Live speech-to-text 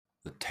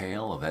The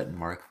Tale of Ed and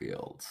Mark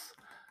Fields.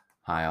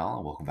 Hi, all,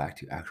 and welcome back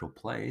to Actual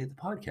Play, the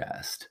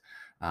podcast.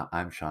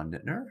 I'm Sean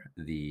Nittner,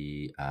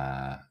 the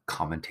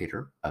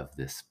commentator of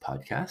this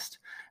podcast,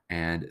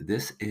 and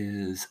this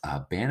is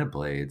Band of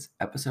Blades,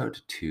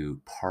 Episode 2,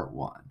 Part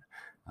 1.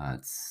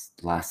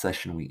 Last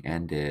session we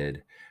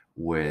ended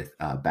with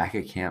back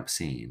at camp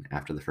scene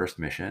after the first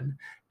mission,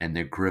 and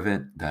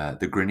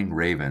the grinning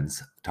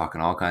ravens talking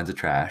all kinds of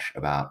trash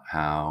about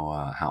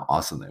how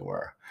awesome they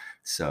were.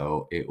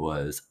 So it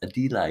was a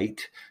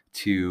delight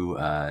to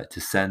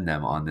send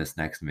them on this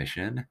next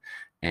mission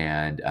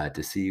and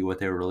to see what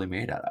they were really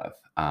made out of,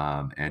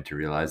 and to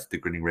realize the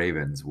Grinning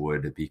Ravens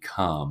would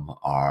become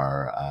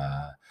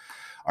our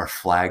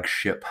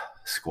flagship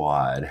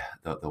squad,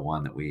 the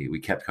one that we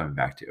kept coming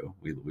back to.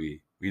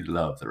 We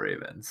love the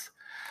Ravens.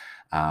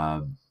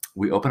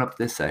 We open up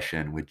this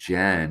session with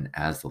Jen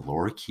as the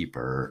lore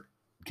keeper,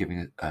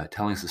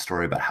 telling us a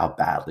story about how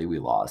badly we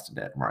lost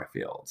Ed and Mark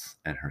Fields,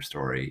 and her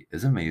story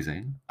is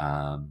amazing.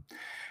 And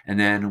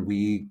then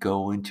we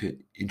go into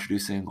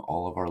introducing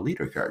all of our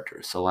leader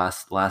characters. So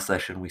last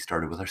session we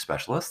started with our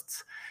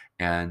specialists,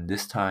 and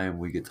this time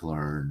we get to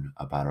learn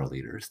about our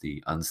leaders: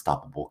 the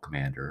unstoppable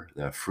commander,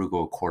 the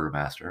frugal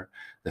quartermaster,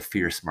 the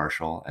fierce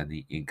marshal, and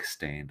the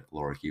ink-stained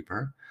lore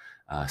keeper.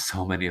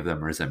 So many of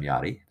them are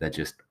Zemyati. That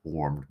just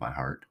warmed my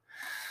heart.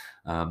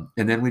 And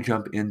then we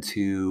jump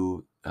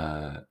into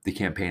the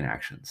campaign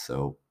actions.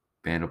 So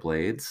Band of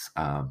Blades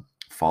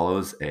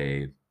follows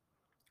a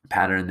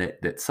pattern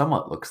that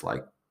somewhat looks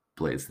like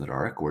Blades in the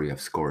Dark, where you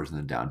have scores and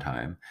then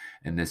downtime.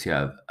 In this, you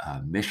have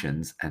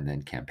missions and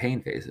then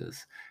campaign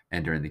phases.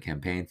 And during the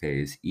campaign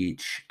phase,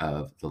 each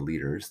of the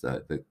leaders,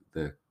 the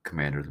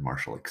commander, the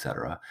marshal,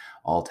 etc.,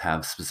 all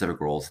have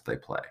specific roles that they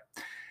play.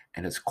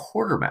 And as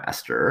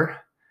quartermaster,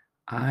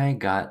 I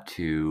got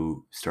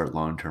to start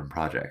long-term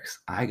projects.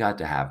 I got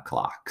to have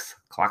clocks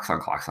on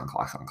clocks on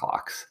clocks on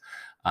clocks.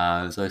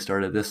 So I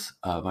started this,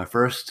 my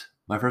first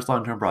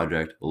long-term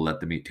project, Let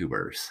Them Eat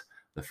Tubers,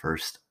 the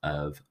first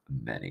of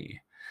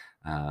many.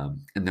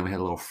 And then we had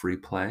a little free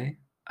play,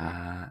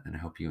 and I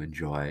hope you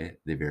enjoy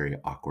the very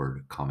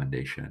awkward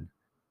commendation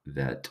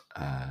that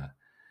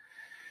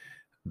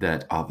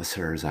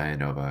Officer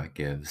Zayanova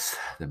gives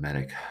the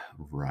medic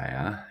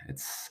Raya.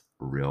 It's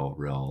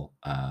real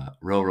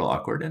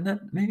awkward, and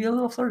then maybe a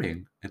little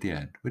flirting at the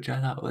end, which I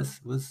thought was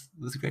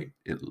great.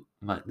 It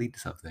might lead to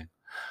something.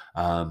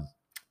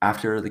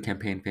 After the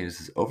campaign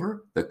phase is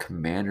over, the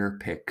commander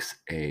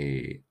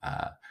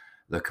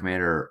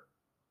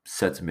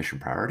sets a mission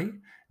priority.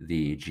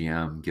 The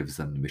GM gives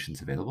them the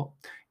missions available,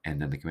 and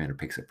then the commander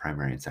picks a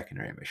primary and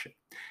secondary mission.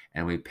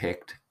 And we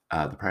picked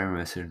the primary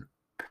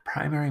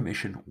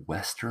mission,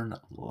 Western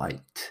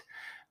Light,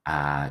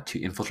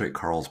 to infiltrate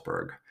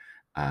Carlsberg,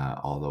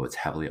 although it's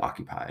heavily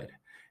occupied.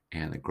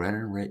 And the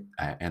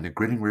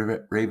grinning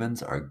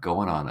ravens are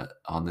going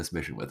on this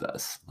mission with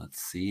us. Let's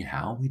see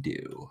how we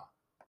do.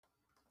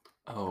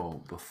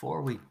 Oh,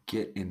 before we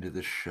get into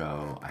the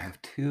show, I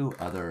have two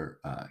other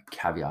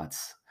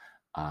caveats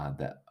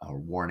that are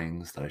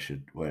warnings that I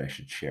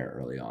should share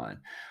early on.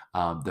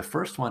 The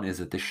first one is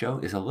that the show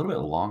is a little bit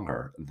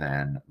longer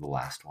than the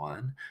last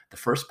one. The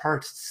first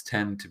parts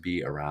tend to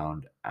be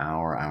around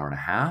hour and a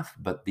half,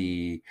 but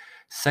the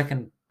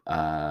second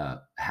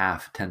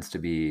half tends to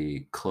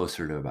be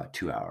closer to about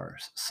 2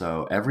 hours.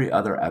 So every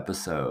other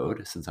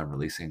episode, since I'm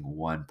releasing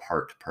one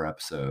part per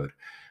episode,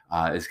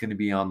 is going to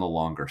be on the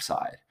longer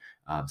side.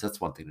 So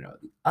that's one thing to know.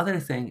 The other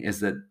thing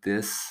is that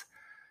this,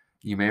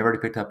 you may have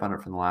already picked up on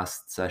it from the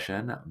last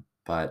session,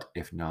 but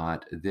if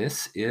not,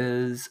 this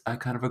is a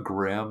kind of a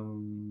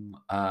grim,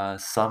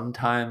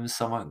 sometimes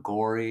somewhat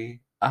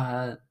gory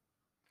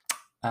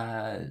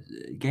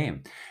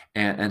game,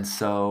 and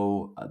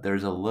so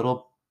there's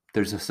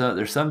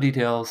some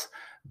details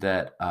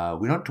that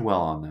we don't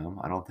dwell on them.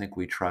 I don't think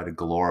we try to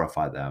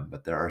glorify them,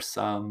 but there are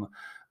some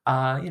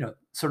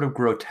sort of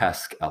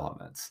grotesque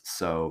elements.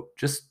 So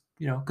just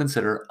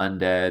consider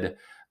undead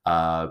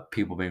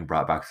people being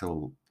brought back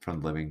from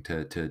the living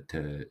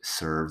to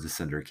serve the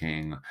Cinder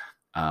King,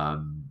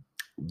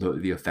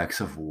 the effects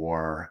of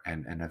war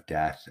and of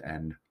death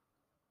and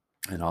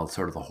all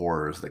sort of the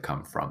horrors that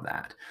come from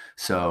that.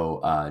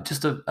 So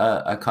just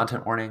a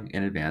content warning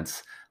in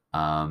advance.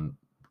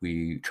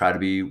 We try to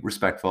be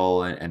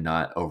respectful and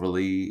not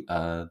overly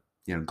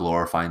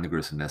glorifying the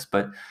gruesomeness,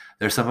 but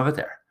there's some of it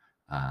there.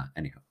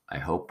 Anyhow, I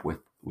hope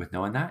with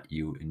knowing that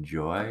you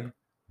enjoy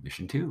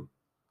Mission 2.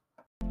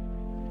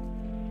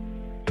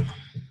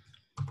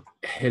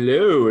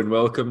 Hello and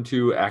welcome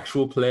to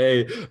Actual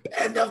Play,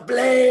 Band of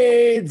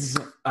Blades.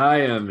 I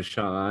am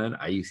Sean.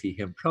 I use he,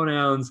 him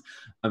pronouns.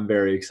 I'm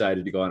very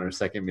excited to go on our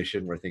second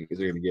mission where things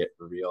are going to get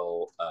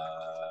real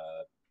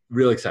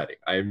exciting,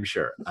 I'm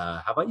sure.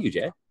 How about you,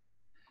 Jay?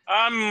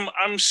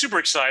 I'm super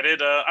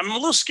excited. I'm a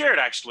little scared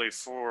actually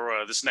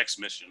for this next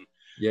mission.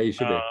 Yeah, you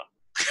should be.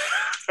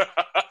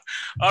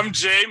 I'm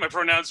Jay. My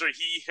pronouns are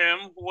he,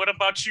 him. What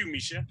about you,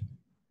 Misha?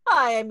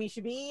 Hi, I'm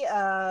Misha B.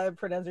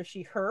 Pronouns are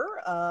she, her.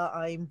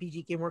 I'm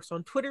BG Gameworks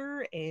on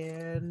Twitter,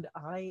 and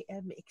I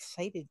am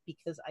excited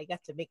because I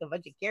got to make a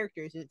bunch of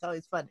characters, and it's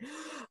always fun.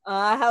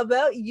 How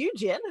about you,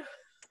 Jen?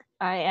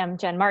 I am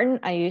Jen Martin.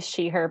 I use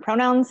she, her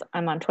pronouns.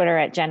 I'm on Twitter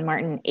at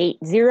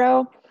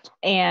JenMartin80.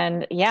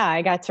 And yeah,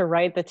 I got to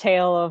write the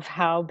tale of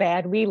how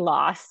bad we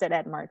lost at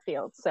Ed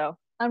Markfield. So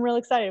I'm real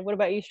excited. What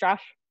about you, Strash?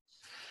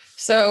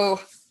 So,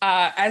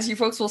 as you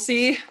folks will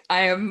see,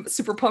 I am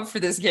super pumped for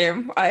this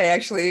game. I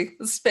actually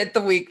spent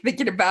the week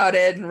thinking about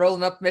it and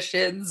rolling up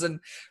missions and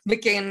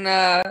making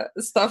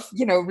stuff,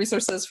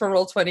 resources for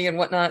Roll20 and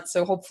whatnot.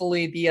 So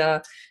hopefully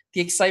the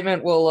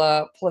excitement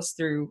will pull us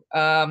through.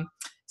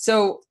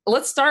 So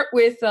let's start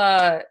with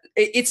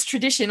it's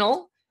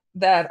traditional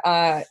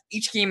that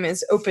each game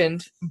is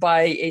opened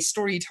by a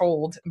story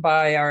told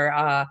by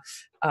our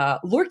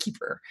lore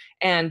keeper.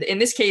 And in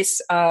this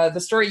case, the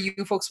story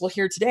you folks will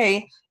hear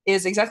today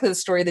is exactly the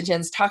story that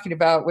Jen's talking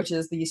about, which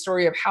is the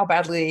story of how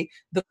badly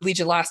the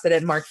Legion lost at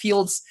Edmark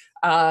Fields.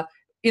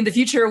 In the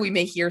future, we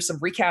may hear some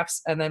recaps,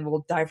 and then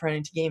we'll dive right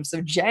into games. So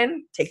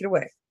Jen, take it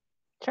away.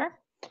 Sure.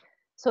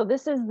 So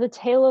this is the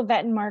tale of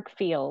Edmark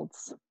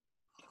Fields.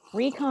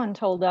 Recon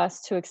told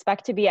us to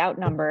expect to be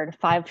outnumbered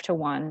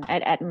 5-1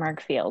 at Edmark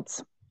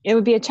Fields. It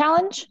would be a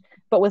challenge,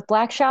 but with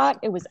Blackshot,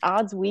 it was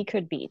odds we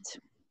could beat.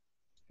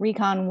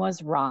 Recon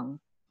was wrong.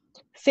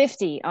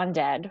 50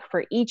 undead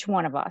for each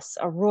one of us,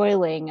 a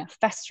roiling,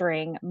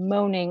 festering,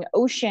 moaning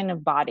ocean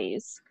of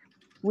bodies.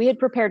 We had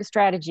prepared a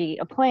strategy,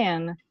 a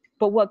plan,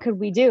 but what could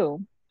we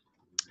do?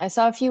 I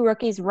saw a few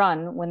rookies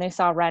run when they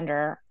saw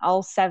Render,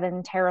 all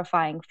 7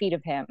 terrifying feet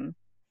of him.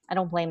 I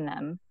don't blame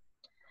them.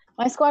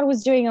 My squad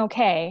was doing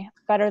okay,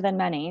 better than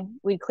many.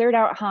 We'd cleared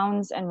out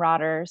hounds and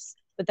rotters,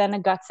 but then a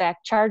gutsack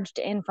charged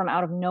in from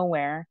out of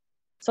nowhere.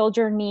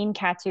 Soldier Neen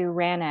Katu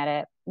ran at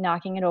it,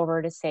 knocking it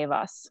over to save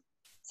us,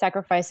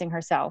 sacrificing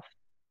herself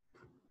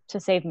to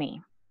save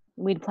me.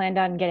 We'd planned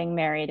on getting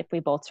married if we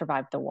both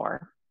survived the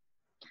war.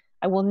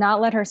 I will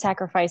not let her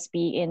sacrifice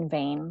be in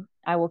vain.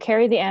 I will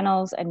carry the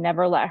annals and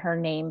never let her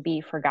name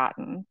be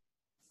forgotten.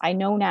 I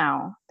know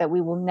now that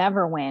we will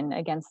never win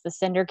against the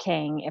Cinder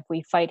King if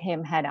we fight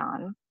him head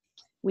on.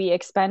 We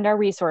expend our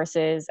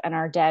resources, and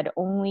our dead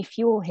only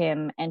fuel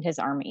him and his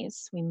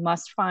armies. We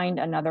must find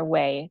another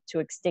way to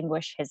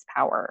extinguish his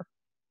power.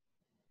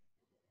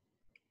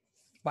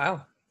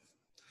 Wow.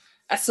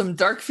 That's some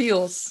dark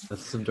feels.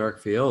 That's some dark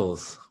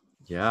feels.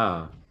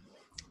 Yeah.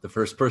 The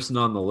first person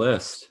on the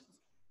list.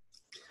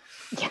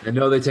 Yeah. I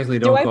know they technically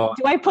don't go.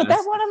 Do I put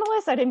that one on the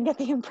list? I didn't get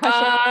the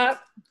impression.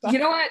 You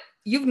know what?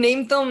 You've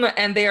named them,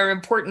 and they are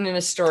important in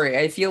a story.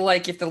 I feel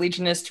like if the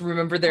Legion is to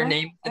remember their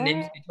name, the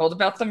names you told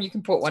about them, you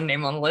can put one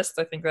name on the list.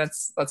 I think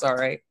that's all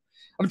right.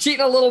 I'm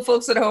cheating a little,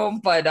 folks at home,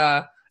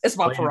 but it's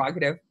my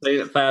prerogative. Play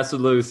it fast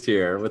and loose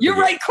here. You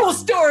write cool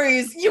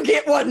stories, you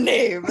get one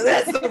name.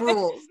 That's the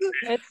rules.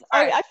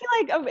 I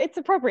feel like it's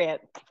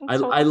appropriate. I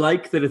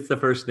like that it's the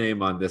first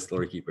name on this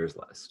lore keeper's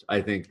list. I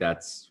think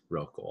that's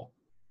real cool.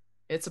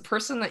 It's a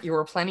person that you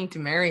were planning to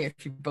marry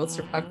if you both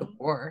survived the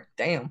war.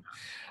 Damn.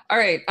 All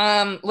right.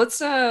 Let's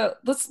have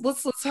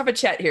a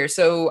chat here.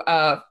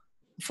 So,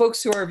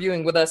 folks who are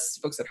viewing with us,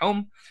 folks at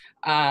home,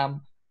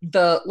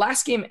 the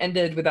last game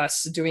ended with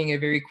us doing a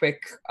very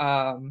quick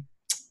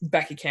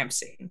back at camp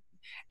scene.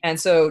 And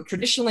so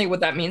traditionally what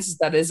that means is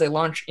that is a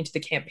launch into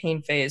the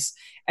campaign phase.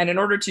 And in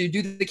order to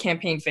do the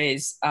campaign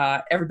phase,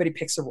 everybody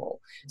picks a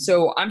role.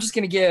 So I'm just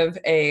going to give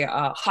a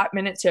hot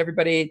minute to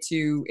everybody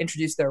to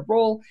introduce their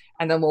role,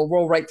 and then we'll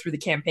roll right through the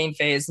campaign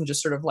phase and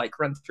just sort of like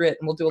run through it.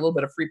 And we'll do a little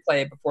bit of free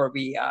play before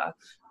we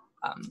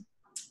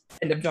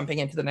end up jumping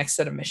into the next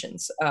set of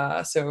missions.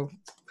 So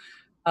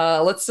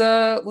let's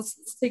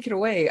take it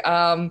away.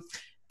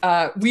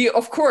 We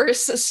of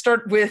course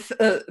start with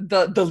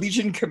the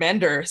Legion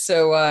commander.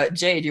 So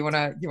Jay, do you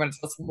wanna tell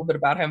us a little bit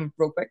about him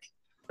real quick?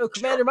 Oh,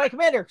 commander, my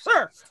commander,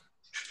 sir.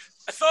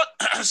 I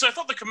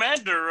thought the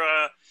commander.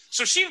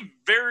 So she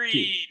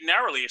very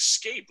narrowly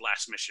escaped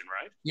last mission,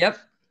 right? Yep.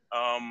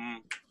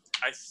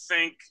 I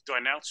think. Do I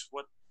announce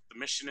what the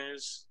mission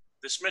is?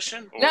 This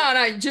mission? Or?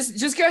 No.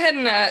 Just go ahead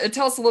and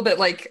tell us a little bit.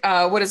 Like,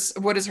 what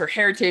is her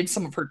heritage?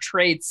 Some of her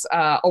traits.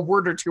 A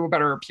word or two about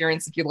her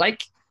appearance, if you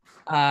like.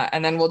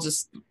 And then we'll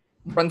just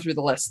run through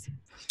the list.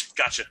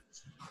 Gotcha.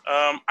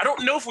 I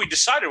don't know if we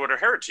decided what her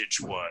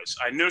heritage was.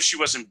 I know she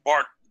wasn't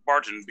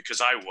Barton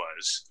because I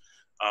was.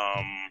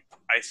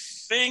 I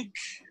think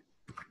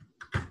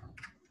I'm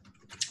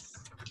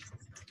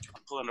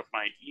pulling up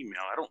my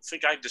email. I don't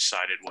think I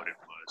decided what it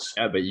was.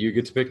 Yeah, but you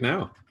get to pick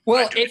now.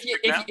 Well,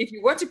 if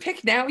you want to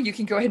pick now, you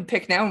can go ahead and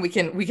pick now, and we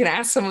can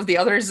ask some of the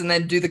others, and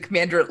then do the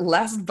commander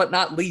last but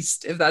not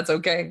least, if that's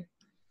okay.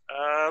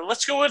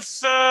 Let's go with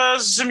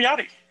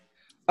Zemyati.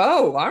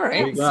 Oh, all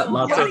right. We got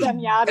lots of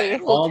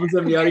Zemyati. all the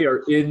Zemyati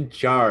are in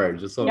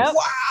charge. So Yep.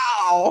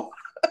 Wow.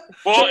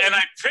 Well, and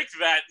I picked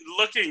that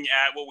looking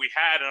at what we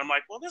had, and I'm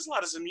like, well, there's a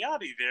lot of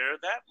Zemyati there.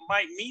 That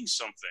might mean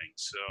something.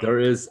 So there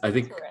is, I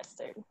think.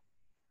 Interesting.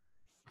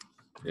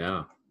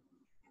 Yeah.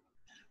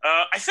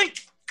 I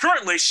think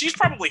currently she's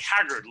probably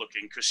haggard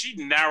looking because she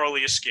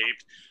narrowly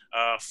escaped.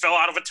 fell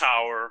out of a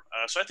tower.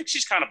 So I think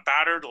she's kind of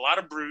battered, a lot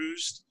of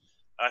bruised.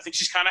 I think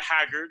she's kind of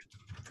haggard.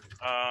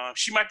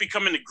 She might be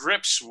coming to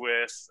grips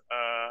with,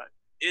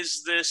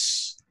 is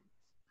this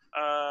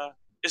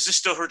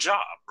still her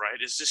job, right?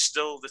 Is this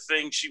still the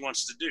thing she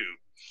wants to do?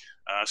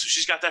 So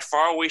she's got that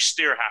faraway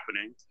stare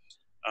happening.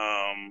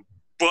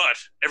 But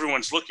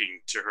everyone's looking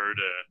to her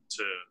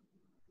to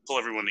pull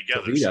everyone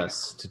together. To lead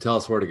us, to tell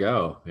us where to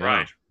go. Yeah.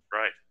 Right.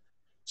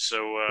 So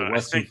the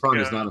Western Front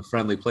is not a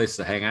friendly place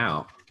to hang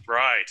out.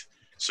 Right.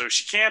 So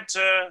she can't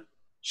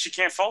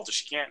falter.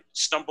 She can't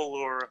stumble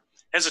or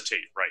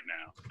hesitate right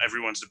now.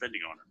 Everyone's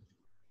depending on her.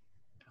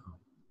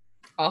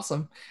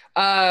 Awesome.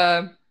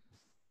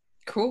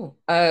 Cool.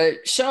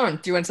 Sean,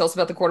 do you want to tell us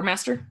about the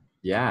quartermaster?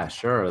 Yeah,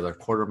 sure. The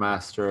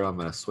quartermaster. I'm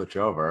going to switch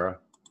over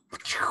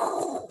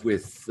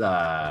with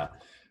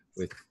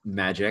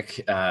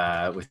magic,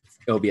 with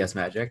OBS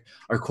magic.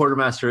 Our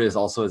quartermaster is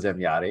also a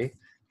Zemyati.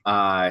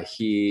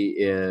 He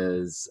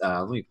is.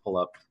 Let me pull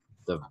up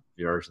the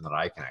version that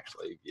I can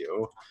actually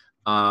view.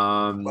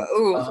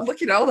 Whoa,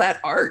 look at all that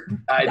art.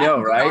 I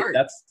know, right? Art.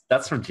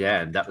 That's from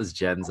Jen. That was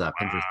Jen's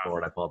Pinterest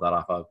board I pulled that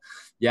off of.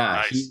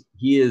 Yeah, nice.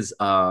 He is.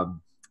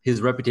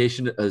 His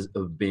reputation is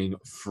of being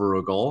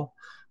frugal.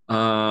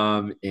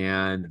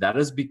 And that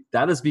is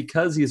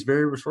because he is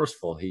very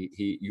resourceful.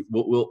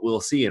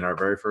 We'll see in our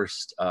very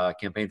first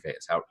campaign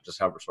phase how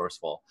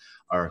resourceful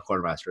our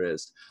quartermaster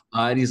is,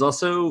 and he's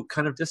also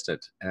kind of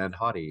distant and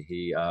haughty.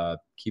 He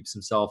keeps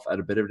himself at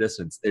a bit of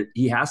distance.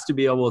 He has to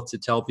be able to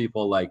tell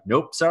people like,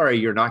 "Nope, sorry,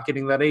 you're not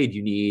getting that aid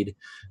you need,"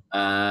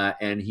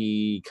 and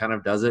he kind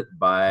of does it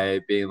by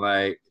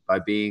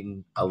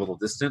being a little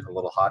distant, a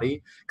little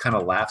haughty, kind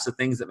of laughs at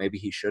things that maybe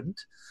he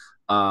shouldn't.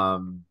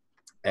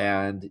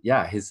 And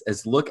yeah, his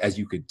look, as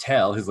you could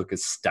tell, his look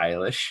is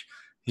stylish.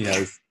 He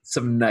has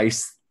some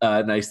nice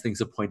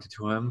things appointed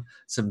to him,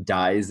 some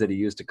dyes that he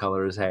used to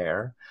color his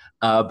hair.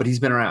 But he's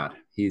been around.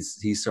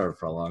 He's served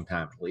for a long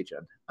time in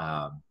Legion.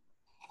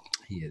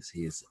 He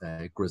is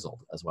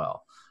grizzled as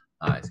well.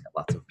 He's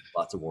got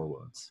lots of war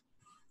wounds.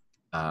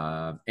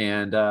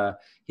 And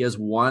he has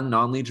one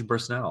non-Legion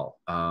personnel,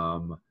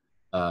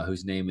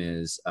 whose name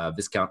is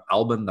Viscount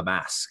Alban the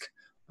Mask,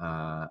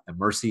 a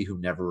mercy who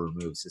never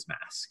removes his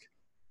mask.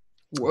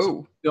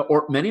 Whoa!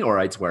 Or many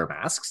Aurites wear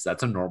masks.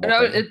 That's a normal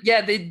thing.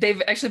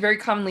 They've actually very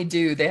commonly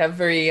do. They have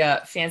very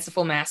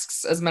fanciful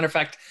masks. As a matter of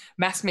fact,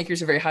 mask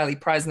makers are very highly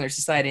prized in their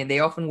society, and they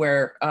often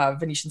wear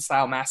Venetian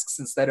style masks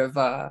instead of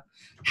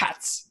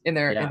hats in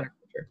their culture.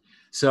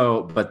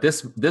 So, but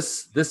this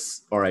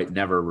Aurite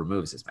never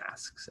removes his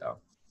mask. So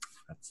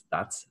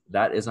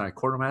that is our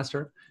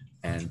quartermaster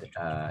and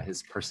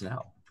his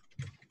personnel.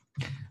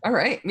 All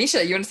right,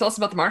 Misha, you want to tell us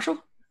about the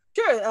marshal?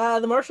 Sure.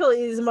 The marshal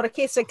is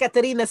Marquesa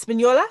Caterina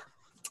Spagnola.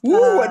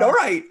 Ooh, an all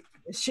right.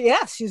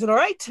 She's an all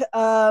right.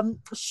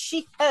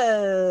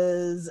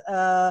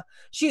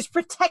 She's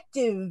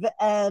protective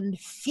and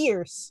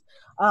fierce,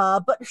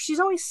 but she's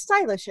always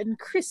stylish and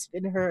crisp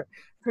in her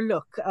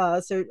look.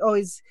 So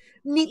always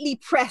neatly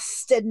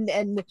pressed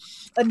and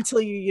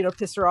until you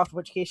piss her off, in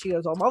which case she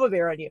goes all mama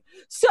bear on you.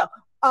 So,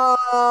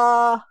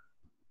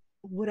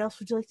 what else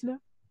would you like to know?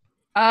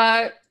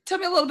 Tell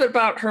me a little bit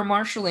about her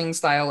marshaling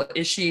style.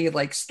 Is she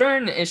like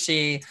stern? Is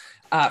she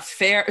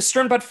fair,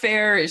 stern but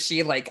fair? Is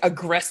she like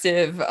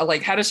aggressive?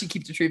 Like, how does she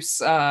keep the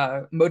troops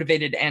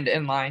motivated and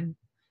in line?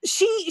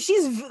 She's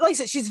like I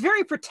said, she's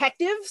very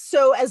protective.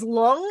 So as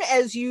long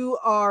as you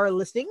are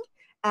listening,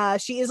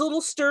 she is a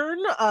little stern,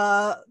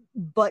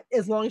 but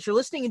as long as you're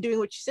listening and doing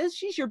what she says,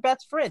 she's your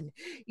best friend.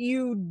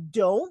 You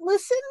don't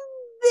listen,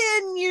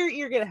 then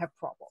you're gonna have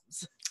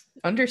problems.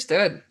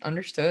 Understood.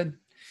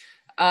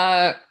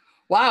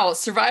 Wow,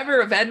 survivor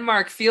of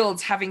Edmark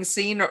Fields, having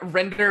seen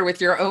Render with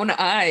your own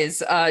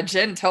eyes.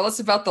 Jen, tell us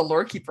about the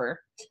Lorekeeper.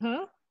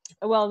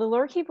 Well, the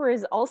Lorekeeper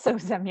is also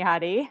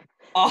Zemyati.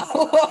 That's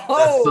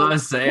what I'm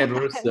saying.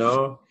 We're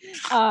so.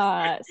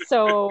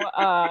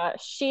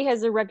 She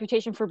has a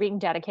reputation for being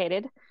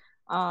dedicated.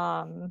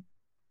 They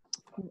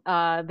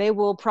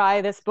will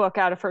pry this book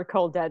out of her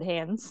cold dead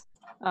hands.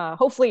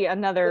 Hopefully,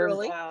 another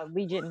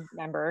Legion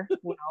member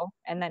will,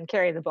 and then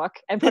carry the book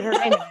and put her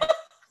name in it.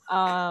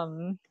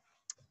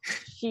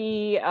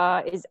 She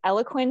is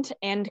eloquent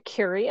and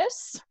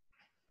curious,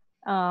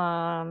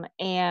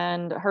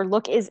 and her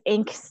look is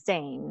ink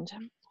stained.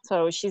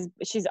 So she's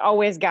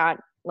always got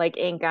like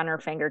ink on her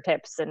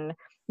fingertips, and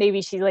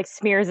maybe she like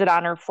smears it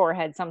on her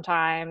forehead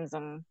sometimes.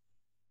 And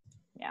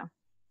yeah,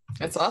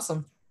 that's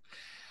awesome.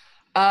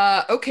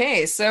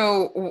 Okay,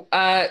 so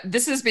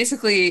this is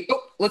basically. Oh,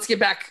 let's get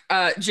back.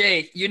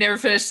 Jay, you never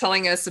finished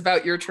telling us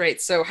about your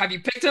traits. So have you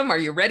picked them? Are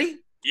you ready?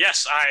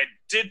 Yes, I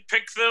did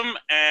pick them,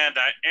 and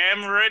I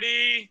am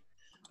ready,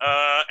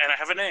 and I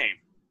have a name.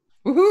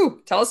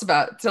 Woohoo! Tell us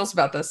about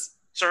this.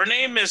 So her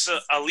name is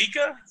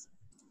Alika.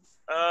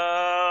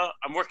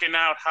 I'm working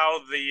out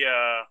how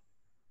the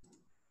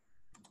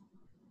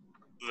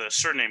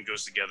surname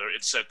goes together.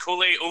 It's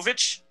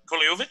Koleovich.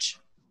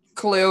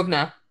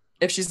 Koleovna,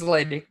 if she's the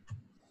lady.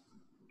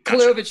 Gotcha.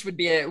 Koleovich would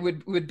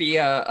be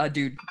a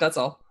dude. That's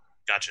all.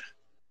 Gotcha.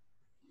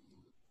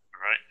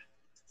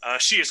 All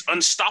She is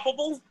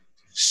unstoppable,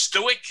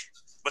 stoic,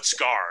 but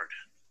scarred.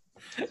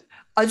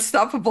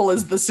 Unstoppable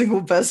is the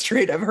single best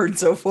trait I've heard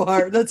so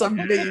far. That's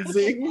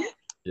amazing.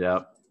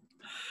 Yep.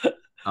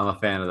 I'm a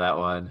fan of that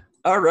one.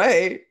 All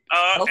right.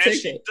 I'll And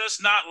take she it. does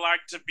not like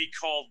to be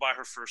called by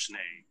her first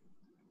name.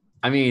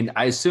 I mean,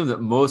 I assume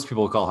that most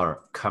people call her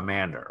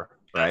Commander,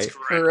 right? That's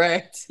correct.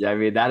 Correct. Yeah, I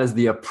mean, that is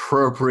the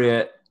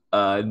appropriate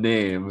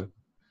name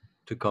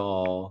to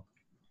call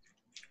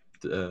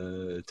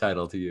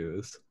title to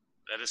use.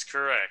 That is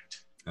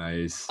correct.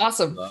 Nice.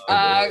 Awesome. Love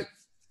it.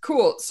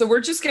 Cool. So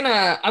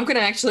I'm gonna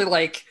actually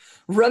like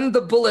run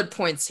the bullet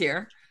points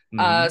here.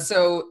 Mhm.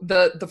 So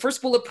the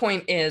first bullet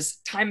point is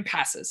time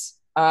passes.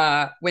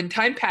 When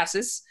time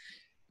passes,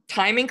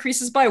 time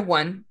increases by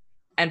 1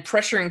 and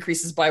pressure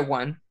increases by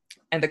 1,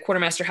 and the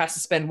quartermaster has to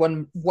spend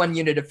one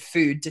unit of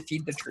food to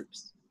feed the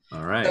troops.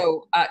 All right.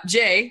 So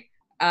Jay,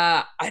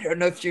 I don't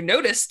know if you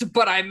noticed,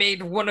 but I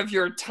made one of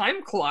your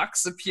time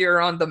clocks appear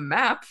on the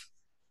map.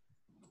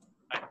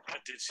 I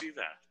did see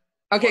that.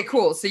 Okay,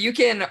 cool. So you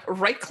can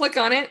right-click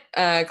on it,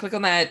 click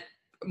on that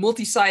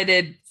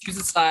multi-sided, choose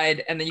a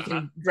side, and then you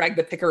can drag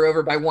the picker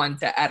over by 1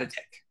 to add a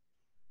tick.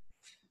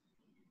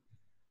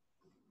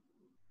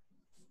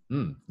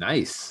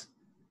 Nice.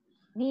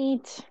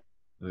 Neat.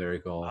 Very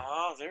cool.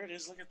 Oh, there it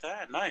is. Look at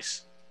that.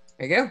 Nice.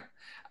 There you go.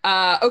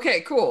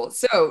 Okay, cool.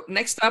 So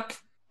next up,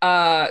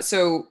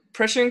 so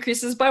pressure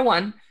increases by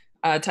 1,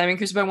 time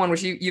increases by 1,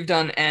 which you've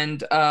done.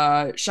 And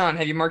Sean,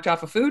 have you marked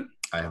off a food?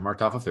 I have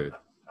marked off a food.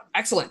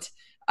 Excellent.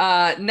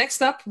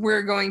 Next up,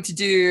 we're going to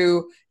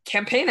do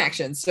campaign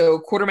actions. So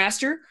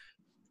quartermaster,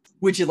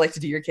 would you like to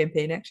do your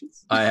campaign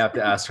actions? I have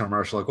to ask our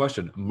Marshall a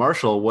question.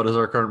 Marshall, what is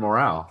our current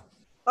morale?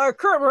 Our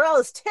current morale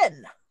is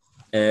 10.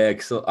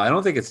 Excellent. I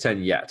don't think it's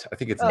 10 yet. I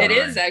think it's Oh. 9. It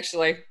is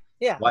actually.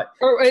 Yeah. What?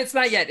 Or it's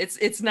not yet. It's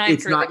 9.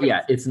 It's not currently.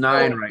 yet. It's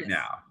 9 Oh, right yes.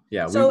 now.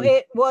 Yeah. So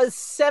it was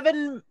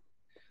 7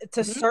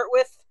 to Mhm. start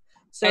with.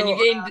 So And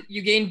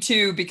you gained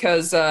 2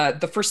 because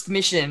the first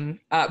mission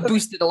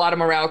boosted a lot of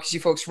morale because you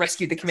folks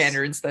rescued the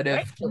commander instead of.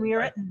 right, and we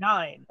are at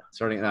 9.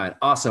 Starting at 9.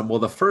 Awesome. Well,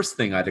 the first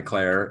thing I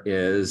declare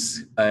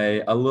is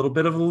a little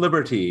bit of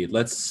liberty.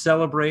 Let's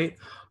celebrate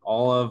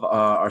all of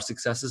our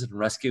successes in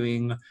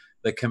rescuing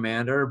the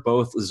commander,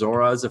 both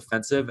Zora's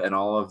offensive and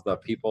all of the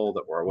people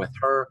that were with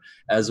her,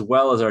 as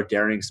well as our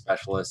daring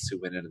specialists who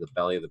went into the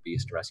belly of the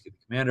beast to rescue the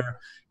commander.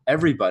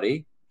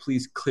 Everybody,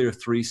 please clear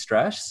 3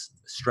 stress.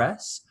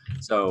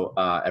 So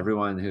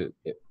everyone who,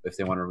 if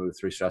they want to remove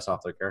 3 stress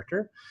off their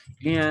character,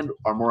 and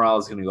our morale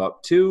is going to go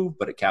up 2,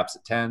 but it caps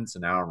at 10.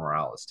 So now our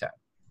morale is 10.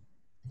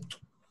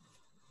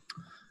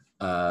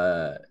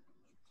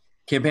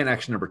 Campaign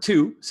action number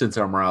 2, since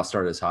our morale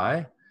start is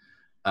high.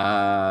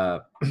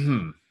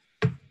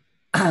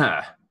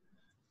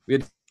 We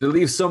had to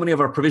leave so many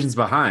of our provisions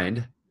behind.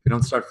 If we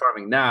don't start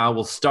farming now,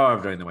 we'll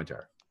starve during the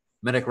winter.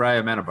 Medic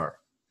Raya Manabar,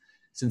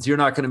 since you're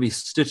not going to be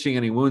stitching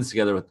any wounds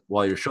together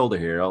while your shoulder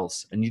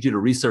heals, I need you to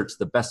research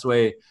the best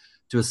way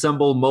to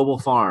assemble mobile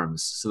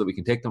farms so that we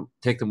can take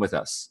them with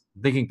us.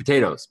 I'm thinking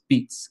potatoes,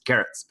 beets,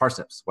 carrots,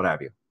 parsnips, what have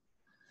you.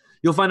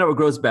 You'll find out what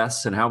grows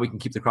best and how we can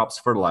keep the crops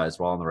fertilized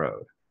while on the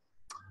road.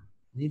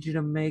 I need you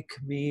to make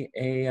me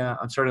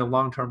I'm starting a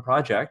long-term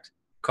project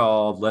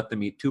called Let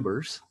Them Eat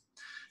Tubers.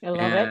 I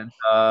love it.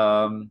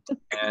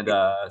 And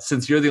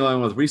since you're the only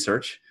one with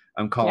research,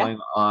 I'm calling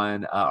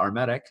on our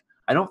medic.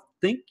 I don't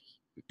think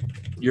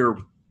your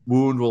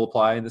wound will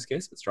apply in this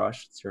case, but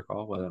Strash, it's your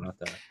call whether or not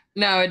that.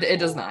 No, it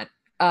does not.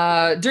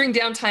 During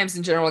downtimes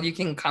in general, you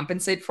can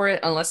compensate for it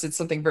unless it's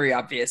something very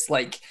obvious,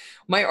 like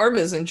my arm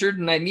is injured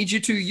and I need you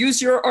to use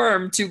your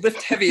arm to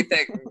lift heavy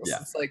things. Yeah.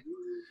 It's like,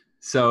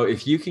 So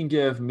if you can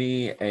give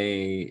me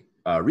a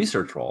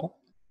research roll,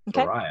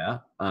 Okay.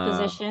 Raya,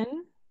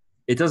 Position.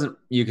 it doesn't.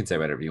 You can say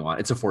whatever you want.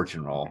 It's a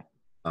fortune roll.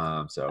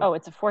 So Oh,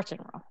 it's a fortune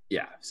roll.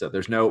 yeah. So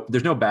there's no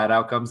bad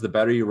outcomes. The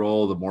better you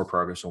roll, the more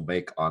progress you'll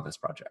make on this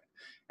project.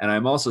 And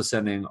I'm also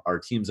sending our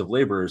teams of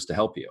laborers to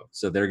help you.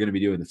 So they're going to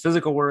be doing the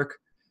physical work,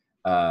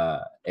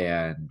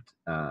 and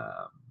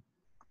they're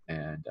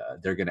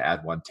going to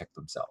add 1 tick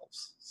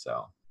themselves.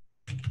 So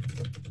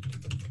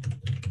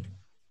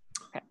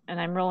Okay.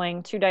 And I'm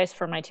rolling 2 dice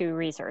for my 2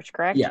 research,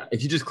 correct? yeah,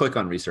 if you just click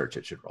on research,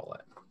 it should roll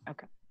it.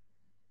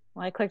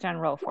 Well, I clicked on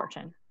roll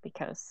fortune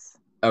because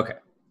Okay.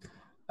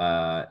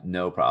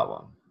 No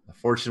problem. The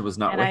fortune was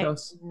not and with I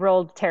us.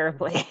 rolled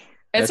terribly.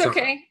 it's That's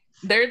okay.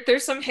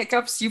 There's some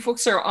hiccups. You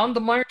folks are on the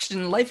march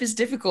and life is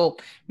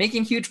difficult.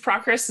 Making huge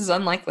progress is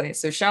unlikely.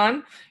 So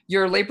Sean,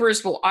 your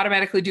laborers will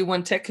automatically do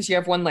 1 tick because you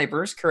have 1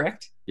 laborers,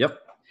 correct? Yep.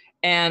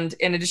 And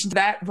in addition to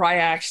that,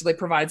 Raya actually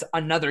provides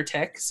another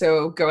tick.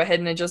 So go ahead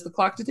and adjust the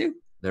clock to 2.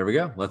 There we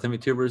go. Let Them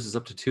Eat Tubers is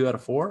up to 2 out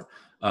of 4.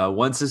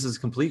 Once this is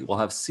complete, we'll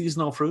have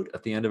seasonal fruit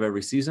at the end of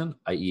every season,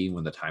 i.e.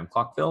 when the time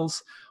clock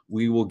fills,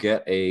 we will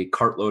get a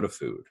cartload of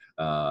food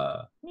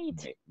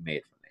Neat.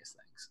 made from these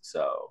things.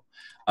 So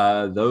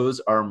those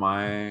are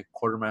my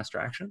quartermaster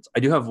actions. I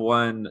do have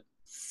 1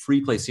 free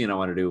play scene I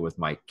want to do with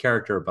my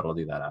character, but I'll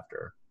do that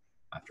after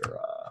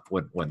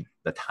when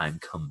the time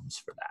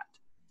comes for that.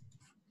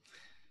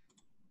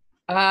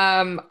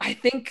 I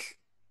think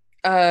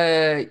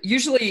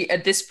Usually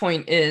at this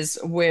point is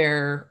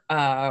where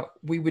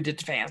we would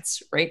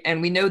advance, right?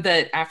 And we know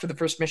that after the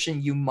first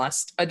mission, you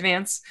must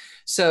advance.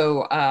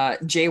 So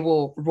Jay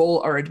will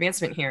roll our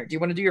advancement here. Do you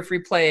want to do your free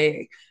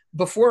play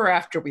before or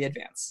after we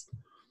advance?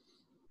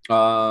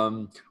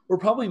 We're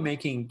probably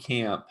making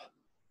camp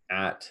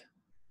at.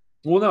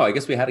 Well, no, I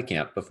guess we had a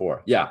camp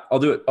before. Yeah, I'll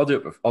do it. I'll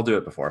do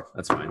it before.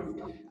 That's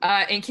fine.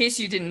 In case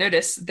you didn't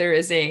notice, there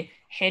is a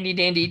handy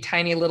dandy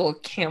tiny little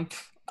camp.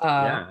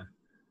 Yeah.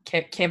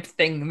 Camp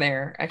thing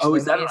there. Actually, oh,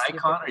 is that an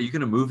icon? Are you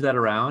going to move that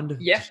around?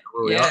 Yeah,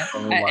 yeah.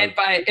 Oh,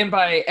 and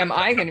by am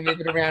I going to move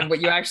it around?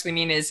 What you actually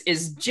mean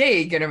is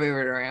Jay going to move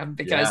it around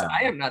because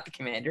I am not the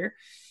commander.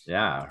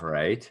 Yeah,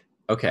 right.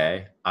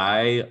 Okay,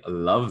 I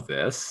love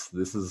this.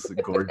 This is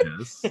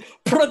gorgeous.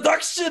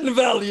 Production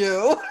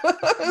value.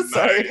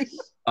 Sorry.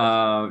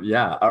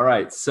 Yeah. All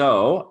right.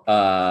 So,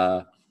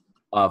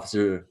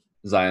 Officer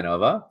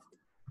Zayanova.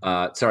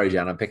 Sorry,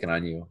 Jen. I'm picking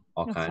on you.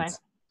 All That's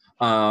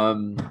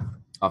kinds.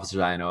 Officer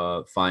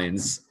Zayanova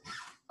finds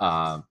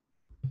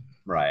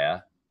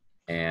Mariah,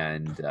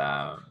 and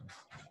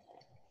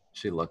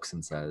she looks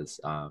and says,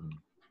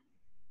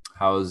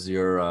 "How's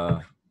your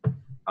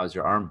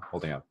arm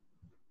holding up?"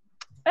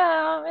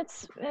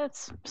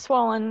 It's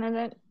swollen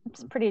and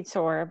it's pretty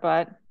sore,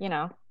 but you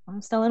know,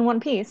 I'm still in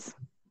one piece.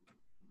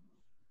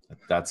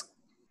 That's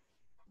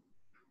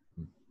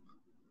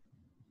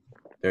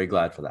very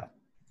glad for that.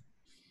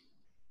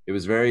 It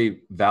was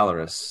very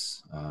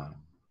valorous.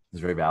 It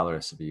was very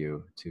valorous of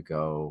you to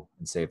go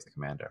and save the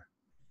commander.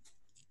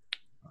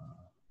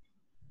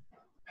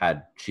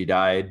 Had she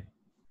died,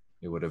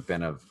 it would have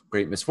been of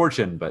great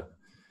misfortune, but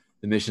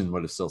the mission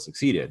would have still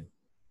succeeded.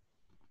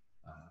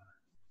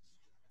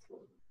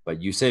 But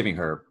you saving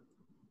her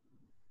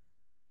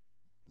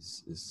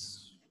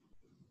was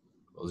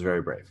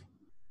very brave.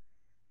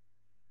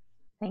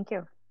 Thank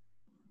you.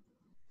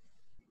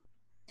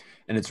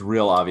 And it's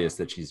real obvious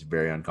that she's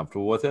very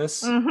uncomfortable with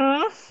this.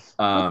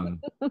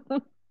 Mm-hmm.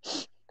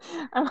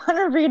 I want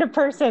to read a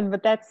person,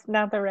 but that's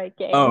not the right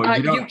game. Oh,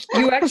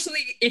 you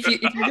actually, if you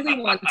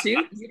really want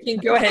to, you can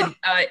go ahead.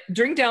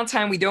 During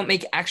downtime, we don't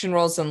make action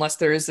rolls unless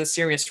there is a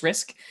serious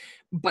risk.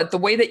 But the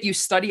way that you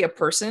study a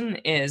person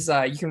is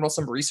you can roll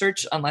some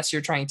research unless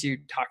you're trying to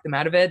talk them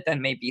out of it. Then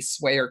maybe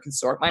sway or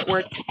consort might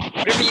work.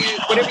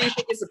 Whatever you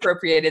think is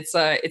appropriate,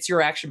 it's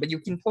your action. But you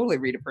can totally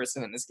read a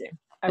person in this game.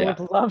 I would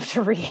love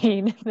to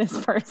read this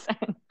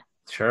person.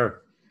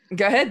 Sure.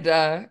 Go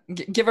ahead,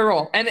 give a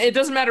roll. And it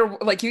doesn't matter,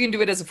 like you can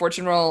do it as a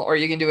fortune roll or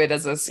you can do it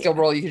as a skill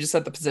roll. You can just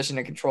set the position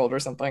and controlled or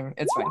something.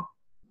 It's fine.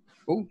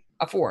 Ooh,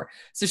 a 4.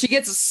 So she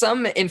gets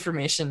some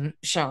information,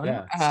 Sean.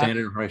 Yeah,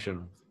 standard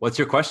information. What's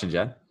your question,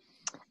 Jen?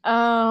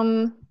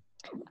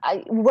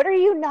 What are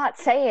you not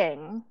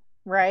saying,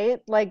 right?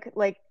 Like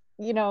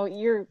you know,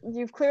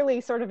 you've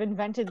clearly sort of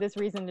invented this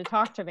reason to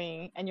talk to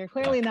me, and you're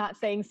clearly not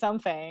saying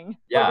something.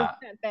 Yeah. What is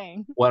that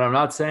thing? What I'm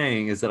not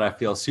saying is that I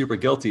feel super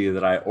guilty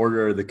that I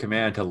order the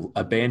command to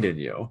abandon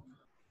you.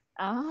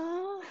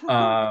 Oh.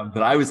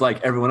 But I was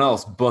like everyone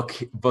else, book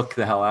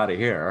the hell out of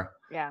here.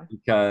 Yeah.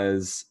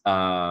 Because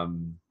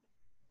and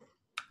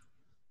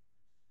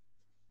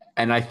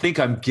I think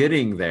I'm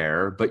getting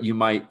there, but you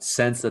might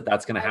sense that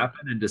that's going to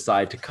happen and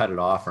decide to cut it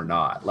off or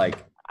not.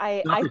 Like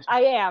I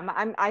am.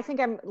 I think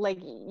I'm like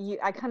you.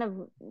 I kind of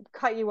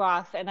cut you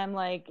off, and I'm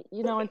like,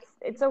 you know,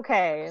 it's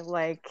okay.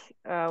 Like,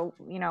 you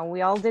know,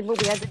 we all did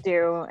what we had to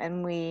do,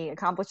 and we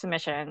accomplished the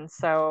mission.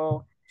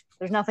 So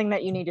there's nothing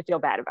that you need to feel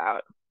bad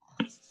about.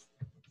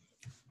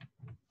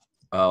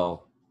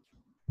 Well,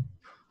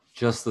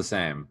 just the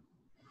same.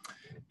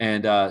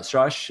 And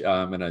Strash,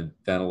 I'm going to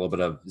vent a little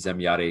bit of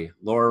Zemyati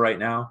lore right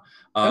now.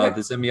 Okay.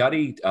 The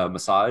Zemyati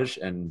massage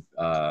and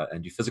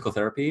do physical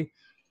therapy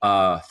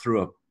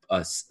through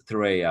a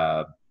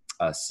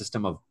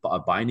system of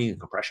binding and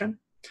compression.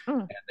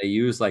 And they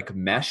use like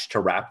mesh to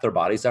wrap their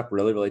bodies up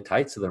really, really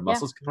tight so their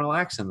muscles can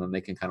relax and then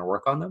they can kind of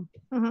work on them.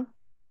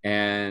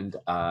 And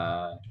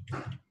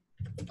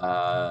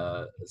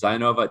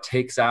Zayanova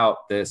takes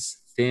out this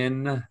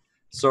thin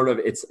sort of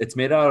it's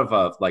made out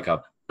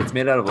of it's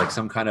made out of like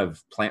some kind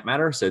of plant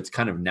matter, so it's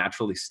kind of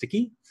naturally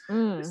sticky.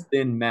 This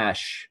thin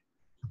mesh,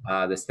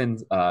 this thin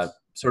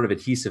sort of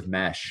adhesive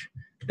mesh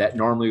that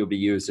normally would be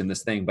used in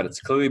this thing, but it's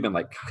clearly been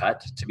like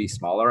cut to be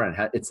smaller,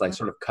 and it's like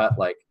sort of cut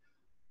like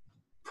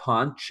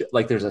punch,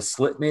 like there's a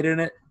slit made in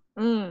it,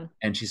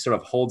 and she sort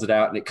of holds it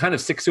out, and it kind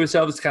of sticks to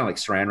itself. It's kind of like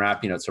Saran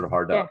wrap, you know, it's sort of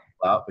hard to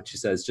pull out. But she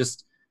says,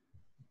 just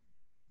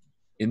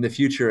in the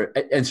future,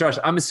 and Josh,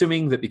 I'm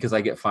assuming that because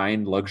I get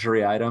fined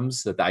luxury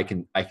items that I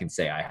can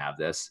say I have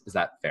this. Is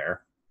that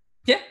fair?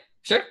 Yeah,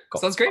 sure.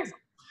 Cool. Sounds great.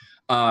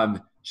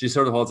 She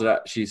sort of holds it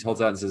out. She holds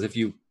it out and says, if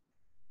you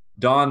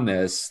don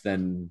this,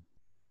 then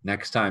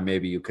next time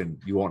maybe you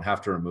won't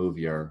have to remove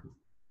your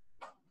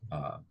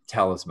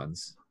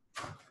talismans.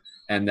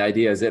 And the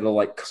idea is it'll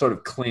like sort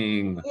of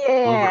cling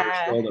over your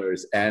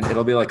shoulders, and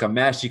it'll be like a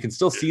mesh. You can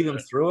still see them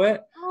through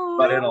it,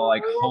 but it'll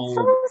like hold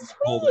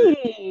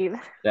it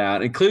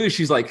down. And clearly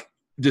she's like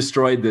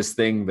destroyed this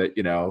thing that,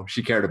 you know,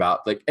 she cared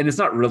about. Like, and it's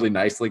not really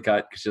nicely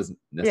cut because she doesn't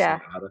necessarily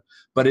know how to,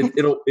 but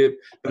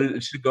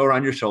it should go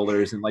around your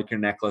shoulders, and like your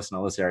necklace and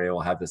all this area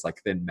will have this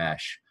like thin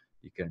mesh.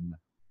 You can,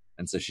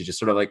 and so she just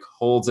sort of like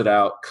holds it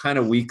out kind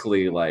of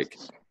weakly, like,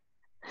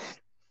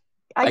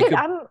 I'm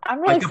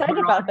really excited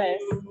about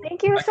this.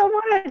 Thank you so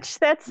much.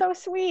 That's so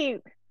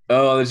sweet.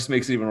 Oh, that just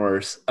makes it even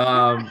worse.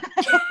 And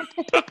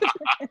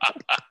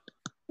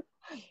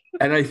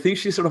I think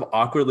she sort of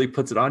awkwardly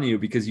puts it on you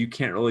because you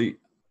can't really,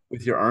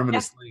 with your arm in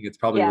a sling, it's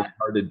probably really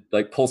hard to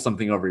like pull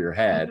something over your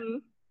head. Mm-hmm.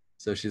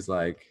 So she's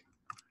like,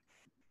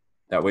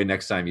 that way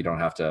next time you don't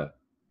have to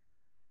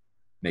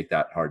make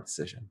that hard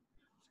decision.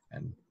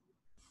 And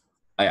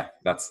yeah,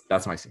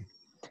 that's my scene.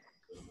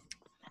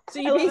 So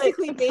you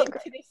basically made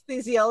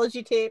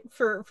kinesiology tape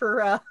for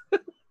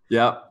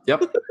Yep.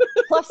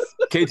 Plus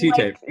KT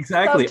tape.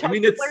 Exactly. I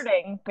mean, it's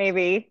flirting,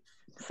 maybe.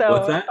 So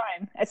what's that?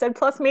 Fine. I said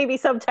plus maybe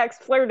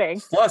subtext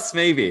flirting. Plus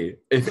maybe.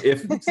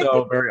 If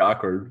so, very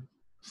awkward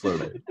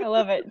flirting. I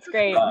love it. It's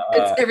great.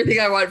 It's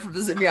everything I want from the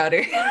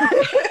Zymiati.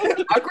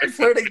 Awkward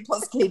flirting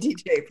plus KT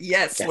tape.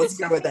 Yes, let's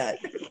go with that.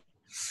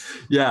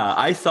 Yeah,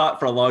 I thought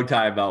for a long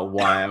time about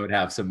why I would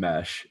have some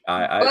mesh.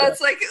 Well,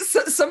 it's like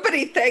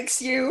somebody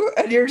thanks you,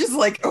 and you're just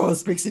like, oh,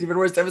 this makes it even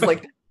worse. I was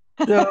like,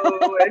 no,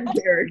 in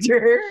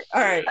character.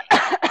 All right.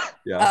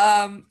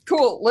 Yeah.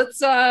 Cool. Let's.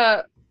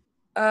 Does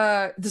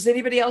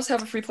anybody else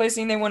have a free play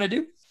scene they want to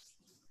do?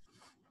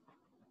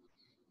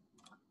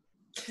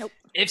 Nope.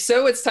 If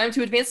so, it's time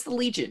to advance the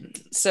Legion.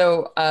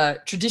 So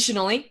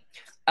traditionally,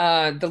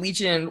 the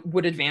Legion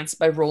would advance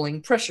by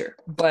rolling pressure,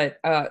 but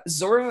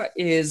Zora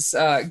is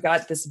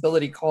got this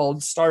ability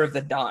called Star of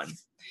the Dawn,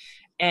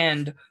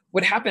 and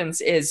what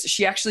happens is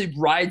she actually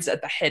rides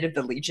at the head of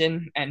the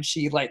Legion, and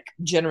she like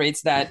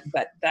generates that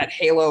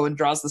halo and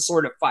draws the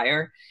sword of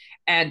fire.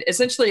 And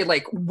essentially,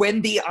 like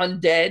when the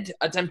undead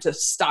attempt to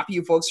stop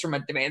you folks from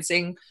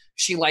advancing,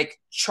 she like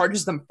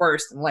charges them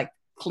first and like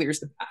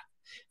clears the path.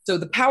 So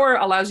the power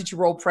allows you to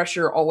roll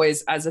pressure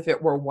always as if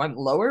it were one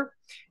lower.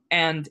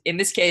 And in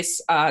this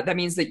case, that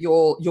means that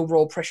you'll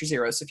roll pressure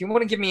 0. So if you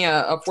want to give me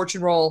a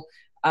fortune roll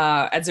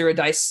at 0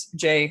 dice,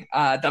 Jay,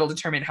 that'll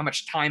determine how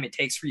much time it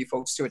takes for you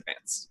folks to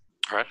advance.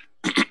 All right.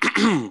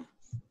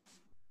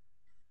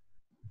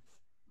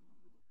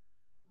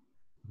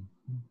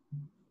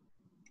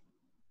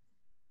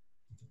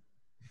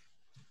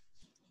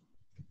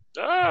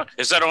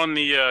 Is that on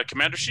the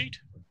commander sheet?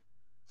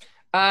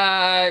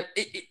 Yeah,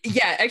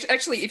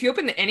 actually, if you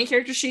open any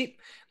character sheet,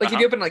 like if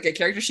you open like a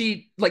character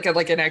sheet, like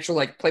an actual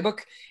like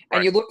playbook,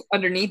 and you look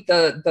underneath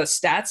the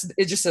stats,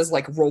 it just says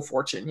like roll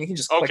fortune. You can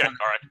just click on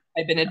all right.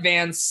 Type in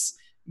advance,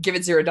 give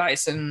it 0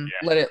 dice, and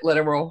let it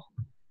roll.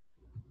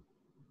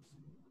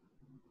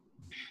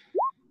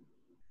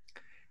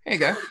 There you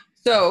go.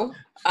 So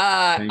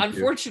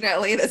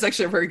unfortunately, that's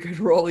actually a very good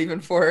roll even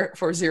for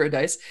 0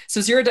 dice.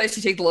 So 0 dice,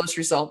 you take the lowest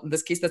result. In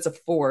this case, that's a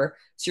 4.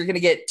 So you're going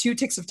to get 2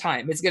 ticks of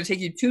time. It's going to take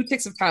you 2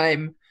 ticks of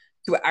time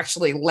to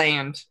actually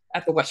land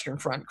at the Western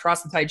Front,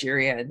 cross the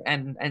Tigeria,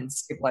 and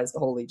stabilize the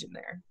whole Legion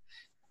there.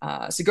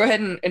 So go ahead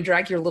and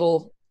drag your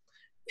little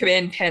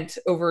command tent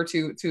over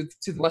to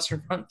the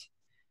Western Front.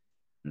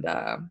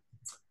 And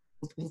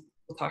we'll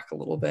talk a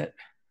little bit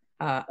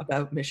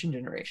about mission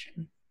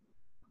generation.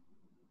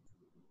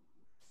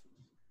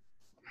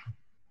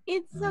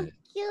 It's so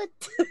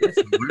cute.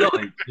 It's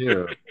really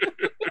cute. I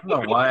don't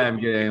know why I'm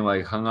getting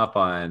like hung up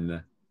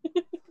on.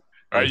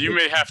 All right, you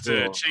may have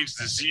to change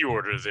the Z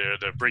order there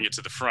to bring it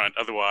to the front.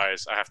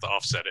 Otherwise, I have to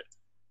offset it.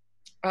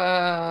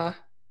 I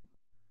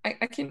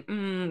can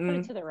put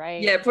it to the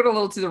right. Yeah, put a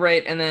little to the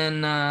right, and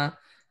then let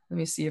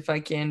me see if I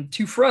can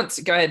 2 fronts.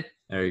 Go ahead.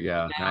 There you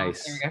go. Now,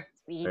 nice. there we go.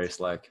 Sweet. Very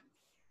slick.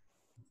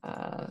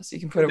 So you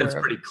can put it. That's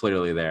pretty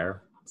clearly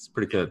there. It's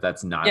pretty clear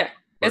that's not. Yeah.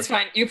 It's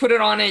fine. You put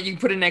it on it. You can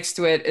put it next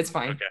to it. It's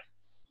fine. Okay.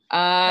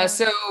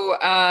 So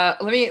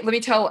let me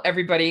tell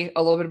everybody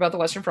a little bit about the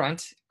Western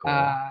Front.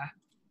 Cool.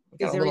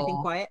 Is everything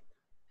quiet?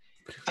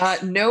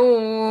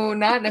 No,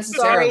 not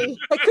necessarily. Sorry,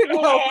 I couldn't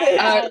help it.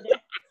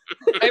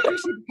 I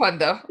appreciate the pun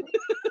though.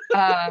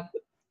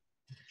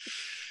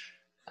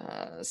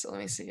 So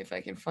let me see if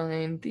I can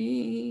find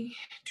the.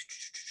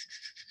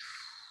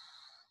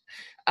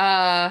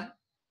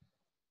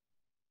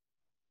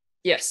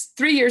 Yes,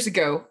 3 years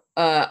ago,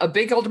 a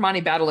big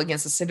Aldemani battle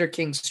against the Cinder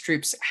King's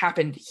troops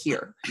happened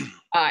here.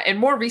 And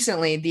more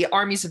recently, the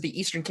armies of the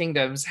Eastern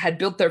Kingdoms had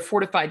built their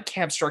fortified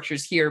camp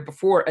structures here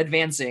before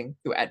advancing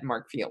to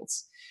Edinmark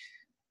Fields.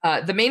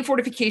 The main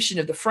fortification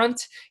of the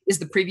front is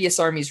the previous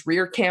army's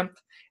rear camp.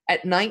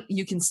 At night,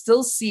 you can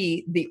still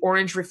see the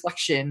orange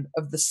reflection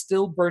of the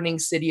still burning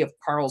city of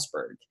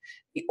Carlsberg,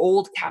 the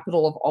old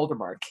capital of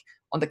Aldermark,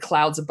 on the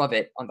clouds above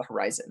it on the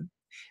horizon.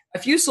 A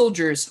few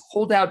soldiers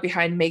hold out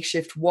behind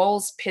makeshift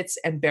walls, pits,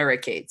 and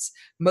barricades,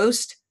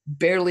 most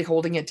barely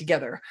holding it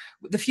together,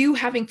 with a few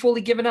having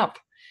fully given up.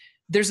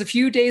 There's a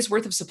few days'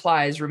 worth of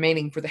supplies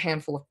remaining for the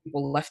handful of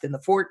people left in the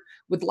fort,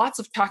 with lots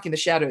of talk in the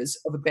shadows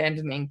of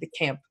abandoning the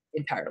camp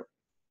entirely.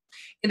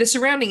 In the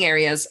surrounding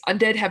areas,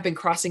 undead have been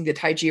crossing the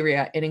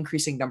Tigeria in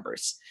increasing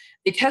numbers.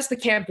 They test the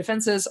camp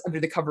defenses under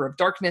the cover of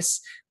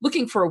darkness,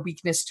 looking for a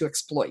weakness to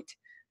exploit.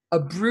 A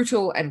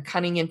brutal and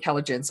cunning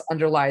intelligence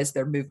underlies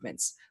their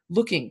movements,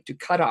 looking to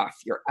cut off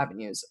your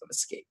avenues of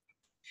escape.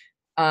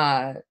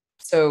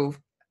 So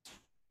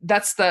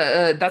that's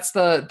the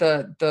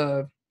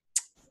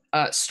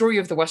story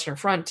of the Western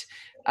Front.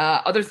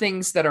 Other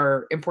things that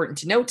are important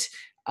to note: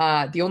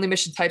 the only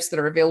mission types that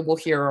are available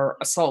here are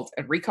assault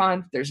and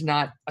recon. There's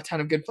not a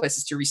ton of good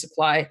places to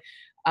resupply.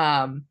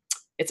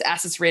 Its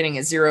assets rating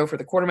is 0 for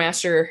the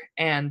quartermaster,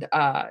 and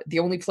the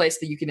only place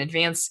that you can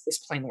advance is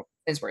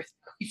Plainsworth.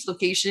 Each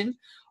location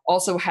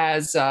also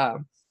has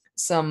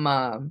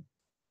some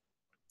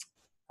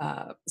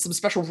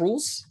special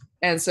rules.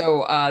 And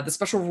so the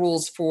special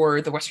rules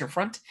for the Western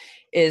Front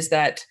is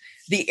that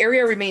the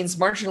area remains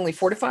marginally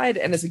fortified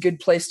and is a good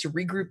place to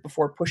regroup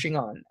before pushing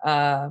on.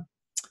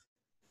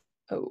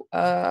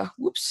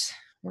 Whoops.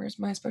 Where's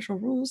my special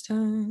rules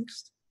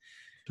text?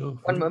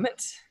 One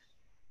moment.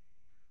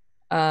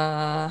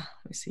 Let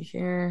me see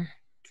here.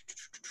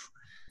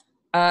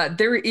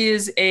 There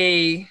is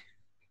a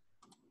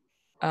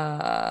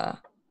oh,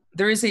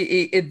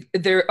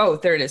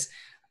 there it is.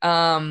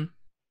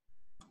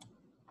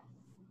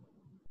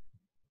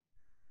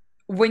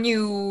 When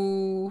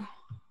you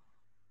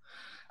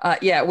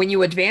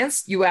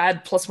advance, you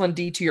add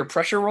 +1d to your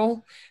pressure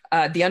roll.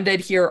 The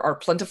undead here are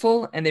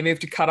plentiful, and they move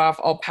to cut off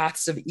all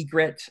paths of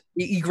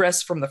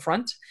egress from the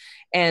front.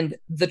 And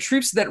the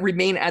troops that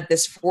remain at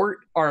this fort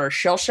are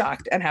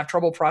shell-shocked and have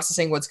trouble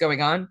processing what's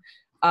going on.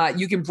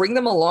 You can bring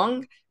them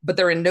along, but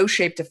they're in no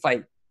shape to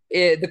fight.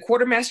 The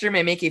quartermaster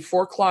may make a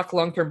 4-clock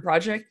long-term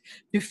project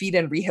to feed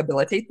and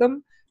rehabilitate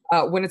them.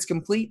 When it's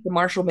complete, the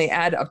marshal may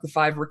add up to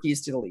 5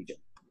 rookies to the Legion.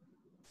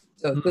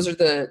 So those are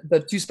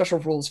the 2 special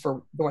rules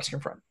for the Western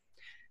Front.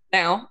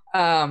 Now,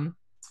 I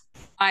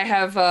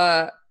have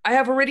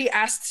already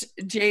asked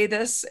Jay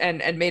this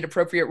and made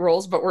appropriate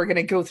rolls, but we're going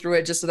to go through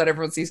it just so that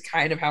everyone sees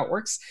kind of how it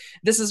works.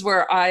 This is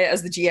where I,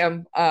 as the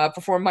GM,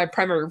 perform my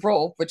primary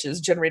role, which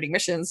is generating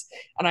missions.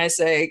 And I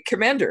say,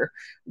 Commander,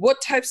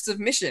 what types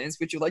of missions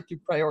would you like to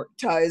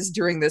prioritize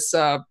during this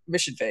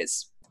mission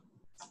phase?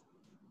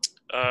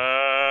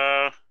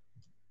 So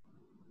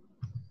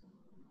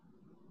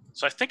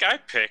I think I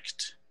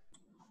picked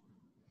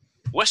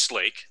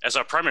Westlake as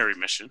our primary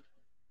mission.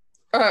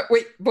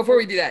 Wait, before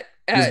we do that.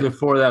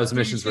 Before that was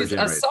missions were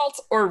generated.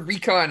 Assault or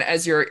recon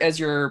as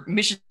your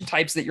mission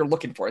types that you're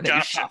looking for.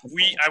 Gotcha. I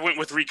went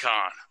with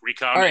recon.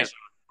 Recon right. is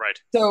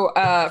right. So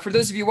for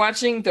those of you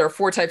watching, there are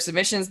 4 types of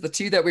missions. The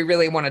 2 that we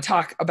really want to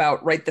talk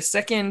about right this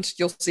second,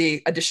 you'll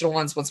see additional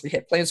ones once we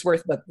hit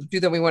Plainsworth, but the 2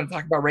 that we want to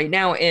talk about right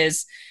now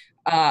is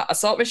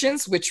assault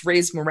missions, which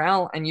raise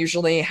morale and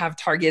usually have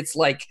targets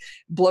like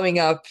blowing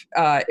up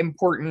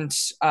important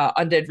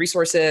undead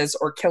resources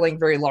or killing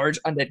very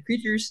large undead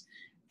creatures,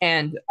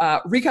 and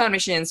recon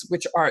missions,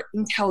 which are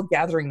intel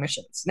gathering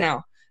missions.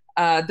 Now,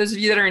 those of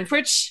you that are in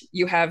Twitch,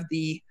 you have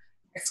the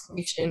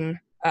exclamation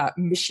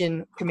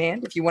mission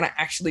command if you want to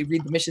actually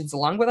read the missions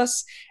along with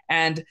us.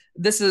 And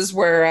this is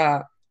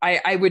where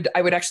I would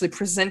actually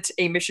present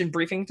a mission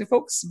briefing to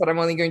folks, but I'm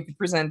only going to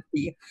present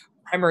the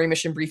primary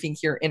mission briefing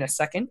here in a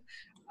second.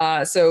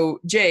 So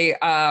Jay, do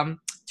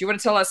you want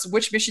to tell us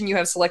which mission you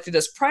have selected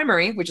as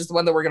primary, which is the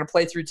one that we're going to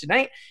play through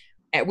tonight,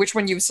 and which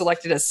one you've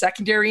selected as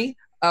secondary,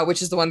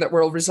 which is the one that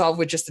we'll resolve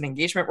with just an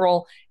engagement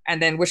roll,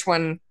 and then which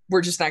one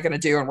we're just not going to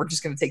do and we're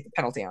just going to take the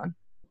penalty on?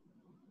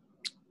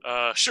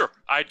 Sure.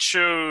 I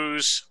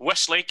chose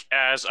Westlake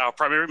as our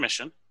primary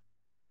mission.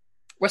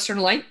 Western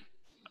Light?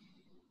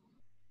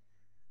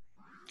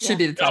 Should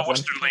be the top one.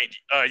 Western Light.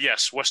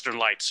 Yes, Western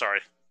Light. Sorry.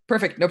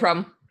 Perfect. No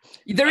problem.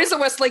 There is a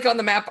Westlake on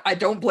the map. I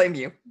don't blame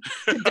you.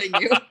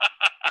 Continue.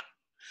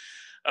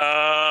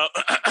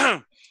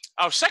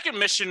 Our second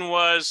mission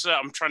was,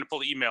 I'm trying to pull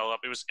the email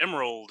up. It was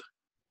Emerald.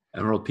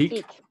 Emerald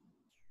Peak?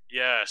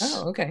 Yes.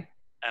 Oh, okay.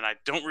 And I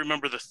don't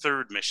remember the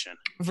third mission.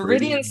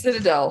 Viridian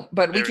Citadel,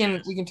 but we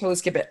can totally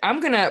skip it. I'm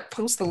gonna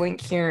post the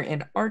link here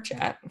in our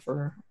chat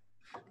for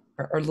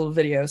our little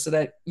video so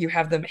that you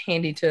have them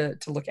handy to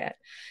look at.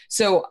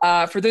 So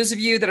for those of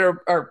you that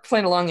are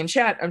playing along in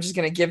chat, I'm just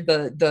gonna give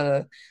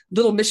the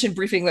little mission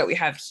briefing that we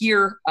have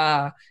here.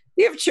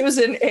 We have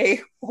chosen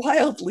a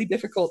wildly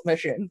difficult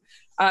mission.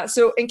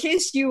 So in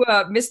case you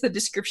missed the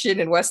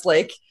description in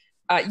Westlake,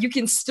 you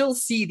can still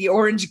see the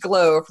orange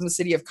glow from the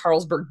city of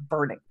Carlsberg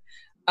burning.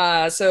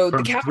 So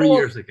from the capital 3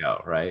 years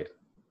ago, right?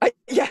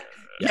 Yeah,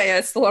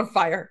 it's still on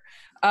fire.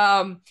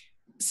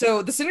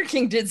 So the Cinder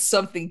King did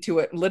something to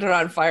it and lit it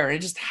on fire, and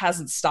it just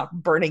hasn't stopped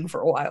burning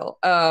for a while.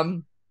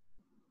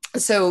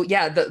 So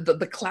yeah,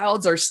 the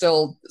clouds are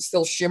still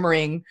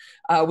shimmering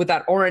with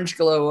that orange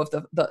glow of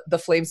the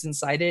flames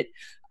inside it.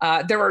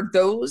 There are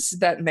those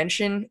that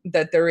mention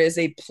that there is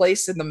a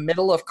place in the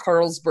middle of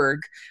Carlsberg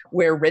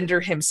where Render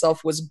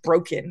himself was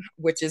broken,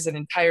 which is an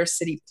entire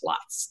city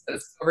plots that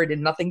is covered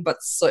in nothing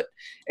but soot,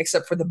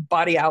 except for the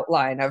body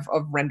outline of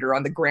Render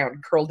on the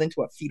ground, curled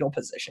into a fetal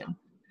position.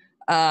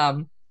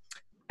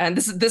 And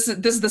this is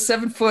the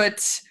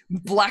 7-foot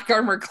black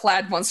armor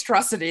clad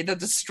monstrosity that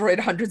destroyed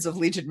hundreds of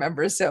Legion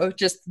members. So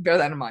just bear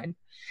that in mind.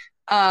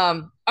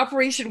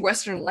 Operation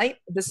Western Light.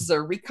 This is a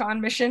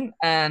recon mission,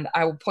 and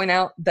I will point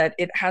out that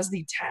it has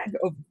the tag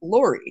of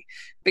glory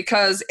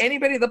because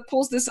anybody that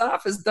pulls this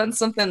off has done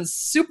something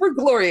super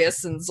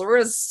glorious, and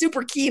Zora's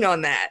super keen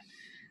on that.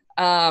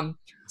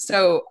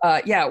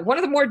 Yeah, one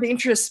of the more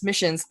dangerous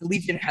missions the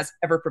Legion has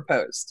ever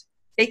proposed.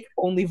 Take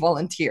only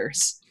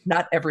volunteers.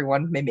 Not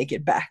everyone may make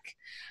it back.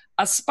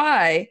 A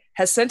spy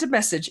has sent a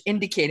message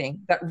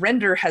indicating that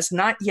Render has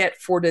not yet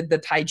forded the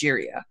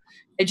Tigeria.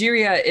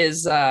 Tigeria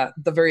is the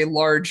very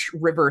large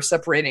river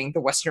separating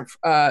the Western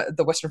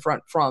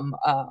Front from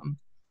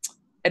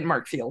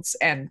Edmark Fields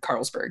and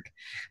Carlsberg.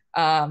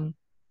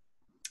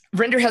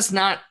 Render has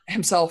not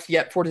himself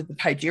yet forded the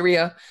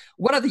Tigeria.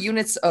 One of the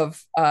units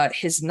of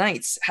his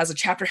knights has a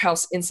chapter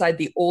house inside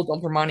the old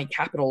Ultramani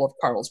capital of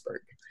Carlsberg.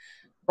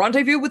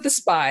 Rendezvous with the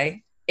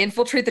spy,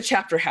 infiltrate the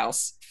chapter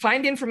house,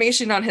 find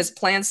information on his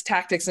plans,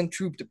 tactics, and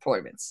troop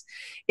deployments.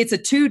 It's a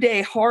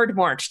 2-day hard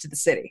march to the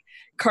city.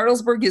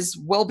 Carlsberg is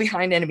well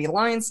behind enemy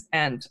lines,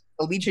 and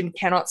the Legion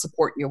cannot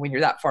support you when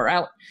you're that far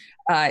out.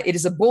 It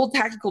is a bold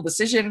tactical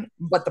decision,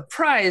 but the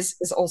prize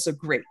is also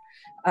great.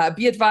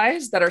 Be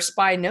advised that our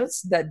spy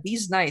notes that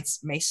these knights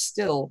may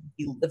still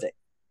be living.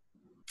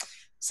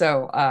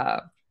 So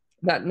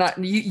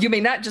you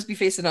may not just be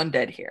facing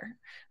undead here.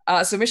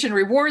 So mission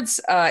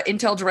rewards,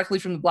 intel directly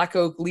from the Black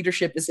Oak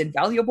leadership is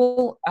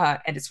invaluable,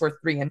 and it's worth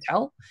 3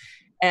 intel.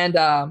 And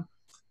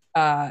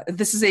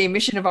this is a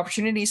mission of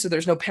opportunity, so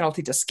there's no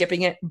penalty to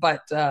skipping it.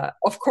 But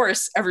of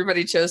course,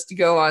 everybody chose to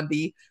go on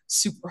the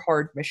super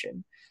hard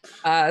mission.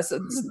 So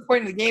this is the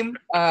point of the game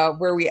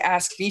where we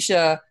ask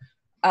Misha,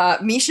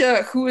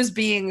 who is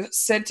being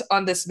sent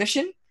on this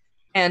mission?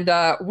 And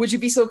would you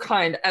be so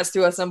kind as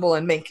to assemble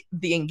and make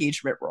the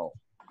engagement roll?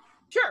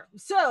 Sure.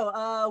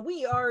 So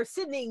we are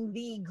sending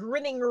the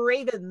Grinning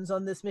Ravens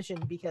on this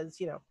mission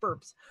because,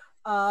 burps.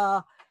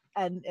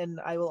 And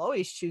I will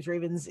always choose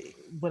ravens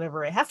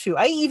whenever I have to.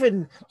 I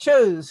even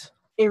chose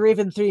a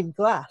raven-themed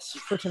glass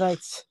for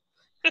tonight's.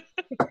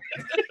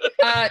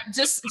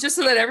 Just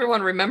so that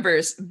everyone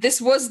remembers,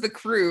 this was the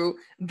crew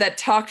that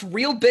talked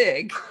real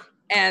big.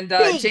 And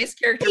Jay's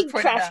character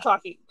pointed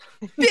out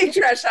big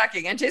trash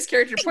talking. And Jay's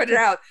character pointed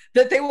out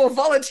that they will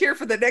volunteer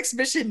for the next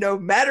mission no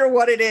matter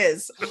what it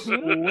is.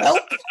 Well,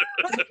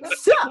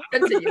 so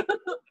continue.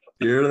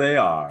 Here they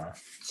are.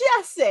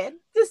 Just saying,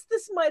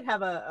 this might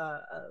have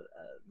a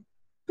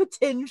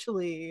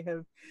potentially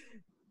have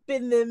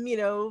been them,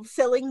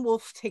 selling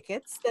wolf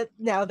tickets that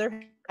now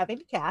they're having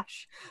to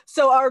cash.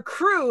 So our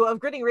crew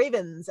of Grinning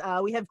Ravens,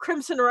 we have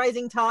Crimson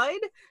Rising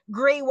Tide,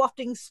 Grey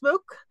Wafting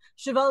Smoke,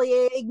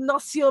 Chevalier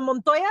Ignacio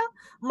Montoya,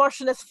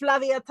 Marchioness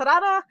Flavia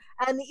Tarada,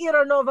 and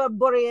Iranova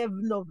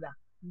Boryevnovna.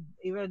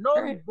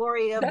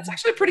 Boryevnovna. That's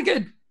actually pretty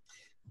good.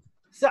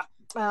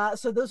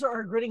 So those are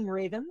our Grinning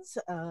Ravens.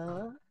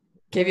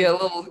 Gave you a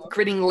little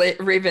Grinning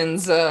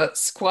Ravens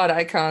squad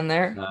icon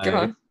there. Nice. Good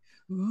on.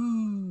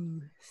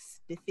 Ooh,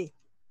 spiffy.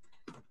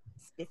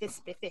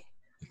 Spiffy.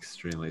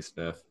 Extremely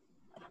stiff.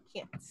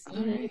 Can't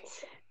see it.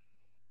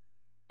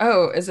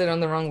 Oh, is it on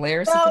the wrong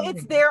layer? No,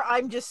 it's there.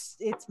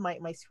 It's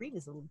my screen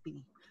is a little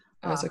bitty.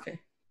 Oh, it's okay.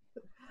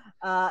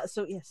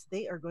 So yes,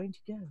 they are going to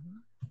go.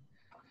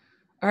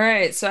 All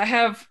right, so I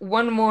have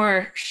one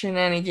more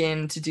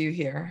shenanigan to do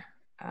here.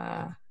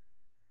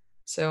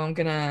 So I'm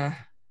gonna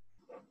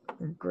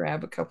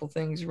grab a couple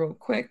things real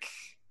quick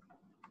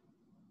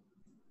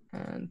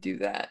and do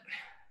that.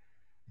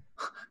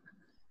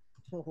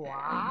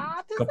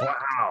 What?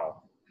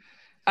 Wow.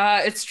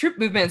 It's troop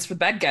movements for the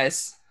bad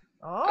guys.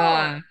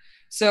 Oh.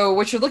 So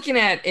what you're looking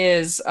at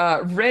is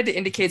red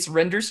indicates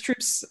Render's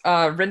troops.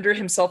 Render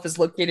himself is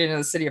located in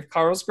the city of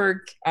Carlsberg.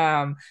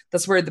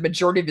 That's where the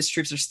majority of his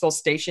troops are still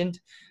stationed.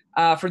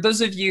 For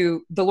those of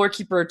you, the Lore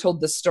Keeper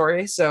told this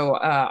story, so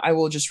I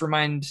will just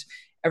remind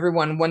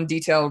everyone one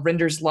detail.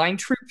 Render's line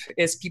troop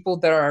is people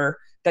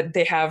that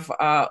they have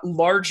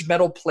large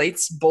metal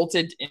plates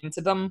bolted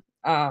into them.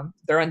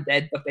 They're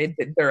undead, but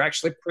they're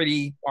actually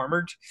pretty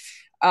armored.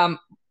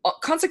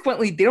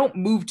 Consequently, they don't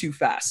move too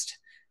fast.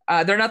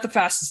 They're not the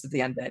fastest of the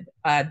undead.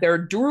 They're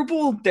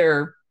durable.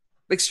 They're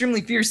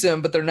extremely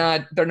fearsome, but they're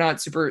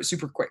not super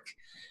quick.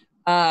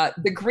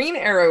 The green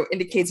arrow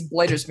indicates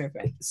Blighter's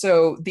movement.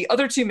 So the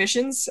other two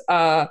missions,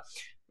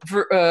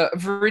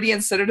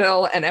 Viridian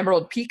Citadel and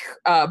Emerald Peak,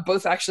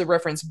 both actually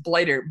reference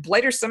Blighter.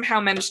 Blighter somehow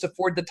managed to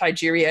ford the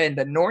Tigeria in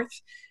the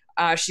north.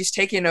 She's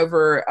taken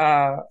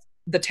over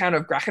the town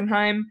of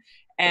Grachenheim,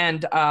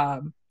 and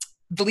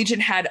the Legion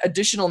had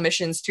additional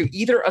missions to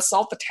either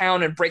assault the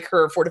town and break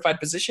her fortified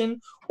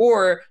position,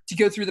 or to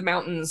go through the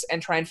mountains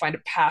and try and find a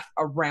path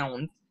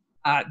around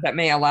that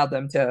may allow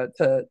them to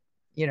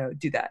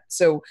do that.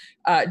 So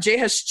Jay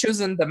has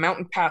chosen the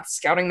Mountain Path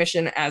scouting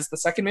mission as the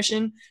second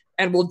mission,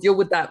 and we'll deal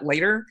with that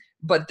later.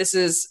 But this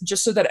is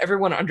just so that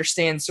everyone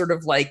understands sort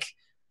of like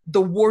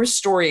the war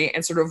story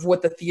and sort of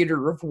what the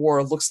theater of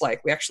war looks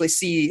like. We actually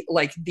see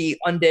like the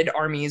undead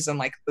armies and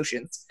like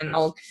potions, and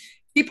I'll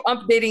keep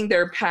updating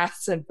their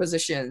paths and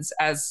positions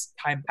as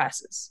time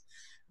passes.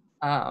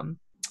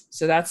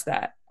 So that's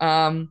that.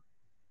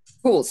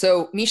 Cool.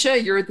 So Misha,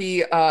 you're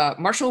the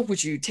marshal.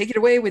 Would you take it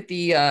away with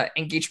the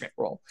engagement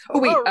roll? Oh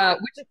wait,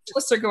 which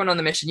lists are going on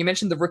the mission? You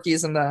mentioned the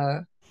rookies and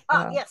the.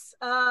 Yes.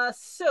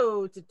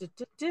 So.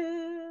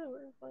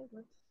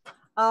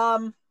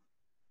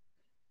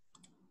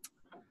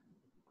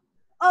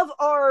 Of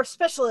our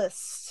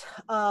specialists,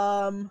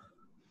 our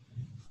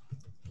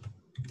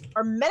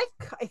medic,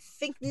 I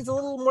think, needs a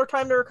little more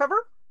time to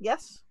recover.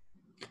 Yes.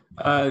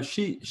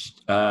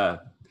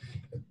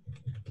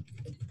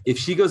 If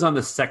she goes on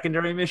the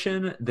secondary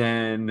mission,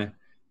 then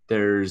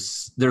there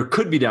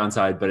could be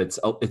downside, but it's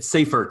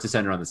safer to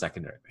send her on the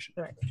secondary mission.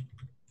 All right.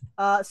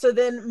 So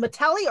then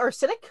Matali, our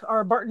Cynic,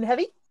 our Barton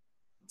Heavy,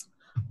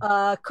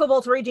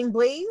 Cobalt Raging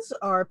Blaze,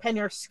 our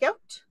Panyar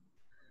Scout,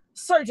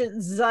 Sergeant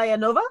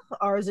Zayanova,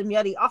 our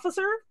Zimyati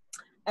Officer,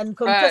 and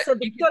Contessa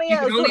Victoria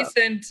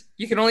Azura.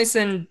 You can only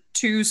send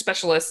 2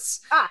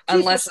 specialists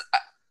unless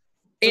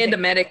and a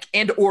medic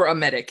or a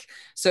medic.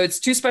 So it's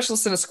 2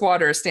 specialists in a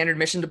squad or a standard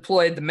mission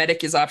deployed. The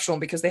medic is optional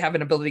because they have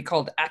an ability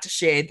called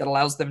Attaché that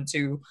allows them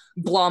to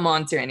glom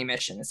onto any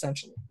mission,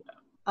 essentially.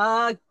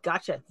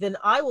 Gotcha. Then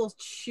I will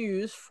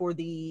choose for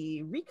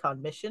the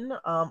recon mission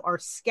our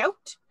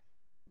Scout,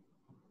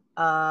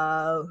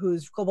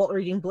 who's Cobalt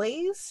Raging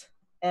Blaze,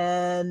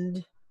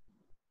 and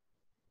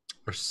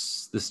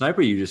the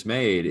sniper you just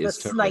made is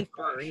the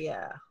sniper.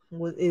 Yeah,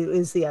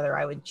 is the other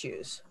I would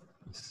choose.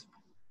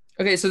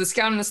 Okay, so the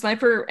scout and the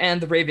sniper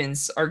and the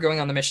ravens are going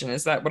on the mission.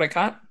 Is that what I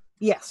caught?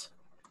 Yes.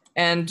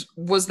 And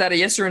was that a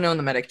yes or a no on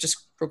the medic?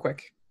 Just real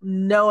quick.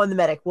 No on the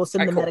medic. We'll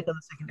send the medic on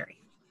the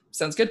secondary.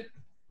 Sounds good.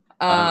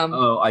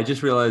 I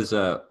just realized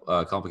a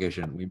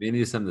complication. We may need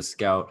to send the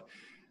scout.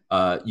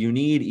 You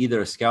need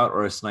either a scout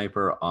or a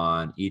sniper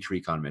on each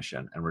recon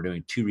mission, and we're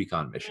doing 2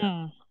 recon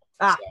missions.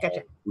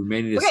 Gotcha. We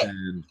may need to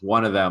send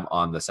one of them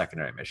on the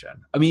secondary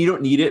mission. I mean, you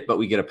don't need it, but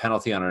we get a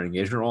penalty on our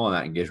engagement roll, and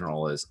that engagement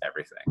roll is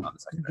everything on the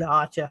secondary.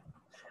 Gotcha.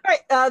 All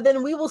right,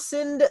 then we will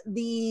send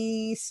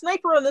the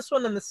sniper on this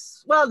one, and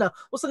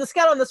we'll send the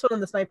scout on this one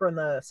and the sniper on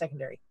the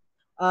secondary.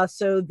 Let's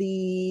send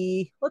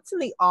the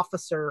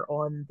officer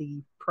on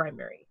the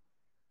primary.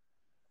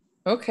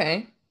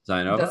 Okay.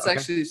 Zainova? That's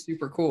actually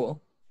super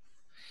cool.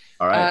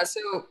 All right.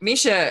 So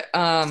Misha,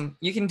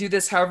 you can do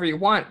this however you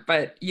want,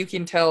 but you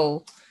can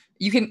talk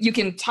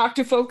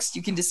to folks,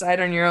 you can decide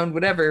on your own,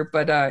 whatever,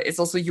 but it's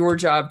also your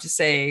job to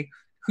say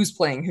who's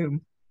playing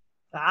whom.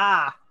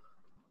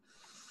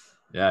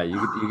 Yeah,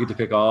 you get to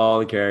pick all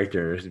the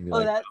characters and be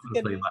like,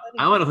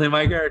 I want to play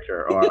my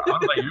character, or I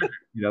want to play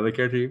the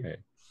character you made.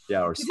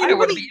 Yeah, or does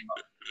anybody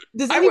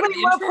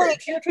want to play a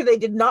character they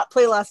did not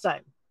play last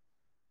time?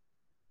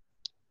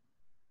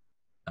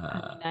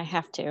 I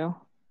have to,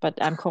 but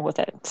I'm cool with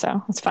it,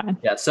 so it's fine.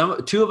 Yeah,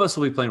 2 of us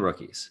will be playing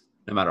rookies,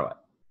 no matter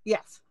what.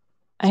 Yes.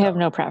 I have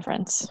no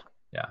preference.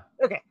 Yeah.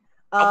 Okay.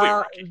 I'll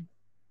All be rookie.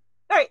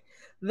 right.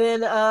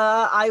 Then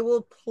I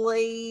will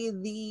play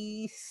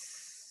the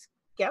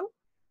scout.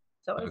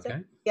 Is that what I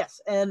said?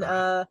 Yes. And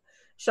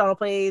Sean will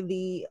play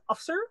the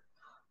officer.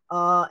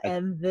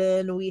 And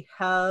then we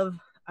have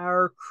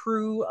our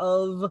crew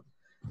of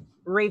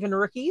Raven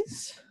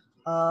rookies.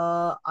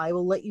 I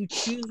will let you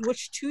choose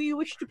which 2 you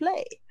wish to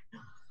play.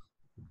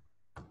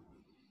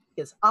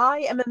 Because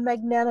I am a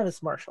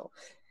magnanimous marshal.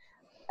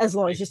 As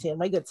long as you stay on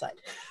my good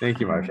side. Thank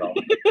you, Marshall.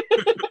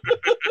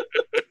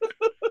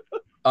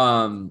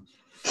 You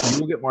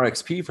will get more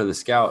XP for the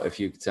scout if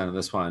you send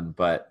this one,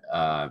 but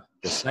the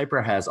sniper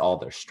has all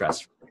their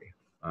stress free.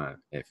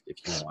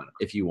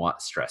 If you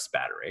want stress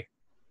battery,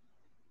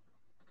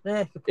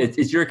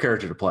 it's your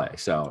character to play.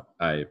 So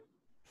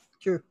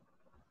True.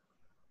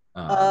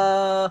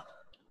 Yeah,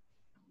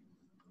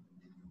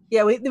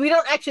 we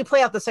don't actually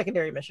play out the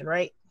secondary mission,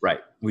 right?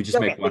 Right. We just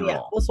make one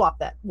roll. We'll swap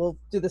that. We'll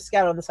do the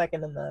scout on the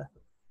second and the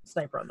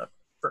sniper on the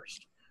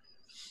first.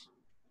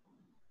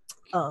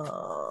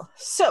 Are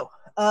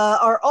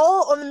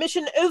all on the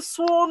mission oath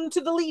sworn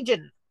to the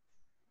Legion?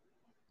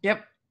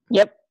 Yep.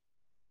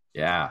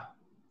 Yeah.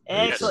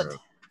 Excellent.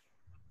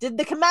 Did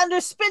the commander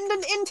spend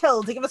an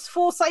intel to give us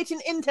foresight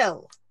and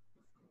intel?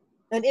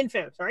 An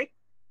info, sorry.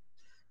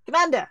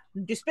 Commander,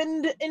 did you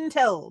spend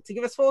intel to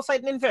give us foresight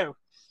and info?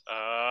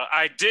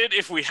 I did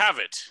if we have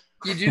it.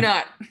 You do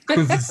not.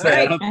 That's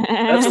start with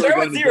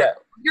 0.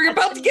 You're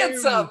about to get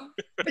some,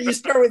 but you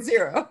start with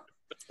 0.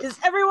 Is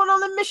everyone on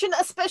the mission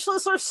a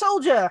specialist or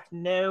soldier?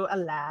 No,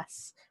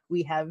 alas.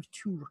 We have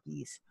 2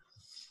 rookies.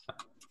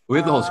 We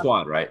have the whole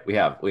squad, right? We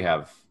have.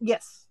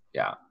 Yes.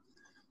 Yeah.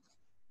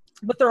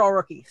 But they're all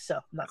rookies, so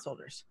not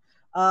soldiers.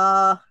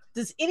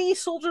 Does any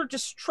soldier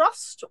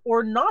distrust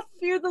or not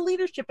fear the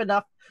leadership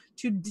enough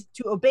to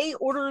obey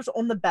orders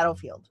on the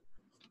battlefield?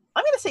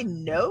 I'm going to say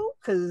no,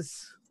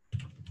 because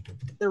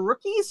they're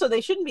rookies, so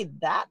they shouldn't be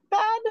that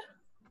bad.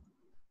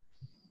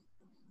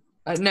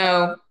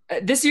 No.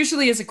 This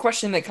usually is a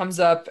question that comes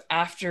up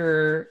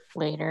after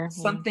later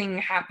something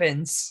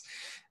happens.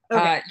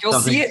 Okay. You'll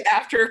see it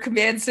after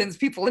command sends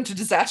people into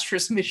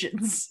disastrous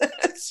missions.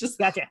 It's just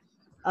Gotcha.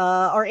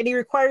 Are any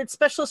required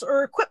specialists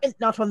or equipment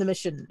not on the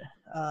mission?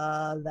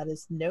 That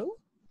is no.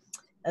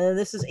 And then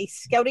this is a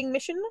scouting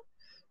mission.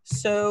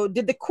 So,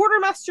 did the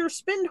quartermaster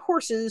spend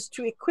horses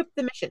to equip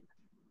the mission?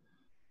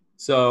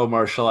 So,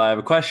 Marshall, I have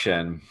a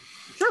question.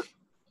 Sure.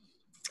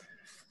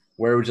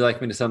 Where would you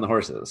like me to send the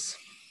horses?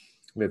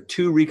 We have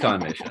 2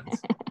 recon missions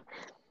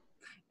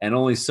and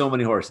only so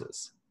many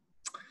horses.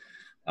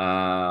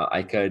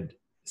 I could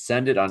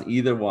send it on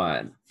either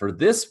one. For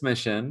this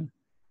mission,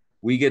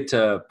 we get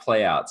to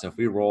play out. So if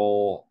we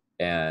roll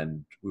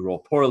and we roll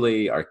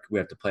poorly, we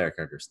have to play our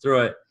characters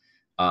through it.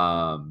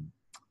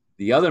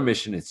 The other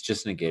mission, it's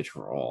just an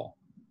engagement roll.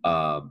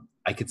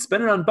 I could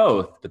spend it on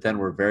both, but then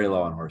we're very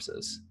low on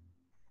horses.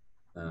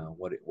 How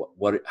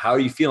are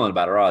you feeling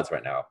about our odds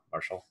right now,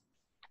 Marshall?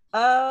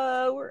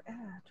 We're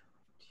at.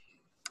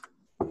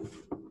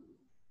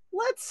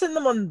 Let's send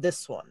them on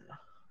this one.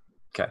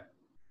 Okay.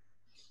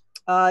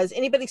 Is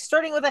anybody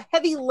starting with a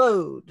heavy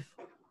load?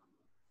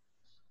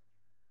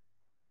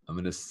 I'm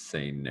going to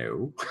say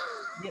no.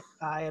 Yep,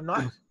 I am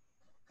not.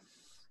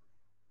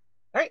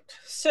 All right,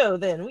 so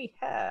then we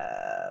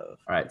have.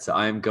 All right, so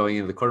I'm going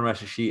into the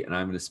quartermaster sheet, and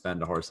I'm going to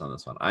spend a horse on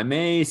this one. I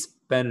may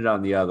spend it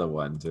on the other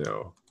one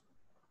too.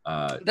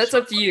 That's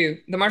up to you.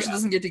 The marshal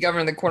doesn't get to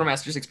govern the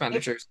quartermaster's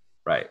expenditures.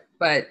 Right.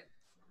 But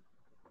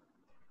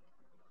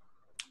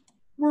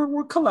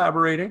we're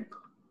collaborating.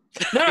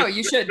 No,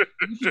 you should.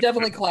 You should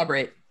definitely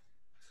collaborate.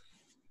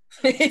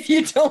 If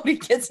you don't,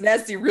 it gets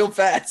nasty real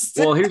fast.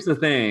 Well, here's the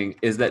thing: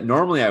 is that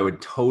normally I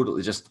would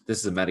totally this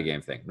is a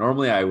metagame thing.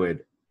 Normally, I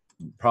would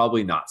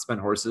probably not spend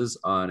horses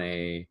on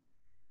a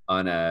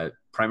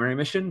primary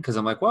mission because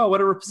I'm like, well,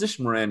 whatever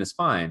position we're in is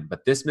fine.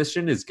 But this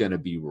mission is going to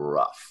be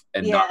rough,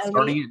 and not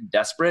starting it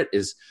desperate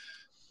is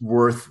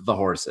worth the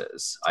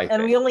horses. I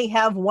think. We only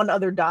have one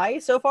other die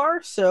so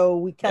far, so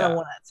we kind of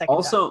want that second.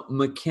 Also,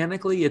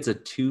 mechanically, it's a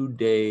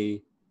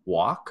 2-day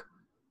walk.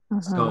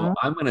 So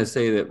I'm going to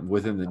say that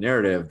within the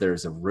narrative,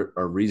 there's a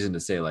reason to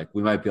say, like,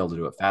 we might be able to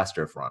do it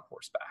faster if we're on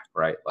horseback,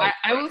 right? Like,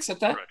 I will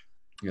accept that.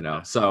 You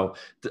know, so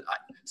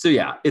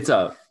yeah, it's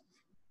a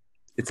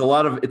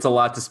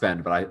lot to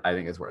spend, but I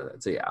think it's worth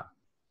it. So yeah,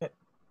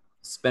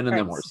 spending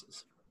them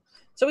horses.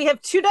 So we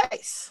have 2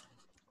 dice.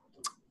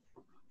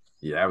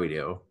 Yeah, we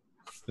do.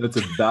 That's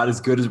about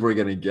as good as we're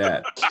gonna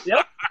get.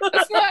 Yep.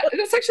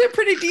 That's actually a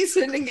pretty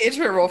decent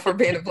engagement roll for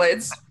Band of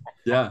Blades.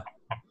 Yeah,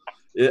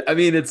 I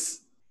mean,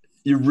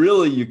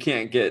 you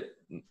can't get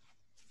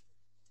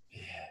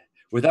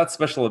without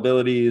special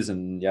abilities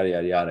and yada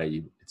yada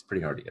yada. It's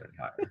pretty hard to get any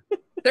higher.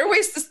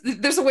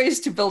 There's ways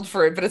to build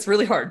for it, but it's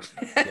really hard.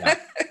 Yeah.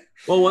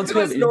 Well, once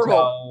we have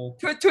normal.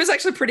 Two is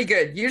actually pretty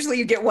good. Usually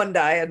you get 1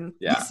 die and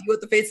you see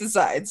what the face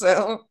inside.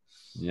 So.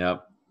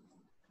 Yep.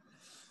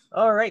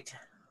 All right.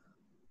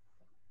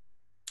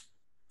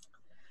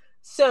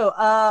 So,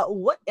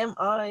 what am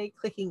I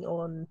clicking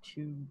on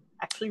to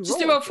actually roll? Just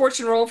do a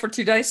fortune roll for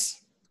 2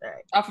 dice. All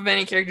right. Off of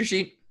any character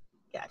sheet.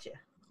 Gotcha.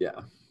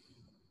 Yeah.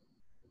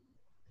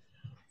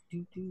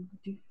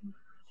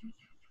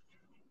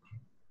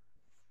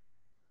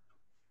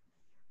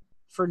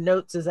 For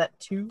notes, is that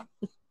 2?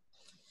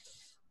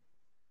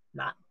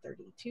 Not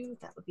 32.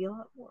 That would be a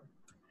lot more.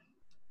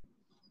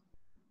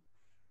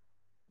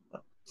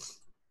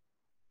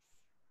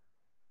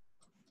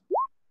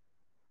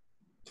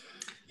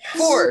 Yes.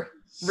 4.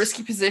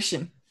 Risky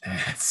position.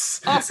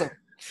 Yes. Awesome.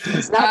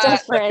 It's not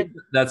desperate.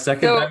 That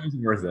second time is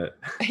worth it.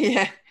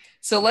 Yeah.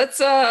 So let's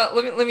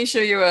let me show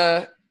you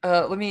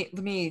let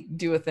me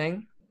do a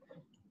thing.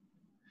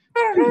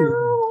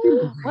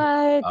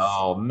 What?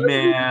 Oh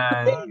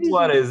man,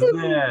 what is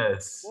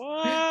this?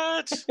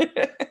 What?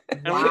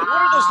 And what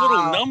are those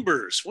little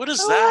numbers? What is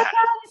that?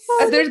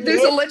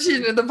 There's a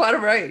legend at the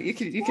bottom right. You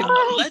can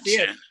A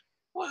legend.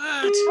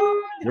 What?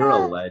 You're a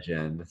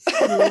legend.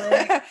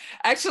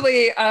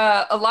 Actually,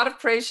 a lot of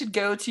praise should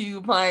go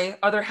to my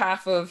other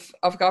half of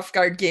Off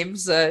Guard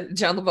Games,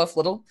 John LaBeouf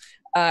Little.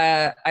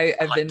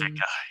 I've been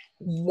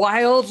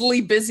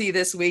wildly busy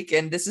this week,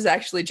 and this is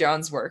actually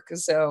John's work.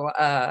 So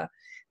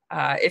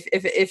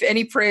if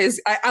any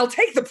praise, I'll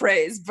take the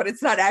praise, but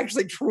it's not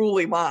actually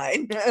truly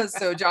mine.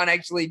 So John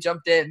actually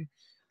jumped in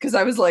because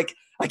I was like,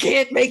 I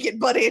can't make it,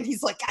 buddy, and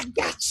he's like, I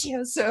got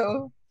you.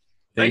 So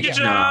thank you,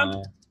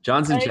 John.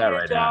 John's in chat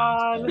right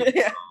John. now. So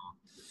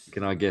you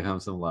can all give him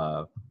some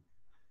love.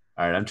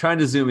 All right, I'm trying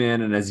to zoom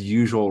in, and as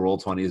usual,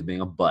 Roll20 is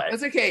being a butt.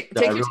 That's okay. So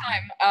Take your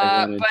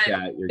time.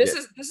 But this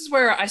is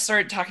where I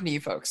started talking to you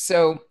folks.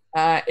 So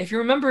if you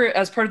remember,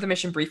 as part of the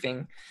mission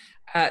briefing,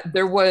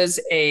 there was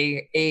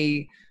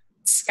a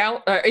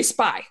scout, a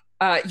spy.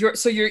 There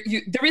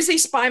is a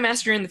spy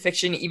master in the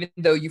fiction, even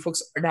though you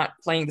folks are not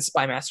playing the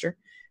spy master.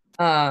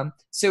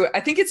 So I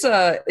think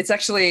it's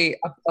actually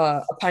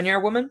a pioneer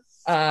woman.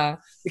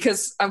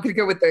 Because I'm gonna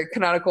go with the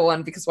canonical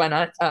one because why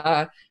not?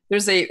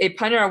 There's a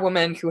pioneer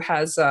woman who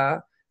has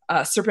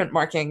serpent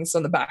markings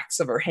on the backs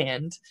of her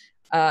hands,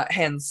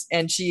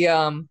 and she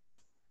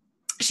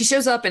she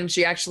shows up and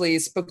she actually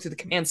spoke to the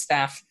command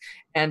staff.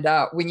 And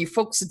when you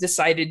folks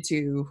decided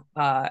to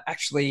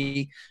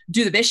actually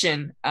do the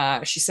mission,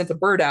 she sent a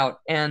bird out.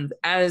 And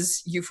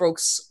as you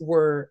folks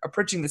were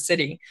approaching the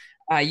city,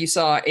 you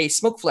saw a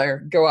smoke flare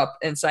go up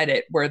inside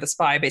it, where the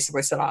spy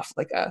basically set off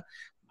like a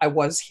 "I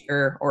was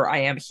here" or "I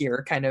am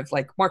here" kind of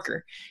like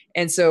marker.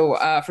 And so,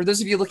 for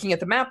those of you looking at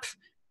the map,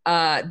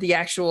 the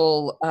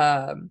actual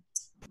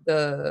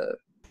the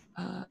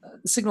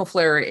signal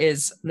flare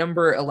is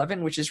number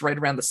 11, which is right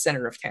around the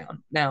center of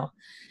town. Now,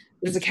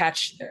 there's a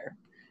catch there.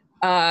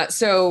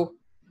 So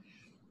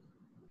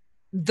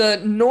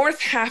the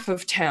north half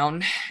of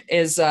town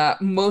is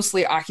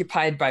mostly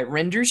occupied by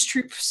Render's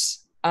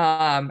troops,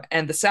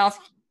 and the south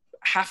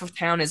half of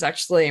town is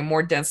actually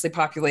more densely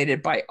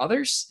populated by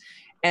others,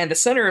 and the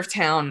center of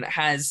town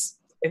has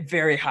a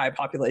very high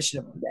population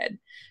of undead.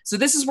 So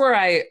this is where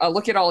I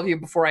look at all of you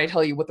before I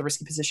tell you what the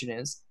risky position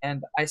is,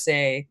 and I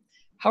say,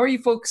 how are you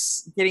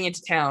folks getting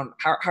into town?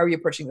 How are you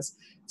approaching this?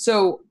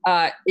 So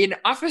an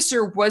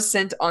officer was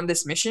sent on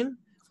this mission,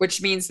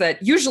 which means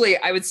that usually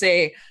I would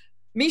say,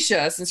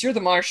 Misha, since you're the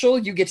marshal,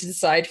 you get to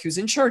decide who's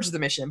in charge of the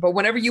mission. But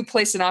whenever you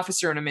place an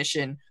officer on a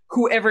mission,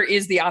 whoever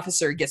is the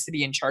officer gets to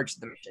be in charge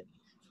of the mission.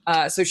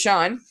 So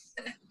Sean,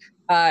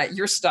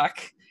 you're stuck,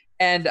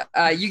 and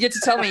you get to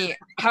tell me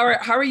how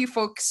are you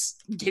folks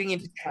getting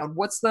into town?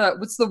 What's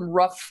the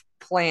rough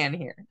plan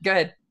here? Go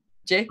ahead,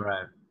 Jay.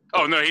 Right.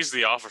 Oh no, he's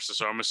the officer,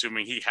 so I'm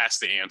assuming he has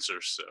to answer.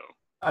 So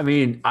I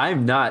mean,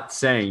 I'm not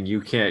saying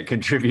you can't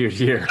contribute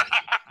here.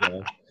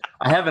 Yeah.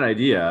 I have an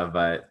idea,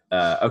 but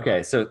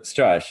okay. So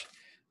Strush,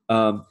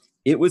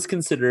 it was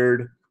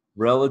considered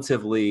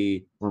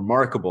relatively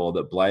remarkable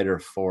that Blighter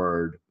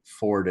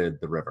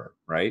forded the river,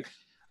 right?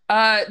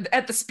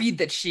 At the speed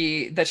that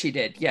she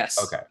did, yes.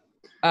 Okay.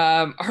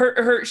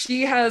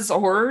 She has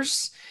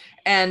horrors,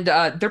 and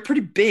they're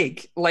pretty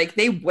big. Like,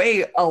 they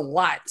weigh a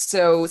lot.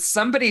 So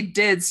somebody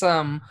did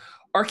some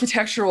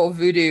architectural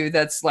voodoo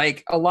that's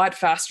like a lot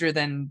faster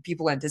than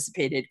people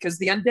anticipated, because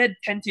the undead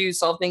tend to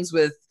solve things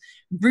with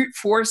brute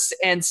force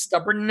and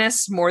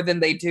stubbornness more than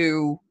they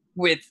do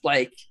with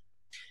like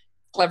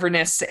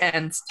cleverness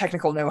and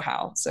technical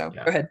know-how. So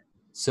yeah. Go ahead.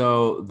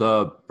 So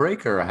the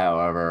Breaker,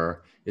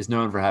 however, is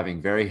known for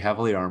having very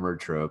heavily armored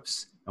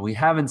troops, and we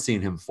haven't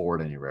seen him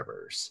ford any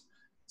rivers.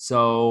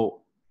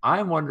 So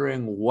I'm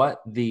wondering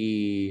what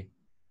the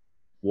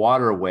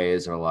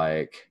waterways are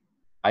like.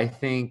 I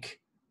think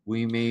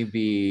we may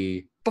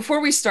be...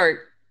 Before we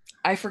start,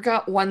 I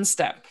forgot one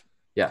step.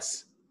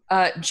 Yes.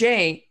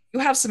 Jay, you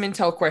have some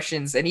intel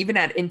questions, and even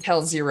at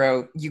Intel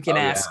 0, you can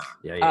ask.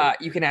 Yeah.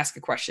 You can ask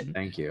a question.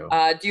 Thank you.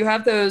 Do you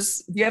have those?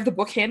 Do you have the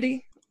book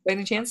handy by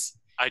any chance?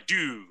 I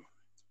do.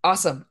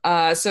 Awesome.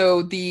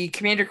 So the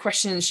commander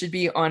questions should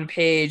be on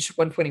page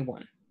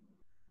 121. Okay.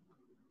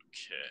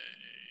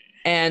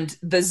 And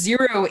the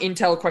 0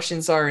 intel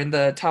questions are in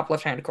the top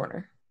left-hand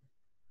corner.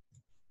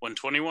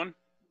 121?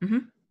 Mm-hmm.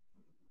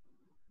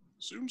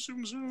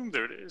 Zoom.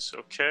 There it is.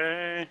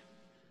 Okay.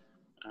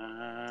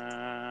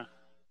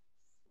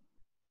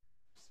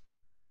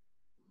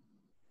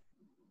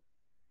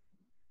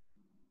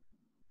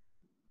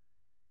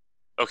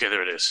 Okay,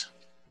 there it is.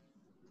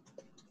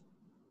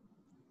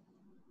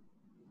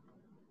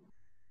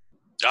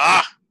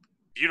 Ah,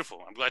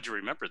 beautiful. I'm glad you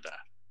remembered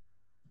that.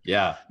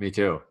 Yeah, me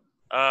too.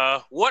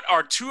 What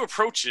are 2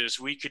 approaches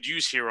we could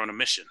use here on a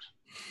mission?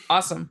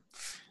 Awesome.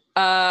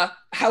 How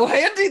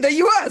handy that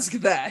you ask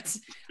that.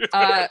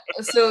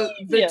 So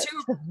the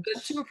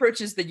two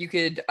approaches that you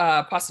could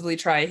possibly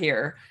try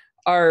here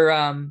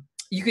are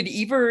you could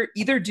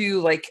either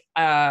do like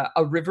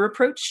a river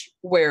approach,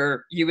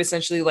 where you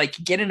essentially like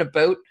get in a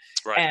boat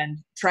and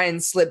try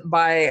and slip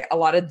by a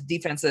lot of the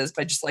defenses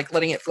by just like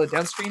letting it flow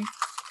downstream.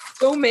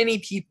 So many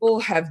people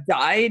have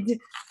died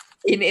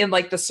in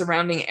like the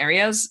surrounding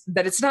areas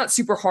that it's not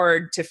super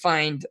hard to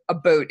find a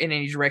boat in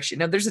any direction.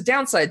 Now, there's a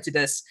downside to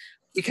this,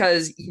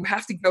 because you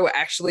have to go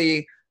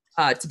actually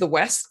to the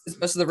west, because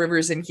most of the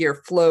rivers in here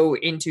flow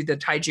into the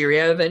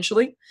Tigeria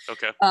eventually.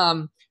 Okay.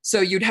 So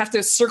you'd have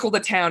to circle the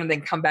town and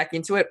then come back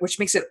into it, which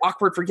makes it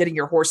awkward for getting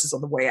your horses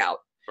on the way out.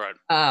 Right.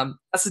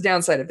 That's the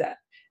downside of that.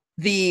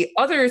 The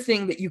other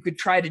thing that you could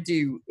try to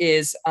do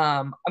is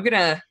I'm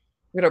gonna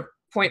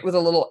point with a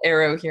little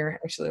arrow here.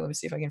 Actually, let me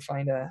see if I can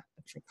find a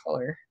different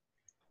color.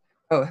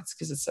 Oh, that's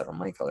because it's set on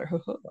my color.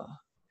 There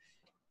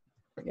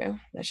we go.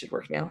 That should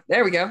work now.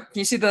 There we go. Can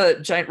you see the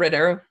giant red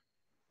arrow?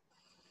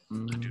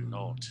 I do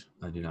not.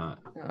 I do not.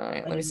 All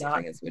right, let me see if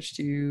I can switch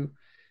to...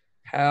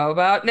 How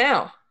about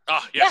now?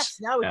 Ah, yes.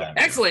 Now we can.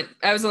 Excellent.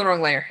 I was on the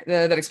wrong layer.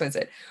 That explains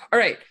it. All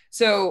right.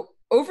 So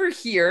over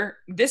here,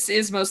 this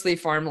is mostly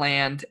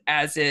farmland,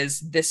 as is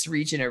this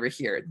region over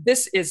here.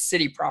 This is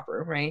city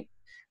proper, right?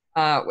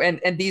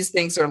 And these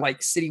things are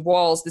like city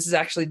walls. This is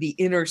actually the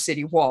inner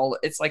city wall.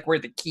 It's like where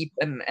the keep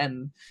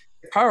and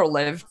Carl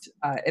lived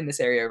in this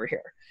area over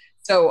here.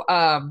 So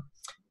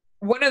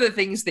one of the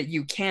things that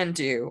you can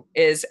do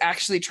is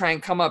actually try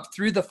and come up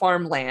through the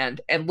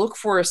farmland and look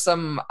for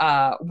some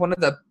one of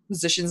the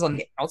positions on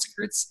the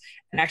outskirts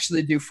and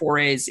actually do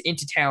forays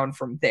into town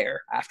from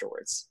there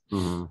afterwards.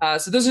 So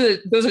those are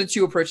the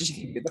two approaches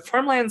you can do. The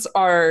farmlands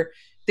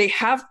they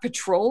have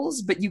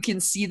patrols, but you can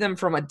see them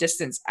from a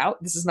distance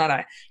out. This is not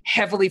a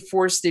heavily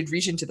forested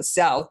region to the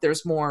south.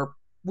 There's more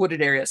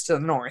wooded areas to the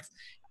north.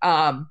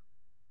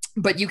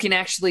 But you can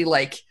actually,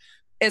 like,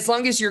 as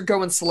long as you're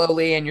going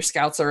slowly and your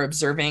scouts are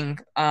observing,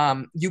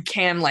 you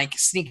can, like,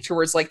 sneak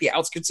towards, like, the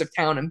outskirts of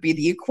town and be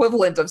the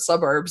equivalent of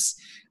suburbs,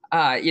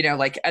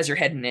 like, as you're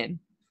heading in.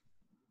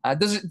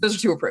 Those are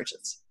two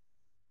approaches.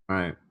 All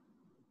right.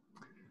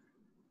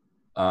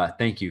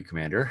 Thank you,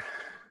 Commander.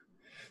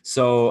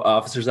 So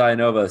Officer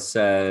Zayanova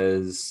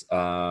says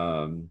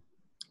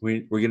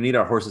we're going to need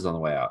our horses on the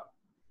way out.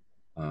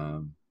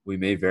 We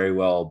may very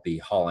well be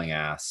hauling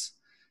ass,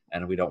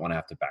 and we don't want to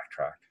have to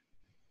backtrack.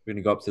 We're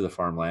going to go up to the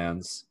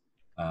farmlands.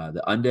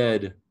 The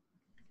undead,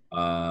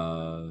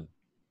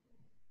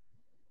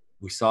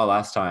 we saw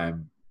last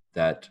time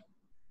that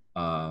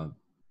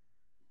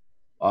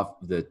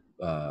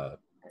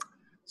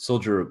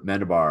Soldier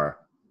Mandabar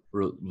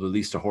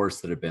released a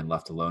horse that had been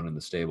left alone in the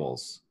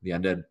stables. The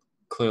undead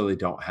clearly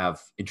don't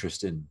have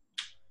interest in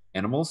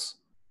animals.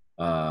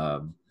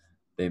 Our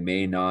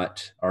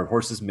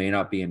horses may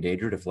not be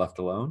endangered if left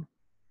alone.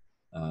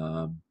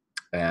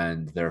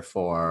 And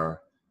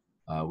therefore,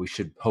 we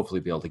should hopefully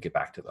be able to get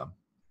back to them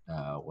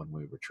when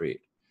we retreat.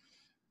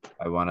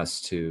 I want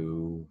us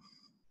to,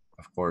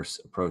 of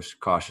course, approach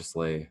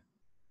cautiously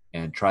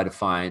and try to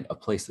find a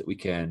place that we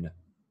can,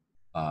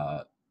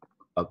 a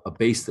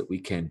base that we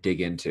can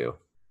dig into.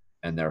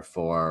 And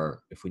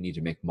therefore, if we need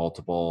to make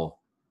multiple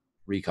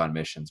recon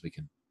missions, we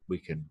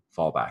can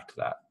fall back to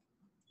that.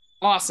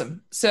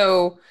 Awesome.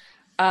 So,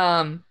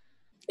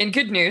 in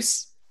good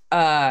news,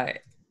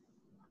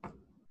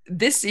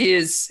 this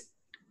is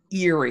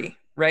eerie,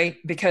 right?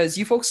 Because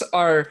you folks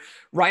are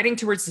riding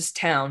towards this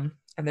town,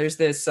 and there's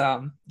this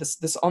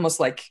this almost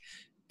like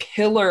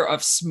pillar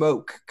of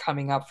smoke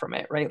coming up from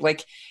it, right?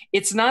 Like,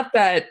 it's not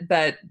that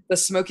the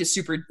smoke is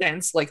super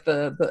dense, like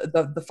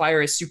the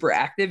fire is super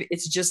active.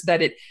 It's just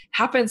that it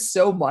happens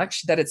so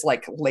much that it's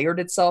like layered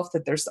itself,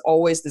 that there's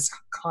always this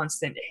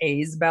constant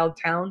haze about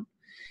town.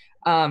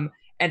 And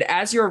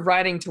as you're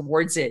riding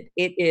towards it,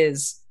 it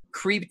is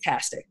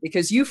creeptastic,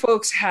 because you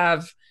folks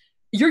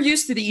you're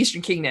used to the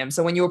Eastern Kingdom.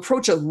 So when you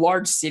approach a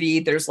large city,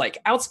 there's like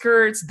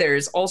outskirts,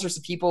 there's all sorts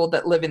of people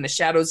that live in the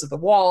shadows of the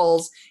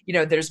walls.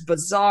 There's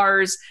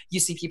bazaars. You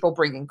see people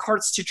bringing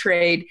carts to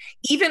trade.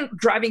 Even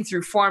driving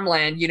through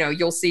farmland,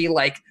 you'll see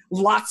like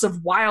lots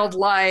of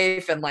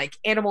wildlife and like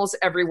animals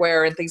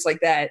everywhere and things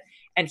like that.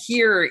 And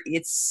here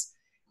it's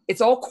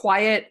all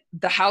quiet.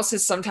 The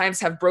houses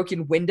sometimes have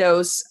broken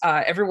windows.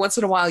 Every once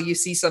in a while you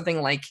see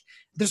something like,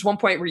 there's one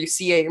point where you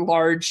see a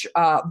large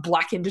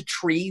blackened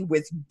tree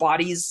with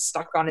bodies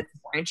stuck on its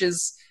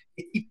branches.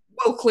 You're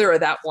well clear of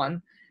that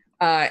one.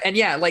 And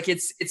yeah, like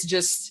it's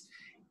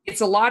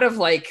a lot of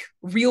like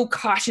real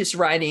cautious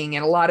riding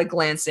and a lot of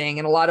glancing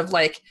and a lot of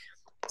like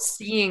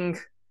seeing,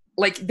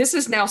 like, this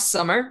is now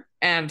summer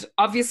and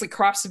obviously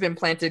crops have been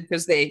planted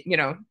because they,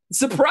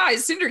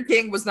 surprise, Cinder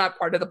King was not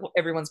part of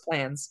everyone's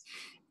plans.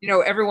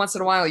 Every once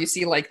in a while you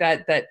see like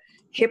that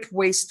hip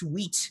waist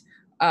wheat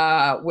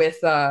with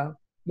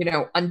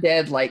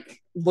undead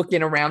like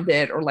looking around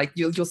it, or like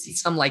you'll see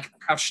some like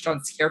crouched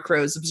on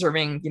scarecrows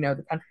observing,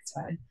 the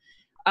countryside.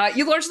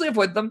 You largely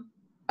avoid them,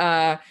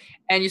 and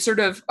you sort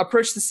of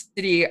approach the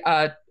city.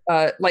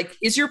 Like,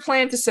 is your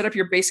plan to set up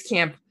your base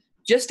camp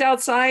just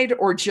outside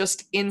or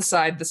just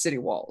inside the city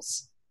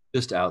walls?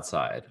 Just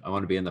outside. I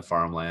want to be in the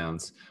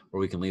farmlands where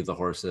we can leave the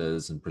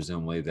horses, and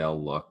presumably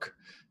they'll look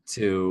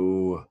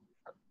to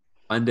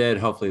undead.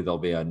 Hopefully there'll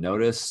be a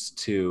notice.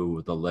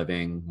 To the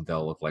living,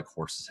 they'll look like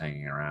horses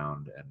hanging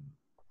around and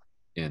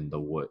in the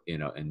wood,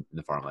 in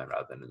the farmland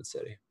rather than in the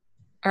city.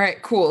 All right,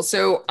 cool.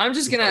 So I'm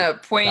just gonna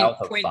point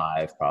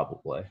 5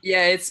 probably.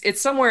 Yeah, it's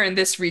somewhere in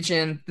this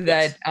region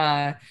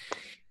that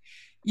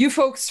you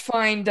folks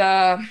find.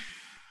 I'm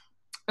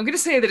gonna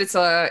say that it's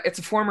a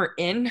former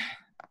inn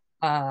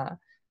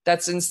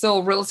that's in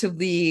still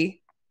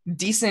relatively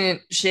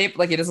decent shape.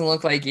 Like, it doesn't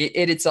look like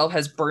it itself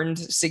has burned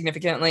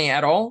significantly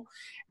at all.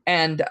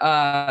 And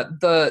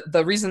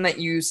the reason that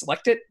you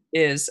select it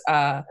is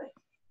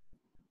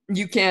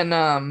you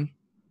can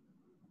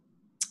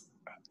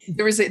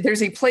there's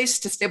a place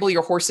to stable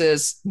your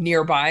horses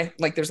nearby.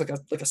 Like, there's like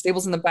a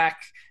stables in the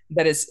back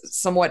that is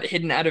somewhat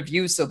hidden out of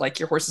view, so like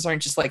your horses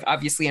aren't just like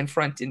obviously in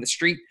front in the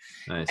street.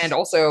 Nice. And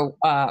also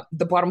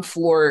the bottom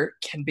floor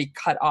can be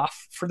cut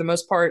off for the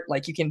most part.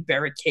 Like, you can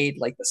barricade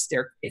like the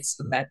staircase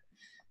so that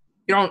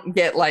you don't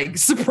get like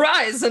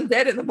surprise and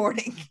dead in the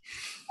morning.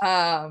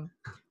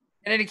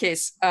 In any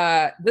case,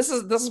 this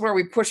is where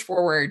we push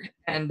forward,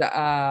 and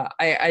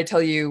I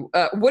tell you,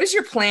 what is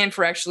your plan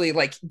for actually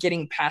like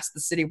getting past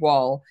the city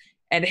wall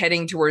and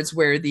heading towards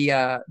where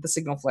the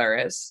signal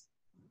flare is?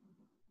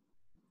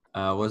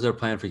 What is our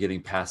plan for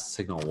getting past the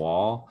signal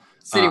wall?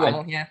 City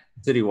Wall, yeah.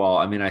 City Wall.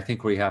 I mean, I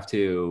think we have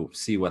to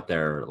see what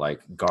their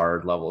like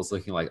guard level is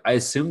looking like. I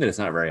assume that it's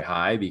not very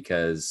high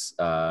because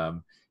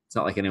it's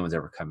not like anyone's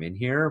ever come in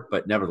here.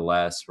 But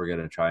nevertheless, we're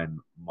gonna try and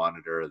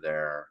monitor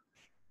their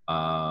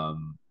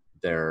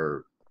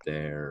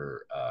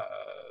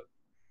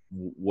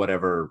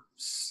whatever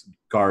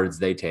guards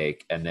they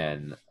take, and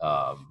then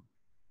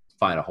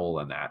find a hole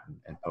in that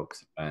and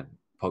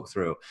poke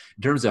through.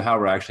 In terms of how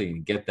we're actually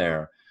going to get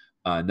there,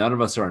 none of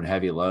us are on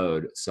heavy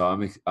load, so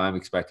I'm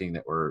expecting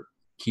that we're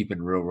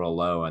keeping real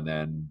low and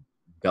then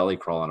belly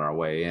crawling our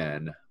way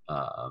in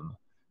to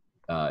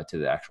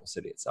the actual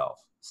city itself,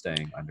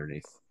 staying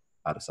underneath,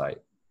 out of sight,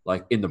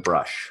 like in the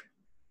brush.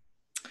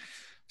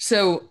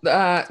 So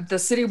the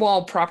city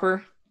wall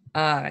proper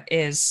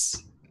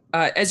is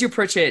as you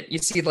approach it, you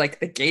see like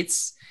the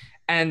gates,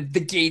 and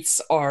the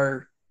gates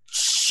are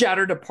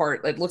shattered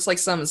apart. It looks like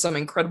some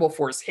incredible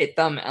force hit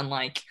them and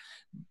like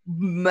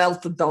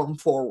melted them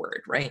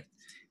forward, right?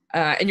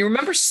 And you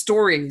remember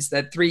stories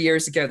that 3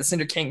 years ago, the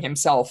Cinder King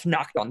himself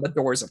knocked on the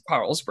doors of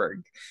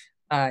Carlsberg.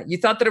 You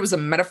thought that it was a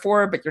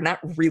metaphor, but you're not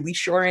really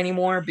sure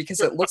anymore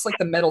because it looks like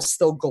the metal's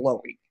still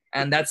glowing,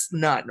 and that's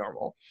not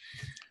normal.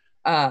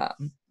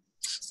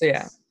 So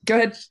yeah, go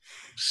ahead.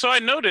 So I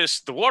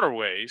noticed the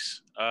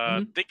waterways,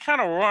 they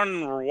kind of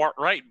run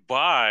right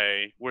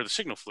by where the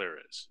signal flare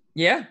is.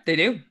 Yeah, they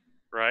do.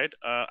 Right.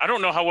 I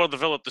don't know how well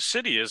developed the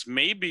city is.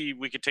 Maybe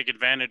we could take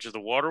advantage of the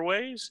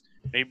waterways.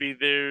 Maybe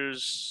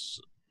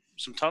there's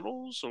some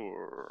tunnels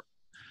or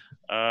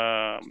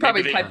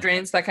probably pipe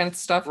drains, that kind of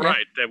stuff.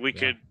 Right. Yeah. That we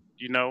could,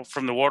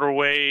 from the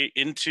waterway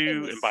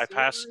into and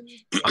bypass.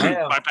 I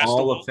am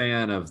all a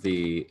fan of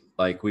the,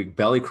 like, we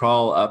belly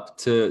crawl up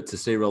to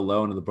stay real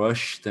low into the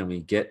bush. Then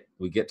we get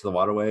to the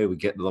waterway, we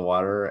get into the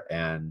water,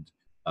 and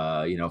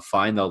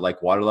find the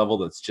like water level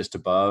that's just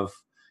above,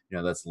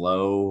 that's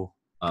low.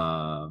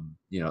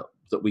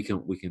 That we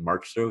can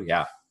march through.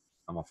 Yeah,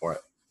 I'm all for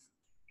it.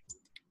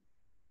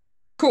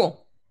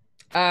 Cool.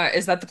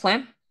 Is that the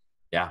plan?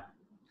 Yeah.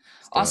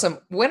 Awesome.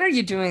 When are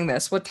you doing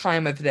this? What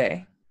time of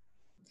day?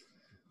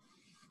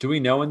 Do we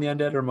know when the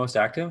undead are most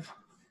active?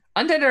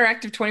 Undead are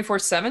active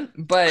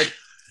 24/7, but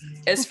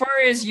as far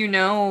as you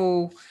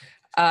know,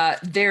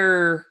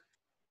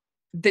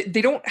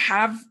 they don't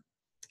have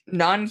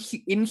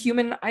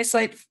inhuman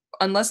eyesight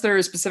unless they're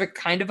a specific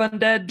kind of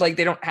undead. Like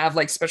they don't have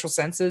like special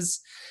senses.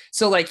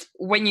 So like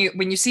when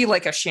you see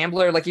like a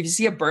shambler, like if you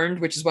see a burned,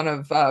 which is one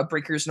of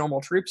Breaker's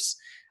normal troops,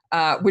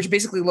 which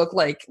basically look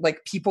like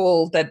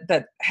people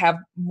that have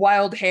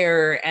wild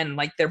hair and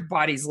like their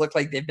bodies look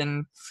like they've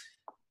been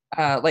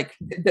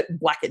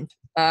blackened.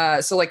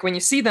 So like when you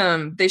see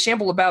them, they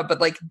shamble about, but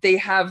like they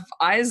have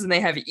eyes and they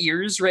have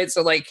ears, right?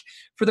 So like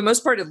for the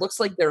most part, it looks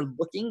like they're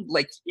looking.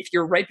 Like if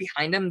you're right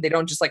behind them, they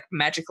don't just like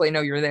magically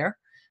know you're there.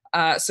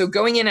 So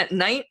going in at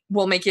night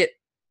will make it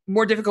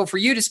more difficult for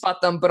you to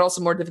spot them, but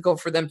also more difficult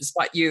for them to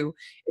spot you.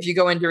 If you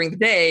go in during the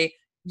day,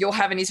 you'll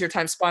have an easier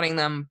time spotting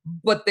them,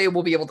 but they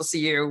will be able to see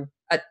you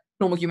at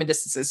normal human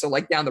distances. So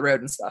like down the road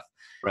and stuff.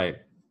 Right.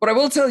 What I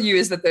will tell you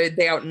is that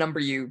they outnumber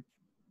you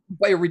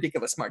by a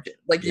ridiculous margin.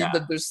 Like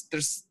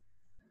there's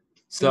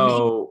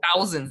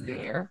thousands in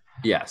here.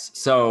 Yes.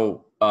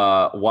 So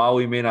while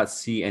we may not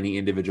see any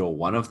individual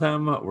one of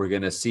them, we're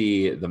going to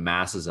see the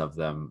masses of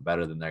them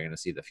better than they're going to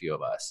see the few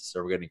of us.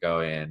 So we're going to go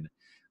in.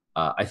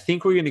 I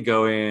think we're going to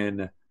go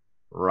in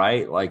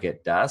right like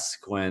at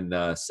dusk when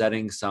the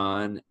setting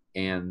sun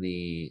and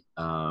the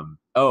I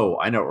know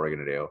what we're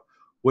going to do.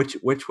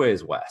 Which way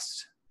is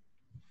west?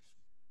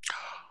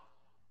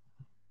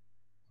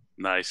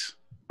 Nice.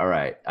 All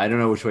right. I don't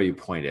know which way you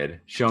pointed.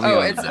 Show me.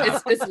 Oh,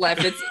 it's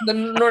left. It's the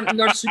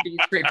north should be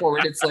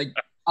straightforward. It's like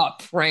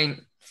up, right?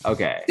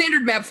 Okay.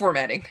 Standard map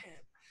formatting.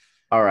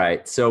 All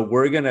right. So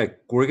we're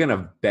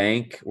gonna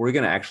bank. We're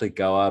gonna actually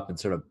go up and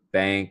sort of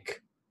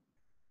bank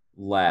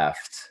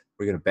left.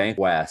 We're gonna bank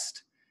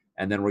west,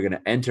 and then we're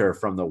gonna enter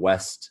from the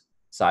west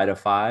side of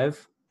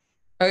 5.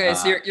 Okay,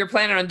 so you're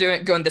planning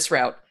on going this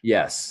route.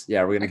 Yes.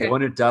 Yeah, we're gonna go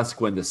into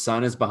dusk when the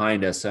sun is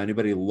behind us. So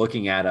anybody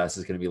looking at us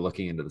is gonna be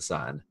looking into the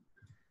sun.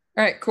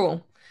 All right,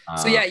 cool.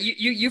 So yeah,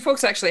 you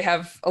folks actually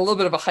have a little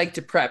bit of a hike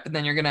to prep, and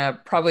then you're gonna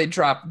probably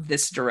drop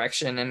this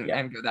direction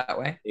and go that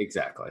way.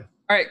 Exactly.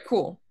 All right,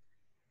 cool.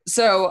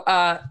 So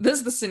this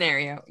is the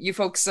scenario. You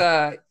folks,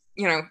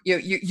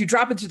 you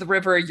drop into the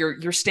river.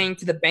 You're staying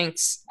to the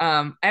banks.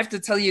 I have to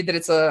tell you that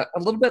it's a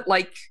little bit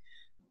like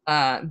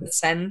the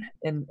Seine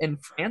in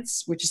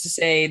France, which is to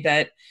say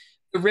that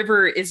the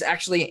river is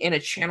actually in a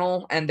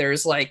channel, and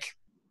there's like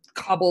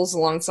cobbles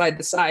alongside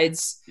the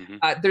sides.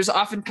 Mm-hmm. There's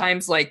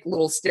oftentimes like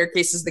little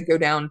staircases that go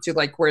down to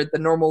like where the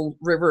normal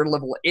river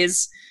level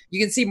is. You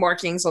can see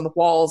markings on the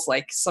walls,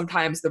 like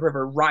sometimes the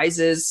river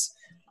rises.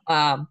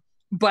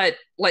 But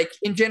like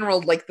in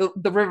general, like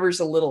the river's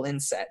a little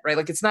inset, right?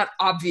 Like it's not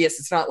obvious.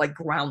 It's not like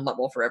ground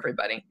level for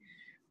everybody.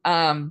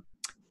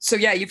 So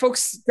yeah, you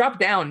folks drop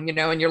down,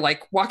 and you're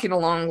like walking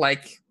along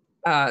like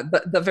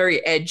the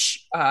very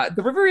edge.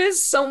 The river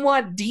is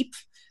somewhat deep.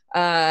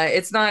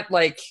 It's not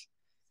like,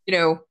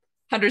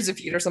 hundreds of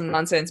feet or some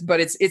nonsense, but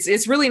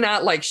it's really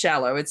not like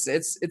shallow.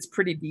 It's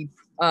pretty deep.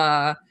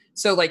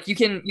 So like you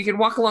can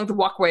walk along the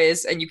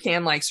walkways and you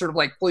can like sort of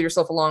like pull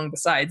yourself along the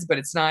sides, but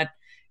it's not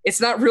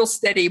real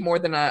steady more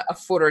than a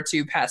foot or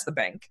two past the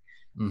bank.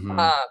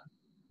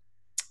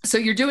 So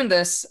you're doing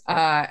this,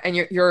 and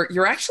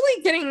you're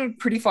actually getting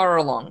pretty far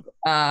along,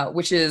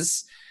 which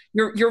is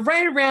you're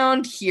right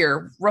around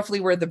here, roughly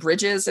where the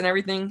bridge is and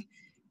everything,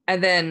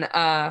 and then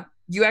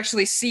you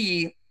actually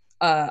see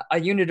a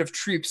unit of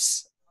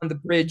troops on the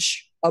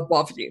bridge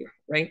above you,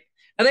 right?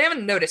 And they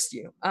haven't noticed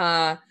you.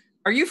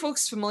 Are you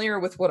folks familiar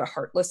with what a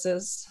Heartless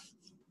is?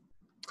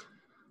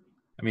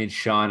 I mean,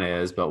 Sean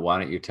is, but why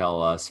don't you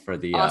tell us for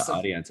the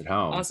audience at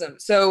home? Awesome.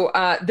 So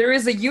there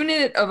is a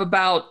unit of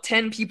about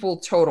 10 people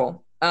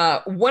total.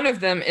 One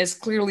of them is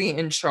clearly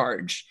in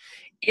charge.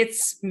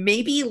 It's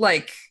maybe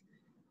like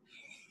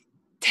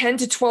 10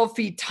 to 12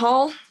 feet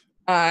tall,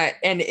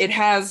 and it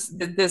has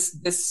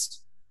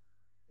this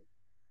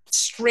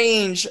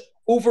strange,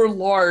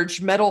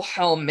 overlarge metal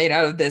helm made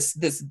out of this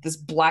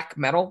black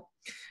metal.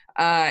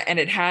 And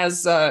it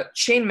has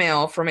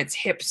chainmail from its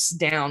hips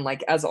down,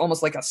 like as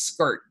almost like a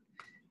skirt.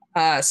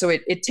 So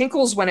it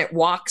tinkles when it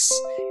walks,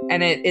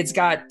 and it's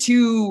got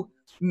two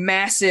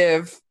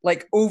massive,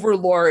 like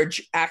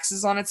overlarge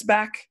axes on its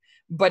back,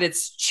 but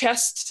its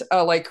chest,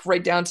 like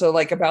right down to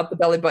like about the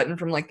belly button,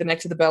 from like the neck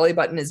to the belly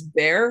button, is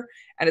bare,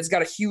 and it's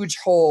got a huge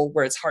hole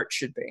where its heart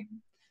should be.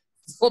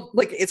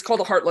 It's called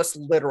a Heartless,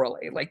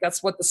 literally. Like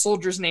that's what the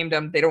soldiers named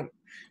them.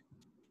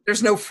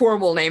 There's no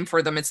formal name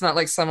for them. It's not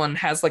like someone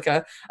has like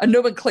a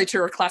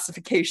nomenclature or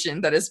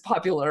classification that is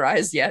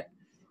popularized yet.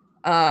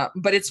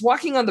 But it's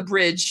walking on the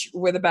bridge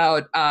with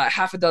about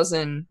half a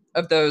dozen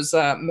of those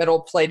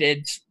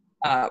metal-plated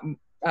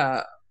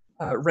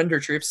render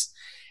troops.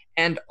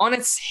 And on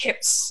its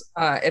hips,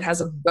 it has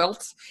a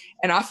belt.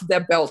 And off of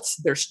that belt,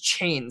 there's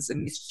chains.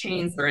 And these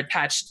chains are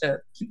attached to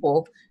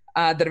people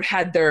that have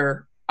had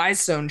their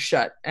eyes sewn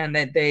shut. And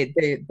they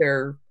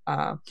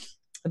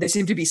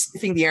seem to be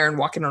sniffing the air and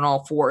walking on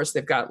all fours.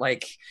 They've got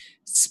like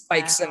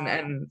spikes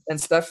and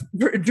stuff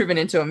driven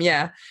into them.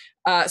 Yeah.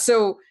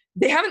 So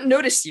they haven't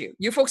noticed you.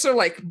 You folks are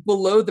like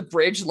below the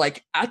bridge,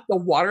 like at the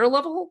water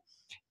level.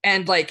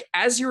 And like,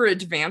 as you're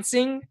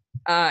advancing,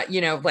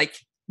 like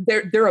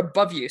they're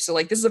above you. So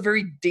like, this is a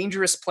very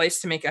dangerous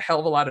place to make a hell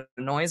of a lot of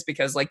noise,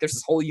 because like there's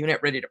this whole unit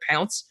ready to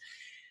pounce.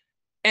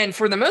 And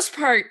for the most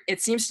part,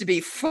 it seems to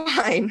be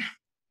fine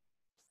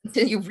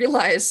until you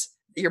realize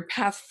that your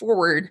path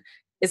forward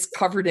is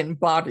covered in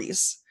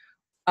bodies.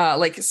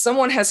 Like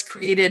someone has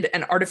created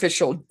an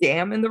artificial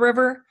dam in the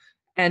river.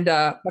 And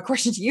my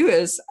question to you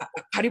is,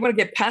 how do you want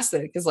to get past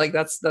it? Because like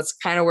that's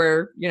kind of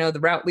where the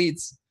route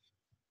leads.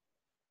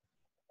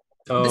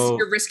 So this is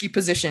your risky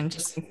position,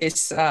 just in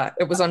case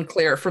it was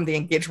unclear from the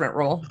engagement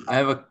roll. I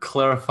have a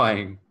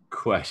clarifying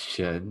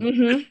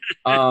question.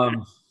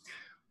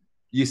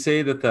 You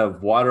say that the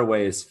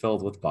waterway is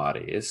filled with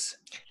bodies.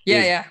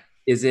 Yeah.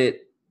 Is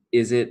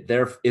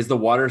the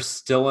water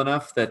still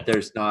enough that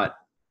there's not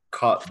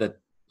caught that?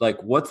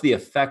 Like, what's the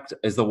effect?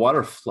 Is the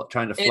water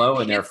trying to flow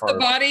and therefore the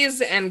bodies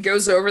and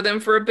goes over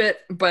them for a bit,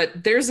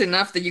 but there's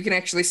enough that you can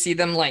actually see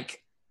them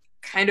like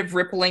kind of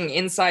rippling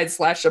inside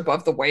 /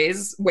 above the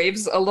waves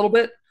a little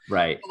bit.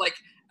 Right. So, like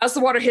as the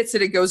water hits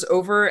it, it goes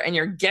over, and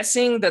you're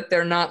guessing that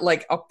they're not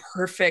like a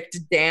perfect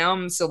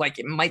dam, so like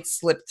it might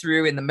slip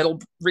through in the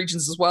middle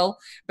regions as well,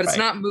 but it's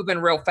not moving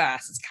real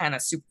fast. It's kind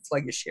of super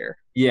sluggish here.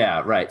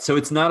 Yeah, right. So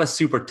it's not a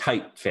super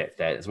tight fit.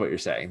 That is what you're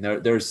saying.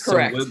 There's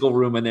Correct. Some wiggle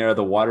room in there.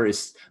 The water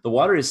is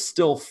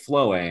still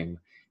flowing.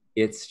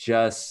 It's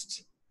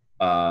just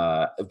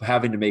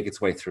having to make its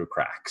way through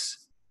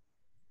cracks.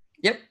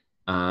 Yep.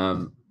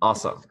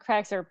 Awesome.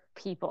 Cracks are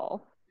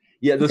people.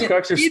 Yeah, those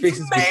cracks are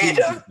spaces made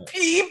of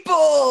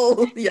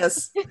people.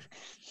 Yes.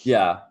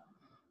 Yeah.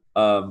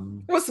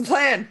 What's the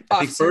plan?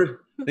 I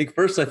think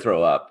first I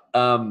throw up.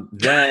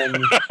 Then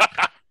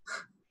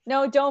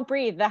No, don't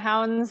breathe. The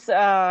hounds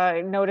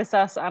notice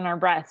us on our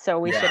breath, so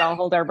we should all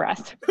hold our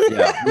breath.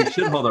 Yeah, we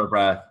should hold our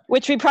breath.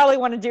 Which we probably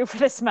want to do for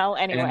the smell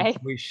anyway.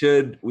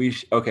 And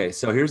okay,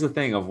 so here's the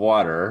thing of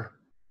water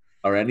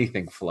or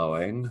anything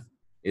flowing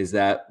is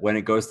that when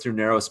it goes through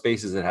narrow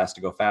spaces, it has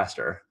to go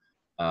faster.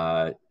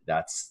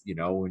 That's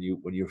when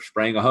you're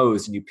spraying a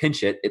hose and you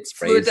pinch it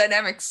sprays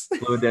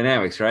fluid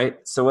dynamics, right?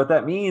 So what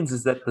that means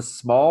is that the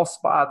small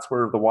spots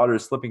where the water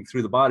is slipping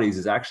through the bodies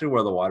is actually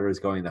where the water is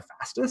going the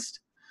fastest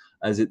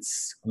as it's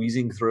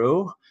squeezing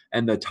through,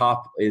 and the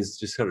top is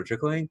just sort of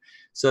trickling.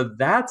 So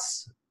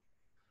that's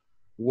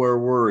where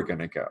we're going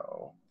to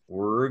go.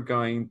 We're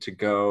going to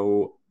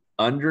go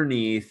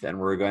underneath, and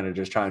we're going to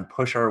just try and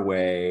push our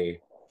way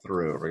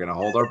through. We're going to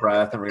hold our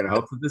breath, and we're going to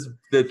hope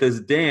that this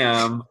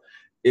dam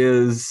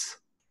is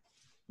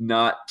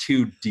not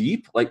too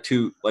deep,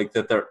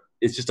 that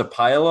it's just a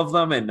pile of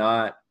them and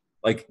not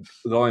like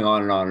going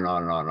on and on and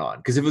on and on and on.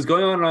 Because if it was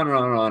going on and on and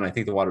on and on, I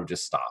think the water would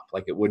just stop.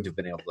 Like it wouldn't have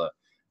been able to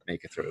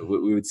make it through.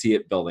 We would see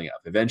it building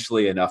up.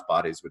 Eventually, enough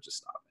bodies would just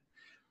stop it.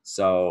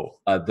 So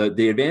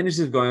the advantages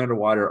of going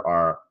underwater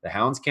are the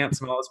hounds can't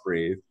smell us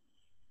breathe.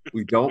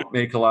 We don't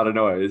make a lot of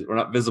noise. We're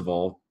not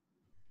visible.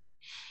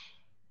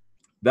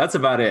 That's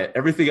about it.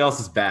 Everything else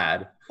is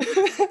bad.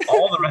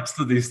 All the rest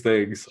of these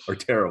things are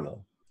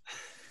terrible.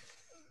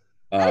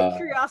 Out of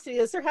curiosity,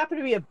 does there happen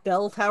to be a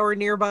bell tower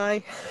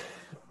nearby?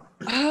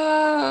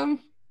 Let's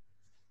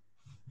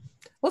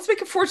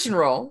make a fortune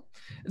roll.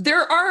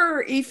 There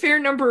are a fair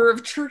number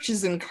of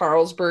churches in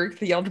Carlsberg.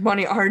 The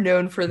Aldemani are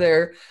known for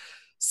their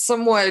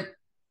somewhat,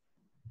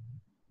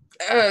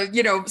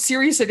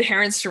 serious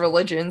adherence to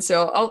religion.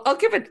 So I'll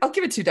give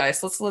it 2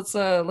 dice.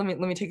 Let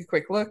me take a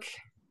quick look.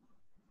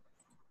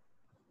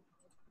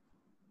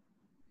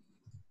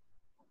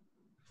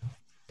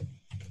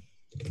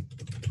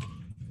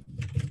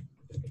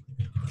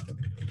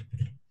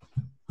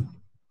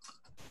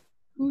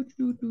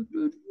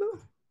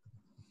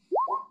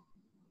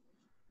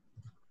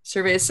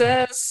 Survey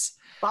says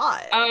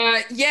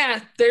 5.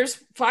 yeah,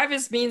 there's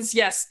 5 means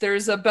yes,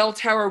 there's a bell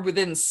tower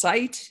within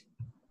sight.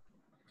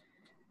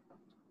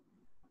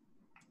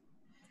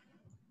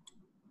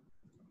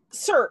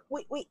 Sir,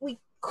 we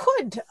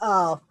could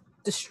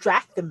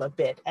distract them a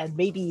bit and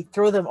maybe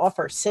throw them off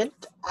our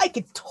scent. I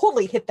could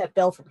totally hit that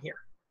bell from here.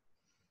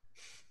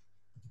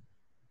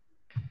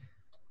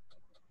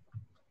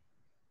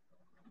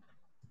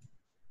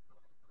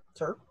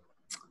 Sir?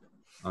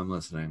 I'm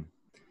listening.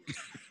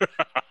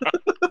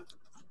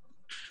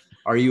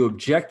 Are you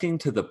objecting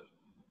to the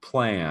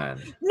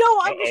plan? No,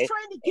 I'm just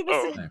trying to give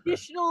us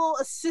additional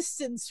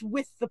assistance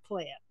with the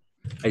plan.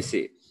 I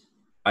see.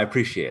 I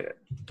appreciate it.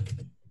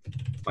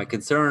 My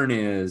concern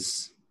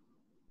is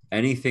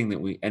any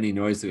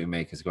noise that we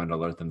make is going to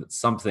alert them that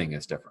something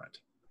is different.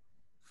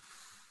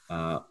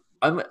 Are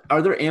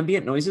there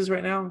ambient noises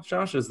right now,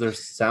 Josh? Is there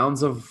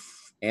sounds of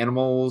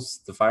animals,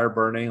 the fire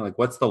burning? Like,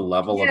 what's the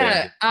level of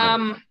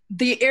ambient?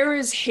 The air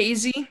is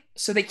hazy,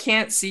 so they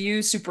can't see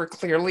you super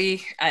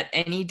clearly at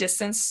any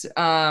distance.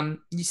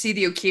 You see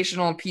the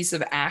occasional piece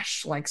of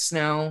ash, like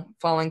snow,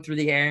 falling through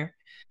the air.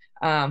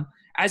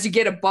 As you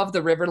get above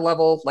the river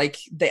level, like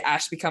the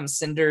ash becomes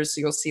cinders, so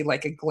you'll see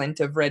like a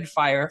glint of red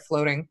fire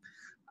floating.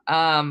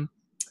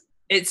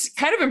 It's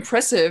kind of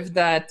impressive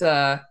that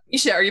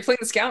Misha, are you playing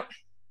the scout?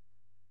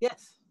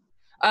 Yes.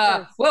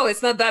 Well,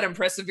 it's not that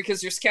impressive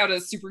because your scout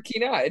is super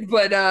keen-eyed,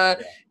 but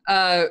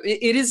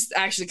it is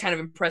actually kind of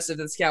impressive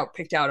that the scout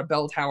picked out a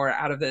bell tower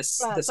out of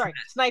this. Sorry,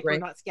 sniper, right?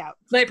 not scout.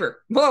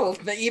 Sniper. Well,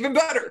 even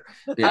better.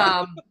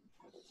 Yeah.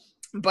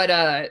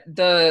 But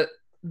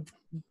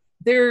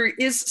there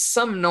is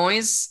some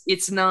noise.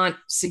 It's not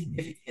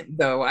significant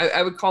though.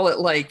 I would call it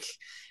like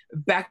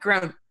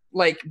background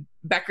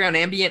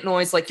ambient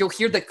noise. Like you'll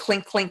hear the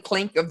clink clink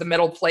clink of the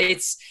metal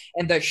plates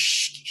and the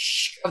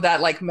shh of that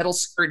like metal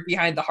skirt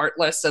behind the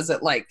Heartless as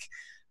it like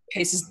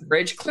paces the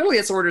bridge. Clearly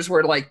its orders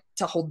were like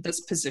to hold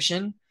this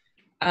position.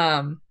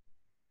 Yeah.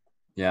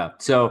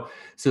 So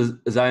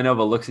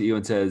Zayanova looks at you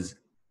and says,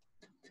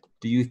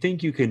 do you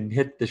think you can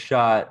hit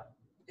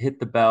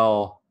the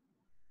bell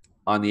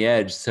on the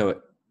edge so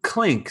it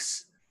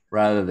clinks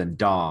rather than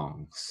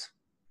dongs?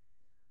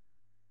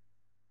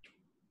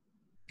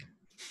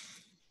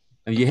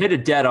 And you hit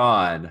it dead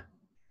on,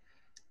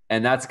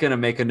 and that's going to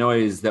make a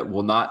noise that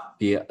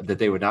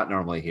they would not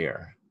normally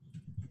hear.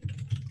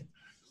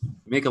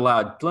 Make a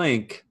loud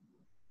blink.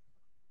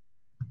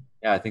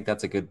 Yeah, I think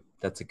that's a good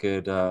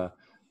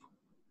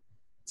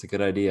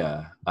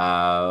idea.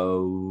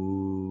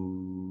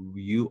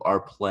 You are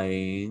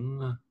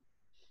playing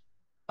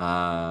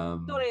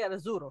Storia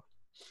Azzurro.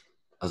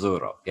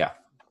 Azzurro, yeah.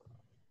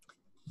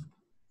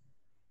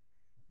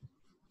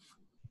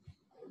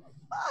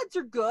 Odds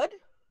are good.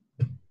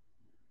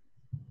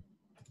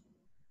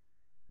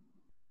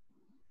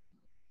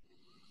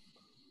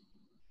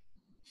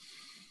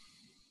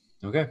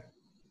 Okay.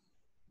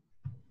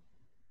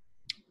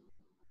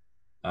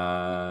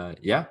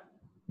 Yeah.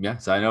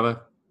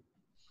 Zayanova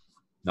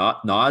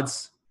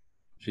nods.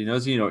 She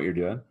knows you know what you're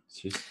doing.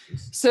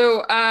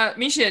 So,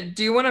 Misha,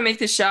 do you want to make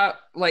the shot?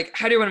 Like,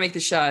 how do you want to make the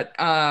shot?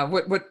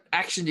 What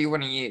action do you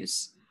want to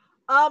use?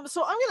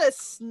 So I'm gonna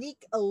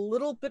sneak a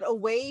little bit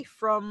away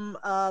from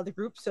the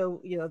group,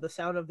 so the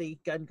sound of the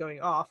gun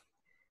going off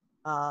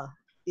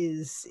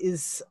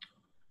is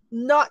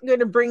not going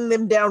to bring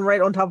them down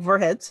right on top of our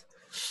heads.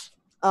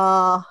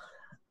 And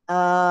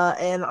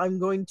I'm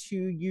going to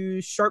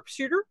use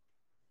sharpshooter.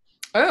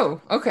 Oh,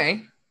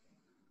 okay.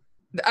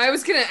 I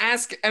was gonna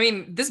ask. I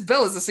mean, this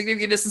bell is a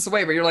significant distance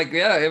away, but you're like,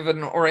 yeah, I have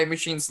an Ori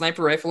machine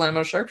sniper rifle and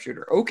I'm a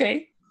sharpshooter.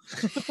 Okay,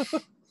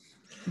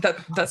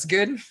 that's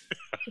good.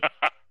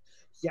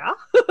 Yeah.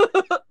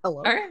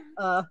 Hello. All right.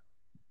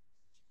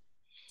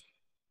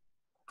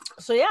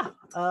 So yeah,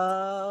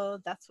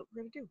 that's what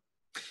we're gonna do.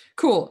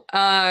 Cool.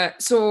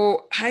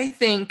 So I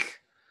think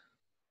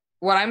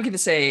what I'm gonna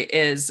say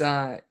is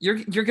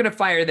you're gonna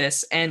fire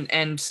this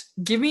and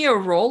give me a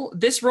roll.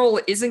 This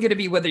roll isn't gonna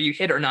be whether you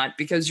hit or not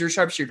because you're a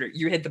sharpshooter.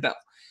 You hit the bell.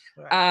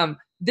 Right.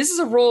 This is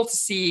a roll to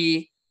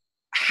see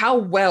how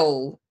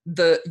well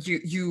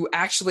you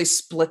actually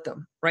split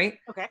them, right?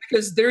 Okay.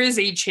 Because there is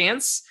a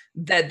chance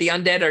that the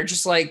undead are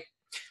just like,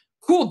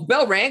 cool, the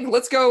bell rang.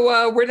 Let's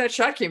go where that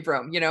shot came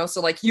from,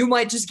 So like you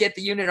might just get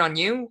the unit on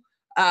you,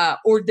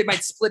 or they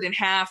might split in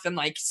half and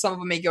like some of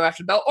them may go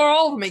after Bell or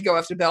all of them may go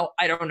after Bell.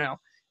 I don't know.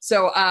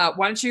 So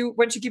why don't you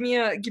give me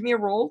a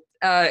roll?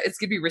 It's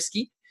gonna be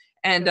risky.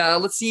 And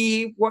let's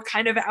see what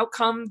kind of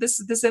outcome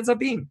this ends up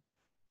being.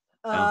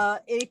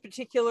 Any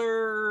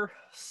particular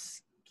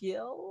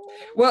skill?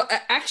 Well,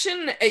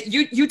 action,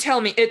 you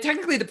tell me.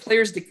 Technically, the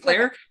players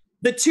declare. Okay.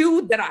 The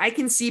two that I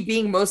can see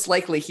being most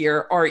likely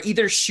here are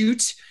either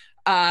shoot,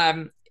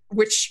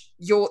 which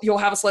you'll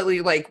have a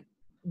slightly like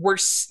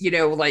worse,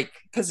 like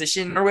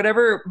position or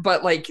whatever.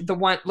 But like the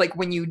one like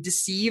when you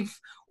deceive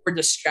or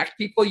distract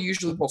people, you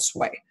usually will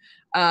sway.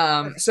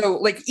 So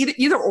like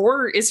either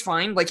or is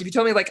fine. Like if you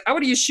tell me like I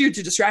want to use shoot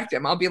to distract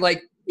him, I'll be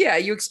like, yeah,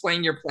 you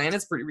explain your plan.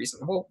 It's pretty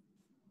reasonable.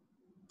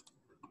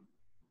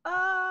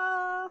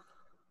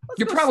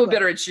 You're probably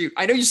better at shoot.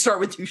 I know you start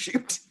with 2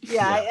 shoot.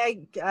 Yeah,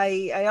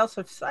 I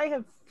also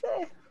have.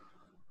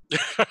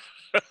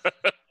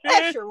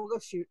 Yeah, sure, we'll go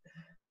shoot.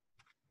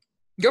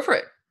 Go for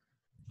it.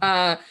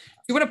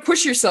 You want to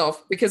push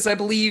yourself because I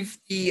believe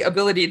the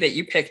ability that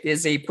you picked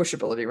is a push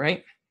ability,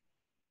 right?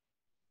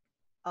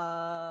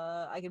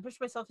 I can push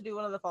myself to do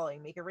one of the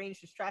following: make a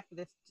range distract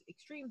at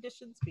extreme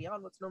distance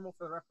beyond what's normal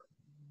for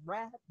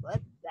the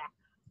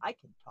I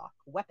can talk.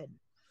 Weapon.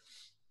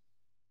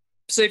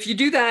 So if you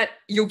do that,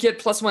 you'll get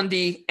plus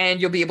 1d,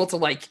 and you'll be able to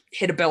like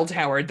hit a bell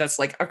tower that's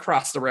like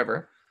across the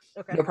river.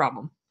 Okay. No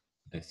problem.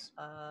 Nice.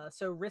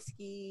 So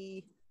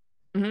risky.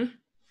 Mm-hmm.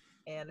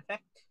 And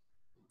effect.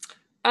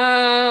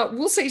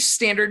 We'll say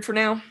standard for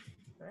now. All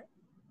right.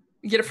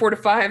 You get a 4 to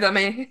 5. That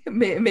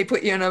may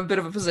put you in a bit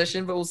of a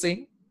position, but we'll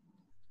see.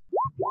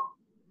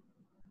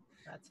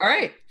 All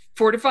right,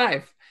 4 to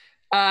 5.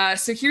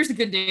 So here's the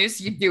good news: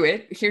 you do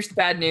it. Here's the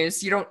bad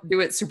news: you don't do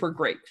it super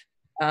great.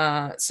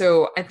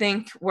 So I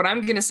think what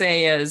I'm gonna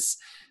say is,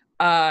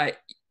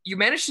 you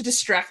managed to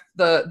distract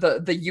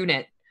the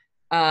unit,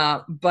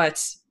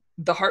 but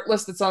the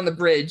Heartless that's on the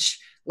bridge,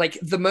 like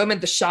the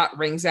moment the shot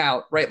rings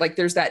out, right? Like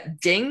there's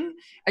that ding,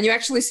 and you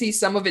actually see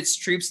some of its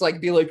troops like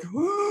be like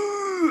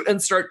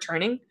and start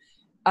turning.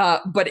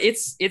 But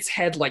its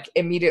head like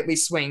immediately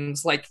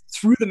swings like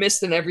through the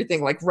mist and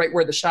everything, like right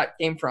where the shot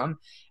came from.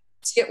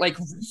 To get like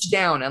reach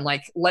down and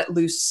like let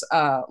loose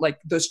like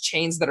those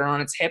chains that are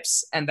on its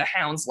hips, and the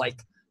hounds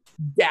like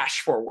dash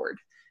forward.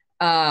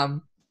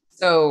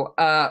 So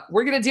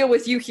we're gonna deal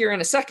with you here in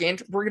a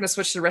second. We're gonna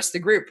switch to the rest of the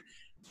group.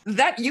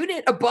 That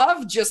unit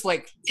above just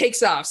like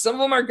takes off. Some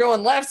of them are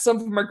going left, some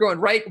of them are going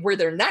right. Where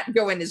they're not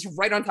going is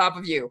right on top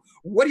of you.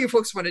 What do you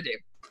folks want to do?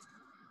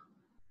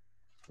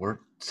 We're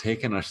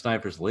taking our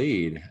sniper's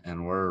lead,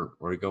 and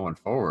we're going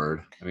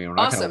forward. I mean, we're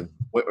not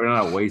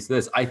gonna waste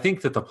this. I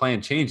think that the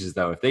plan changes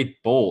though. If they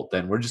bolt,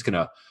 then we're just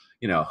gonna,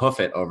 hoof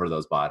it over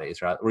those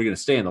bodies, right? We're gonna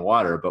stay in the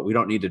water, but we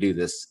don't need to do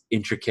this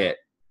intricate,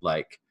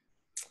 like,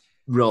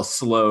 real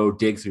slow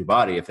dig through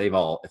body if they've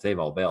all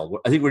bailed.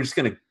 I think we're just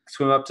gonna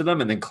swim up to them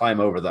and then climb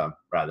over them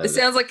rather. It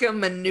sounds like a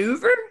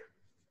maneuver.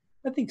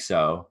 I think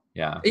so.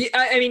 Yeah.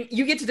 I mean,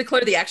 you get to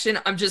declare the action.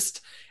 I'm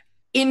just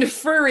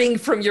inferring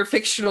from your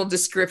fictional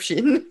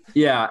description.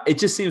 Yeah, it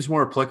just seems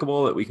more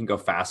applicable that we can go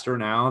faster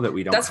now that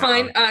we don't. That's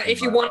fine.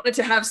 If you wanted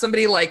to have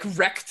somebody like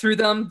wreck through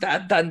them,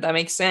 that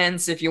makes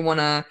sense. If you want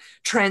to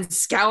try and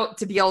scout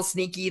to be all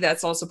sneaky,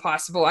 that's also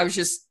possible. I was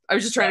just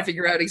trying to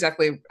figure out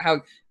exactly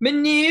how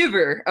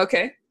maneuver.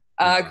 Okay,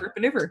 group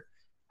maneuver.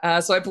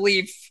 So I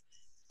believe.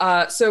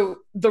 So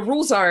the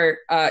rules are,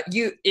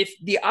 if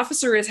the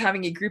officer is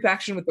having a group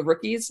action with the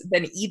rookies,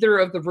 then either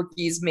of the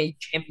rookies may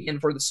champion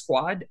for the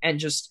squad, and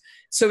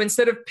so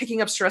instead of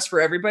picking up stress for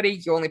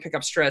everybody, you only pick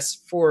up stress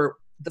for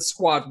the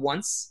squad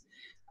once.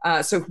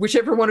 So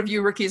whichever one of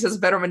you rookies has a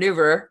better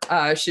maneuver,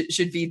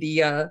 should be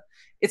the,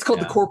 it's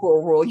called the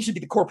corporal rule. You should be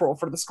the corporal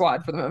for the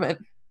squad for the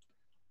moment.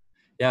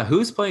 Yeah,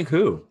 who's playing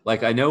who?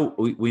 Like, I know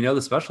we know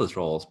the specialist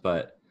roles,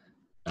 but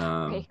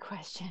great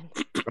question.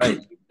 Right.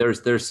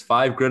 There's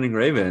 5 grinning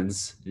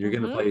ravens. You're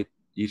gonna play.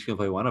 Each gonna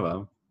play one of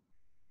them.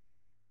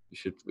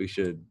 We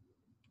should.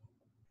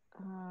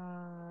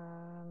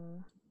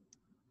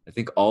 I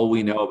think all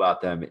we know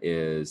about them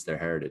is their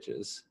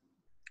heritages.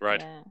 Right.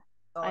 Yeah.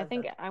 I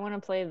think I want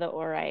to play the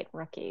Orite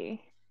rookie.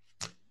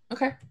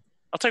 Okay.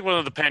 I'll take one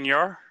of the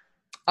Panyar.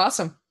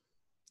 Awesome.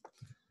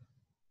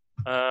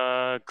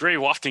 Gray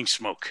Wafting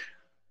Smoke.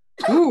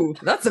 Ooh,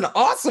 that's an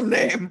awesome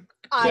name.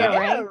 I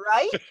know,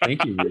 right?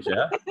 Thank you,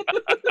 Risha.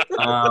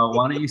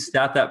 Why don't you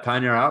stat that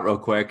pioneer out real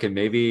quick, and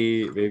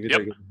maybe they're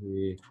going to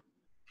be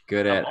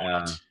good at.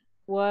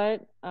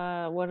 What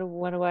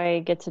do I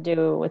get to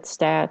do with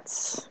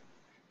stats?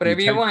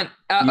 Whatever you want.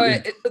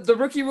 The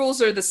rookie rules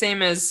are the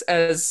same as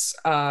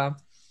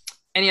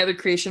any other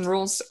creation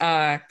rules.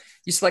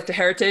 You select a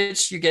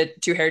heritage, you get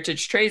 2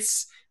 heritage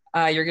traits.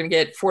 You're going to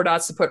get 4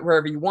 dots to put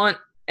wherever you want,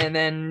 and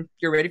then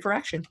you're ready for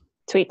action.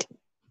 Sweet.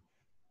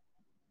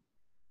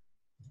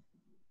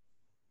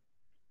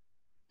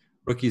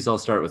 Rookies all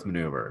start with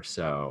maneuver,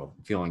 so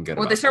feeling good.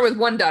 Well, they start with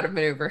 1 dot of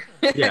maneuver.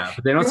 Yeah,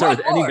 but they don't start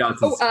with any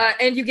dots.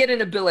 And you get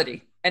an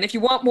ability. And if you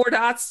want more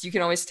dots, you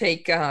can always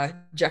take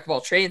Jack of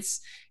all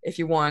trades. If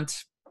you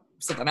want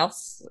something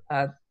else,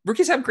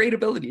 rookies have great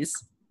abilities.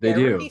 They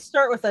do. Rookies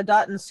start with a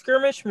dot in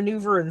skirmish,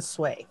 maneuver, and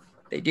sway.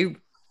 They do.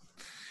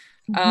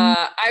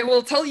 I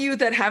will tell you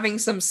that having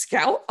some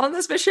scout on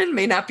this mission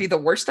may not be the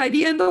worst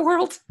idea in the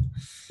world.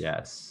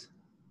 Yes.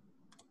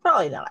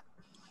 Probably not.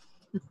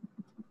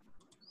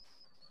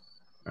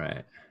 All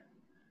right.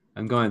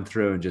 I'm going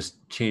through and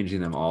just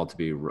changing them all to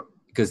be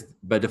because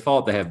by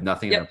default they have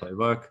nothing in their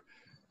playbook.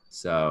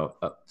 So,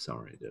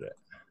 someone already did it.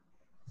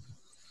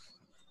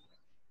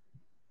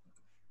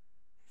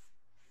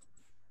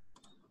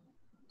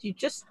 You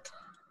just.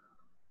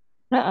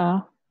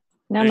 Now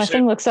my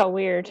thing looks all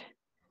weird.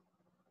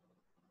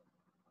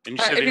 And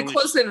If you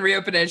close it and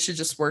reopen it, it should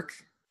just work.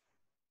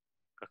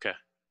 Okay.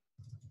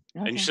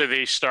 And you say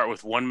they start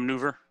with one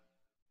maneuver?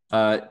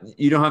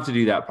 You don't have to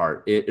do that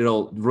part.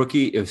 It'll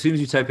rookie as soon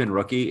as you type in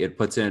rookie, it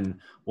puts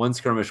in one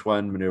skirmish,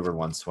 one maneuver,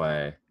 one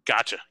sway.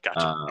 Gotcha.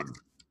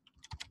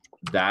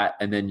 That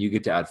and then you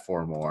get to add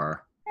 4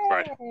 more.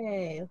 Right.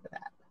 Hey, look at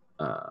that.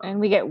 And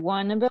we get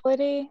one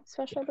ability,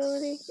 special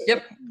ability.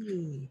 Yep.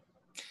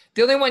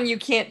 The only one you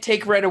can't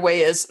take right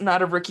away is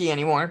not a rookie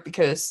anymore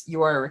because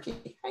you are a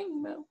rookie. I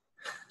know.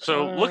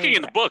 So looking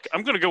in the book,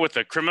 I'm going to go with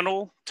the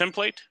criminal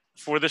template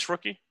for this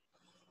rookie.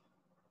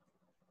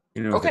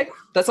 You know, Okay,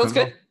 that sounds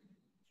good.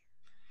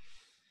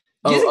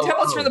 Using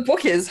templates from the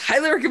book is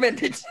highly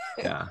recommended.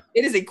 Yeah.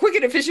 It is a quick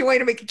and efficient way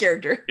to make a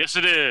character. Yes,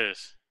 it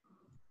is.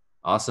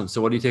 Awesome.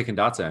 So what are you taking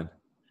dots in?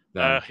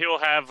 He'll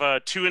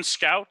have 2 in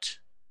scout,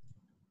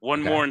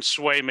 1 more in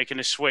sway, making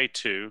his sway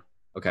 2.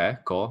 Okay,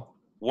 cool.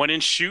 1 in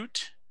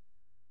shoot,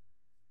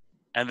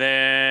 and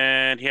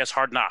then he has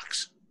hard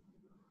knocks.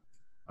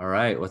 All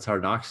right. What's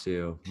hard knocks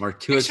do?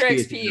 Mark 2 Extra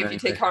XP XP if you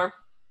take harm.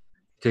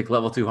 Take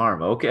level 2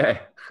 harm.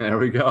 Okay. There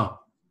we go.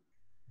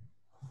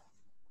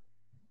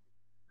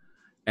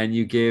 And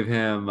you gave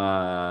him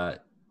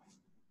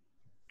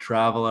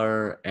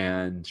Traveler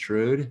and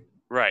Shrewd?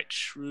 Right.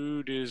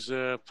 Shrewd is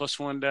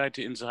 +1 die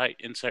to insight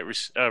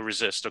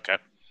resist. Okay.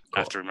 Cool. I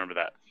have to remember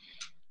that.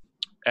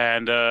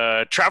 And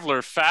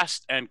Traveler,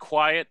 fast and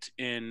quiet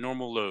in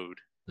normal load.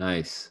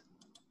 Nice.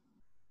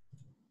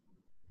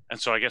 And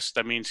so I guess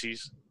that means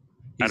he's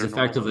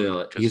effectively in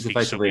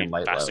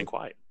light fast load. and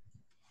quiet.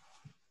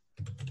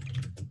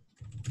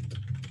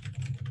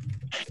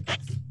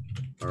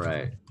 All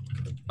right.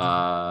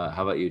 How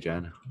about you,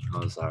 Jen?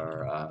 How's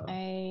our?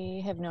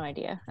 I have no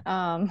idea.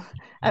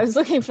 I was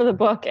looking for the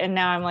book, and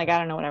now I'm like, I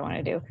don't know what I want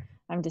to do.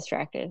 I'm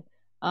distracted.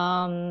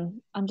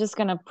 I'm just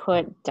gonna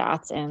put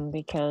dots in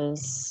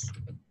because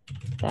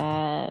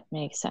that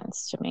makes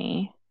sense to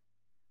me.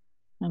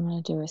 I'm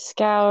gonna do a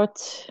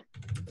scout.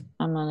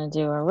 I'm gonna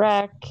do a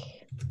wreck.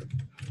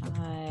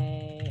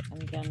 I am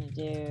gonna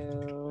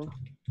do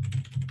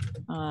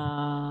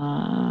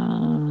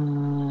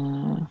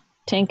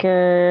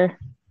tinker,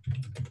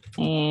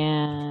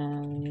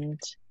 and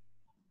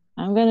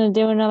I'm gonna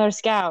do another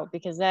scout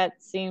because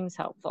that seems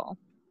helpful.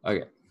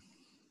 Okay.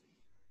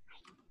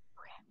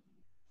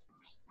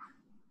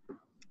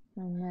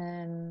 And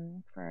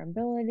then for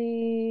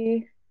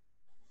ability,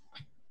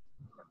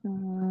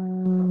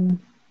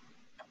 I'm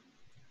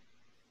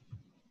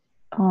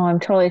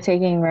totally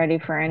taking ready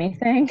for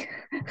anything.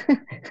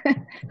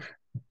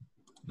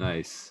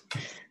 Nice.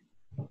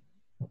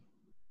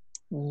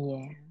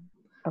 Yeah.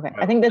 Okay.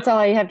 I think that's all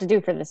I have to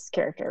do for this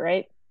character,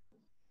 right?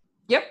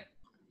 Yep.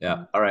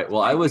 Yeah. All right.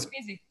 Well, I was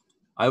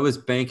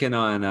banking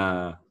on.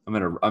 I'm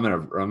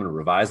gonna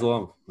revise a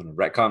little. I'm gonna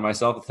retcon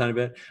myself a tiny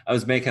bit. I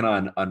was banking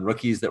on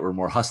rookies that were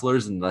more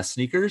hustlers and less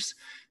sneakers.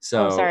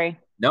 So sorry.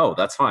 No,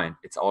 that's fine.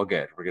 It's all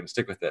good. We're gonna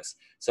stick with this.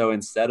 So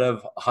instead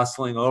of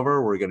hustling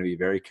over, we're gonna be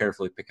very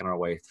carefully picking our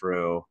way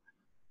through,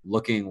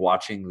 watching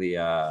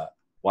the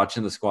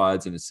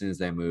squads, and as soon as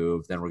they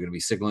move, then we're gonna be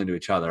signaling to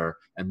each other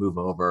and move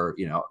over,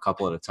 a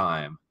couple at a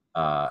time.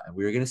 And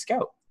we were gonna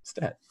scout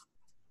instead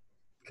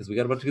because we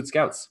got a bunch of good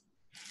scouts.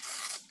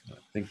 I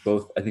think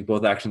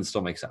both actions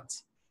still make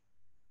sense.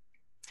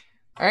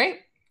 All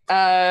right.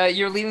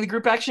 You're leading the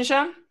group action,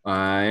 Sean?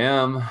 I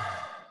am. All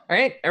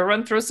right.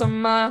 Everyone throw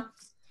some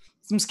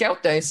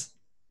scout dice.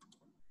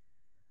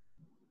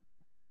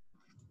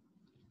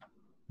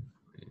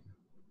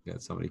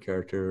 Got so many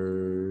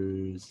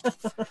characters.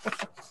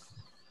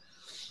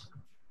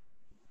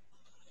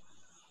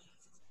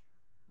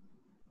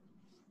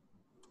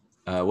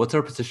 What's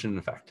our position in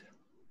effect?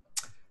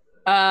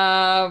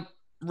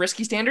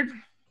 Risky standard.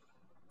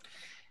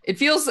 It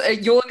feels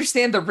you'll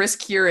understand the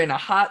risk here in a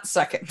hot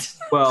second.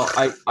 Well,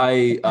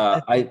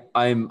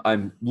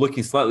 I'm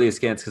looking slightly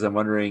askance because I'm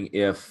wondering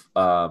if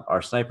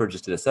our sniper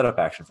just did a setup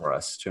action for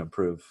us to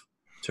improve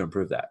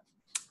that.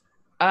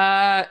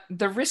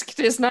 The risk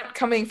is not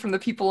coming from the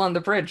people on the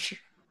bridge.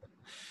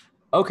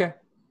 Okay.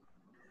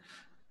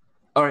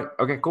 All right.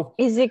 Okay. Cool.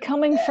 Is it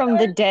coming from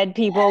the dead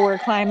people we're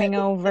climbing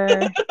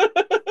over?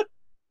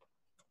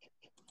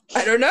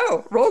 I don't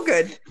know. Roll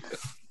good.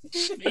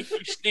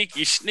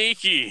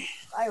 Sneaky.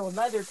 I will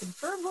neither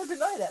confirm nor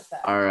deny that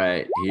fact. All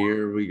right.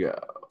 Here we go.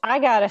 I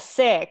got a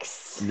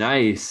 6.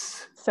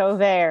 Nice. So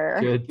there.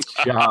 Good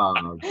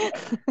job.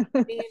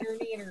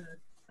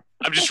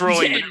 I'm just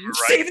rolling, Jen, right?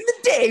 saving the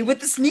day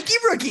with the sneaky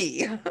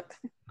rookie.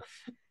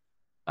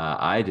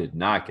 I did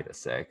not get a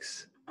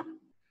 6.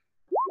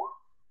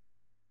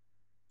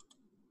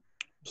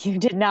 You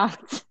did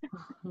not.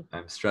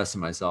 I'm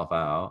stressing myself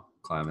out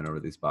climbing over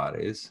these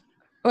bodies.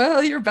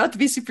 Well, you're about to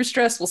be super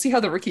stressed. We'll see how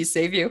the rookies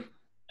save you.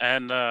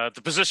 And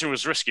the position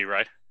was risky,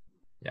 right?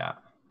 Yeah.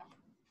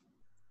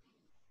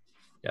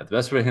 Yeah, the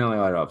best way to handle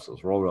lighter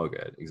obstacles. Roll real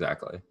good.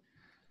 Exactly.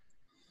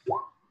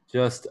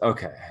 Just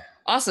okay.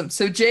 Awesome.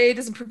 So Jay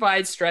doesn't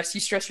provide stress. You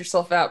stress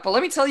yourself out. But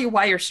let me tell you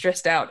why you're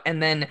stressed out.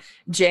 And then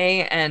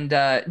Jay and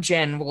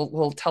Jen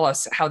will tell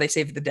us how they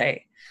saved the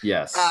day.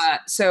 Yes.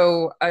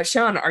 So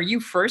Sean, are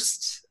you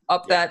first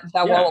up that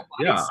wall of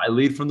bodies? Yeah, I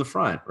lead from the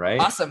front, right?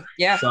 Awesome.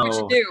 Yeah, So- what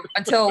you do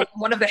until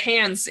one of the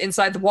hands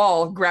inside the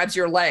wall grabs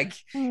your leg.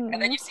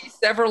 And then you see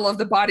several of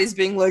the bodies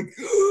being like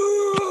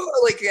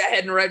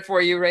heading right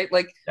for you, right?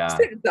 Like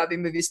standard zombie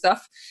movie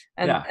stuff.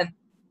 And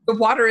the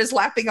water is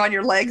lapping on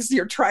your legs.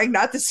 You're trying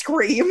not to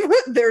scream.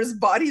 There's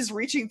bodies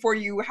reaching for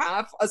you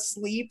half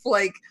asleep.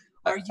 Like,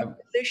 are you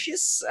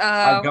delicious?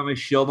 I've got my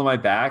shield on my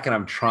back and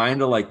I'm trying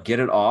to like get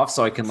it off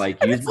so I can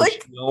like use the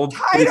shield.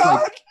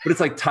 But it's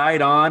like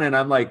tied on and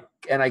I'm like,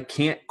 and I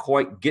can't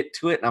quite get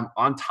to it. And I'm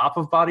on top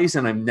of bodies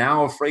and I'm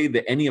now afraid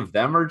that any of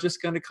them are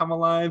just going to come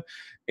alive.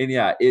 And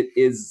yeah, it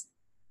is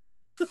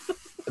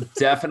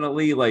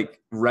definitely like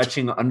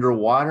retching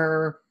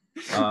underwater.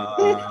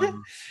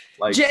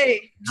 Like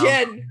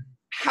Jen,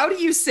 how do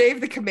you save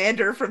the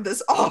commander from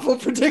this awful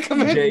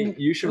predicament? Jay,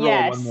 you should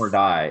roll one more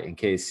die in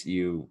case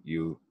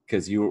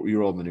because you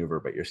rolled maneuver,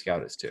 but your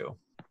scout is too.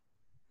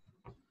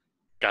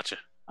 Gotcha.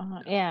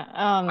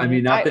 I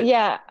mean,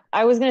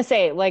 I was gonna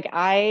say, like,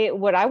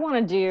 what I want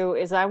to do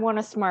is I want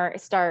to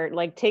start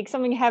like take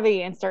something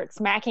heavy and start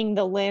smacking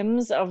the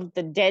limbs of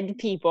the dead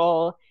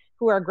people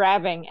who are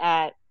grabbing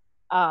at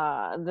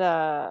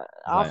the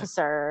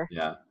officer.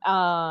 Yeah.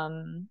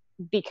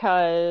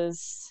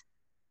 Because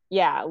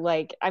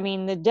like, I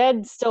mean, the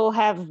dead still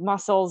have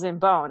muscles and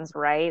bones,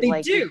 right? They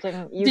like do.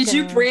 Did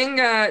you bring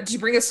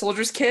a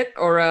soldier's kit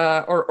or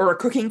a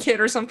cooking kit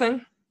or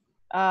something?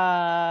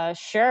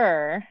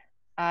 Sure.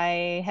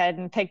 I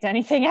hadn't picked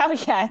anything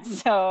out yet,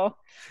 so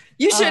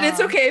you should.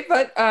 It's okay,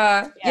 but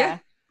yeah.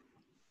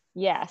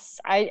 Yes,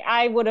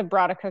 I would have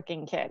brought a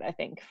cooking kit, I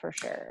think, for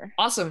sure.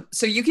 Awesome.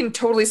 So you can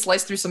totally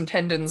slice through some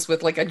tendons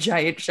with like a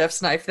giant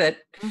chef's knife that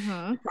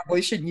you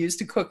probably shouldn't use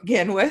to cook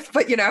again with,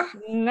 but you know.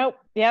 Nope.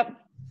 Yep.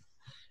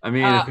 I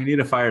mean, if we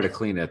need a fire to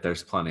clean it,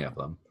 there's plenty of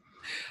them.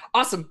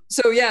 Awesome.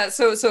 So yeah,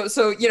 so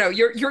you know,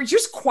 you're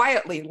just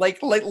quietly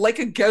like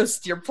a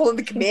ghost. You're pulling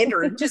the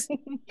commander and just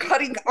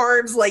cutting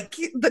arms, like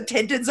the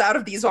tendons out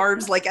of these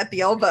arms, like at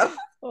the elbow.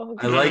 Oh,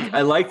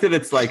 I like that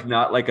it's like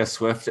not like a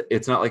swift.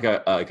 It's not like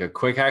a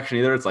quick action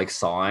either. It's like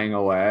sawing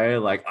away.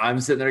 Like I'm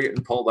sitting there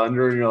getting pulled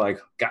under, and you're like,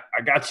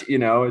 I got you. You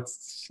know,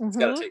 it's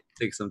gotta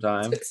take some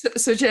time.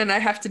 So Jen, I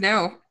have to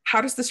know,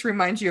 how does this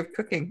remind you of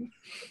cooking?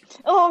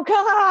 Oh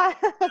God.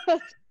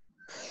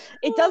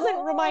 It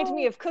doesn't remind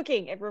me of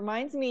cooking. It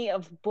reminds me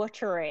of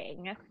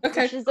butchering,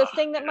 which is the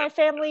thing that my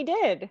family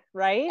did,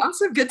 right?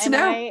 Awesome, good to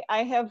know.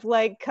 I have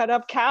like cut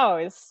up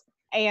cows,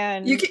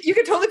 and you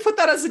can totally put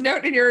that as a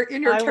note in your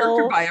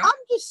character bio. I'm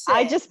just saying,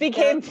 I just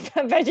became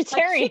a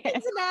vegetarian. A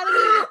chicken's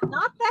anatomy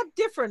not that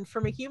different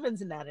from a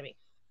human's anatomy.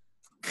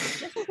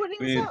 Just putting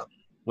this out.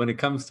 When it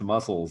comes to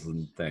muscles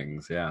and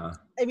things, yeah.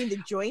 I mean,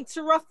 the joints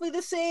are roughly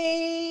the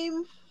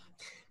same.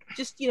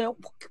 Just it'll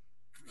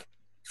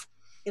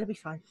be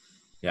fine.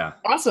 Yeah.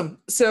 Awesome.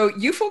 So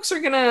you folks are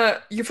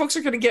gonna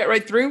get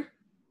right through.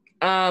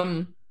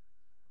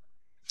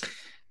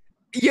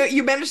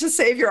 You managed to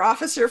save your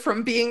officer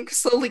from being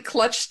slowly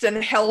clutched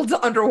and held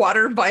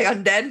underwater by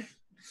undead.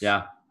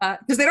 Yeah.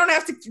 Because they don't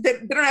have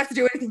to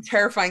do anything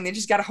terrifying. They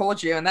just got to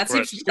hold you, and that's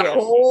the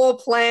whole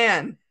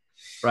plan.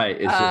 Right.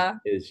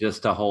 It's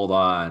just to hold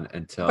on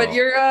until. But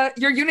your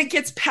unit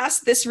gets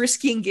past this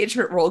risky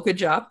engagement roll. Good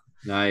job.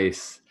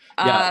 Nice.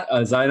 Yeah.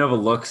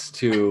 Zainova looks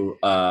to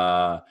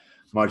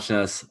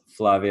Martinez,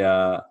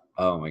 Flavia.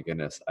 Oh my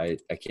goodness. I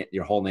can't.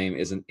 Your whole name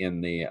isn't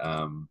in the.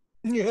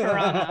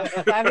 Tirana.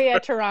 Flavia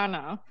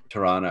Tirana.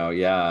 Tirano.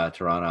 Yeah.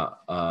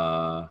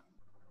 Tirana.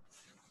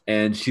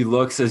 And she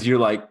looks as you're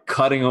like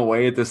cutting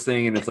away at this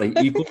thing, and it's like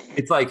equal.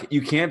 It's like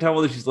you can't tell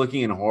whether she's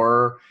looking in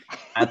horror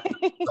at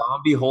the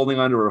zombie holding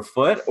onto her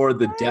foot or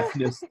the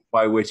deftness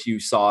by which you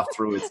saw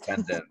through its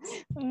tendons.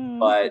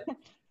 But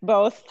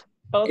both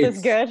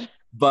is good.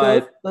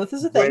 But both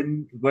is a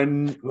thing.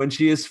 When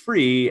she is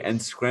free and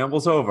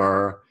scrambles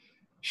over,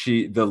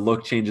 the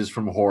look changes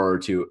from horror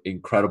to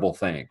incredible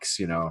thanks.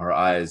 You know, her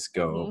eyes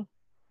go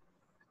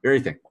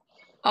everything.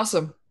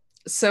 Awesome.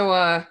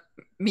 So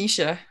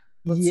Misha,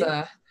 let's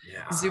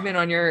zoom in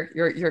on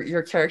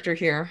your character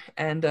here.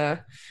 And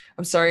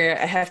I'm sorry,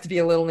 I have to be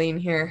a little lean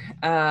here.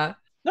 No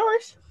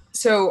worries.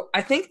 So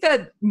I think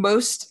that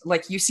most,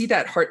 like, you see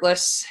that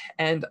Heartless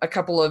and a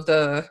couple of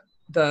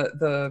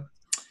the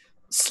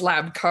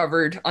slab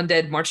covered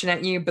undead marching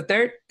at you, but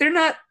they're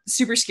not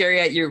super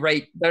scary at you,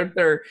 right?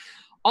 They're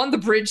on the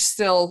bridge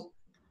still.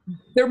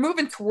 They're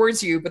moving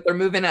towards you, but they're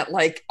moving at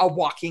like a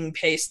walking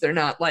pace. They're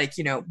not like,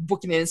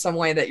 booking it in some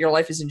way that your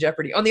life is in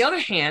jeopardy. On the other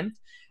hand,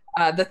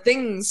 the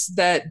things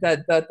that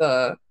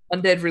the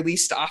undead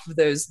released off of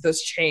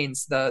those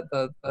chains,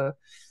 the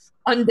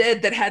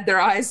undead that had their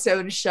eyes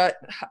sewn shut,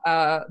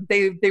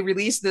 they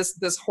released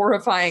this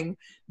horrifying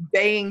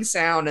baying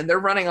sound, and they're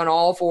running on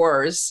all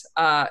fours,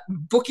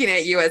 booking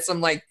at you at some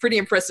like pretty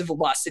impressive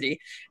velocity.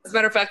 As a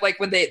matter of fact, like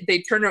when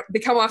they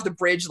come off the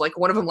bridge, like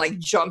one of them like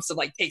jumps and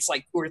like takes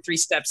like 2 or 3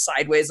 steps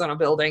sideways on a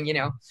building.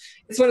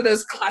 It's one of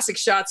those classic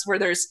shots where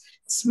there's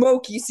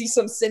smoke, you see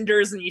some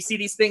cinders, and you see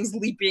these things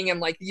leaping, and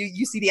like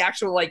you see the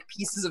actual like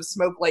pieces of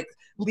smoke like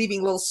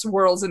leaving little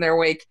swirls in their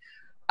wake.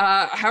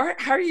 How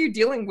are you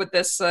dealing with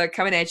this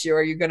coming at you?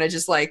 Are you gonna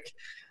just like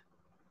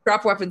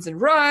drop weapons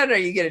and run? Are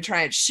you gonna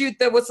try and shoot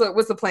them? What's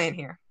the plan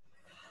here?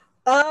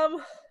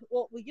 Well,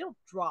 you don't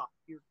drop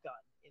your gun.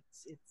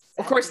 It's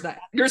of course not.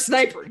 You're a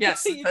sniper.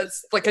 Yes,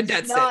 that's like a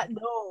dead set.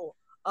 No.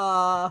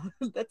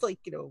 That's like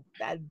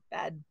bad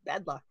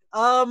luck.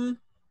 How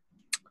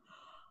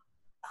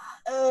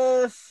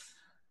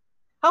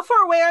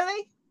far away are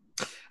they?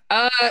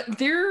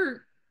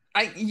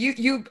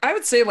 I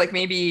would say like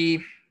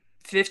maybe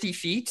 50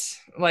 feet,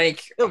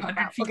 like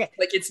 100 feet. Okay.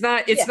 Like it's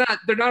not,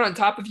 they're not on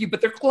top of you,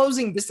 but they're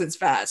closing distance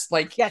fast.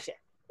 Like Gotcha.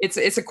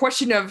 It's a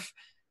question of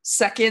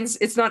seconds.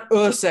 It's not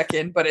a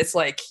second, but it's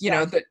like,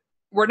 that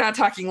we're not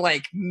talking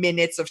like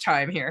minutes of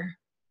time here.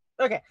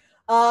 Okay.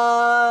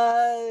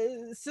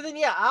 So then,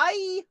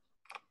 I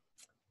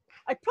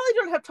probably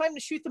don't have time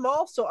to shoot them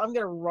all, so I'm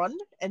gonna run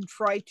and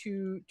try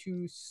to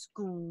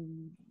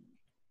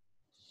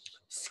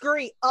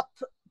scurry up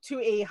to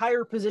a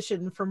higher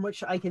position from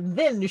which I can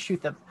then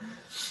shoot them.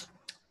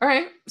 All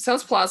right,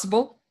 sounds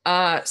plausible.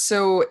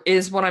 So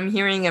is what I'm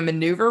hearing a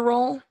maneuver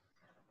roll?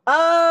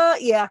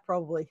 Yeah,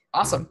 probably.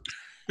 Awesome.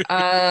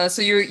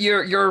 So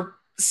you're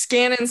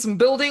scanning some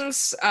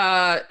buildings.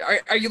 Are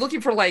you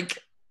looking for like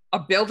a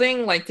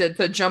building, like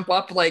to jump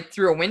up like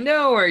through a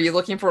window, or are you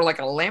looking for like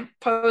a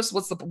lamppost?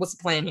 What's the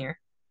plan here?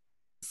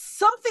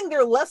 Something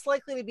they're less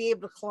likely to be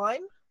able to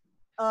climb.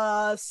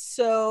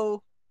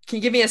 So can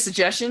you give me a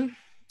suggestion?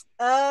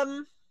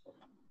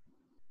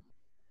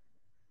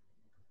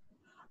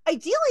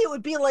 Ideally it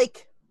would be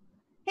like,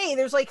 hey,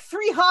 there's like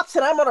 3 hops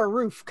and I'm on a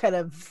roof kind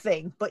of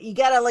thing, but you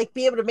gotta like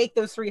be able to make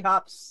those 3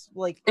 hops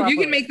like properly. If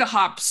you can make the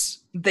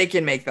hops, they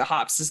can make the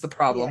hops is the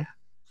problem.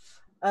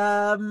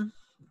 Yeah.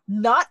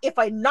 Not if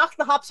I knock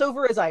the hops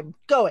over as I'm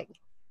going.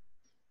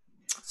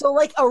 So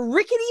like a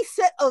rickety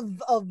set of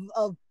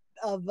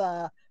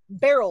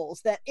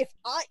barrels that if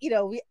I,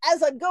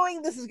 as I'm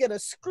going, this is gonna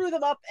screw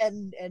them up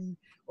and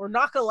or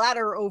knock a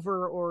ladder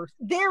over, or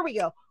there we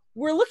go.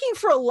 We're looking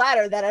for a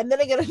ladder that I'm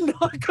then gonna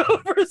knock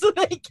over so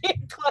they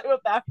can't climb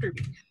up after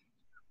me.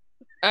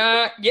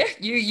 Yeah,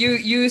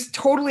 you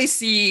totally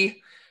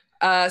see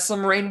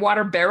some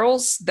rainwater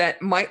barrels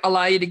that might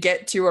allow you to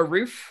get to a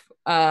roof.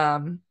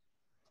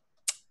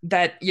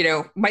 That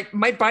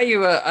might buy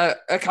you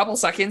a couple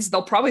seconds.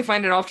 They'll probably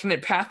find an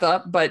alternate path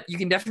up, but you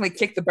can definitely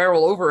kick the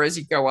barrel over as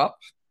you go up.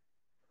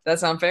 That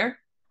sound fair?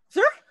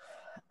 Sure.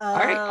 All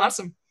right,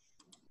 awesome.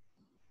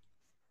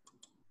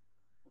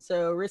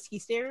 So risky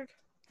standard?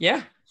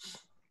 Yeah.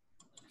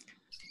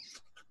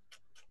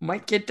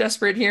 Might get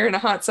desperate here in a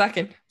hot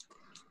second.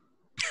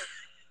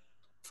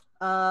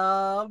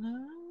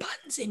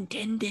 Puns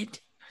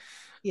intended.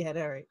 Yeah,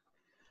 all right.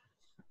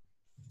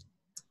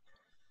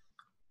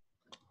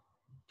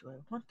 Do I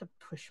want to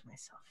push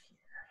myself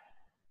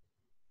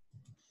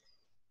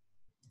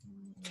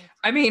here?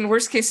 I mean,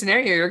 worst case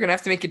scenario, you're gonna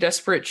have to make a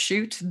desperate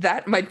shoot.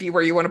 That might be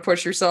where you want to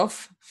push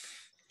yourself.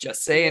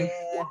 Just saying.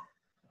 Yeah.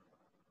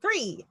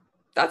 3.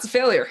 That's a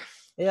failure.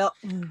 Yep.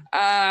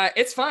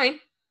 It's fine.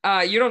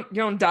 You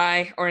don't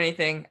die or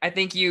anything. I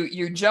think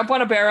you jump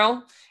on a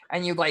barrel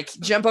and you like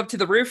jump up to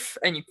the roof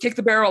and you kick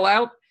the barrel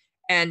out,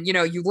 and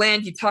you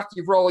land, you tuck,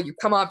 you roll, you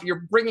come up,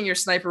 you're bringing your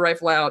sniper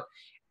rifle out,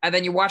 and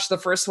then you watch the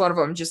first one of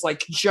them just like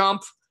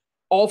jump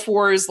all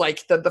fours,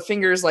 like the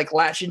fingers like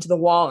latch into the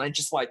wall, and it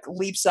just like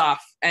leaps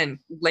off and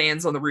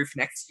lands on the roof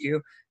next to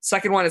you.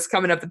 Second one is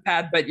coming up the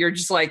pad, but you're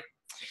just like,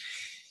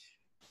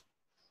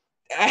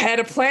 I had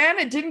a plan.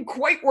 It didn't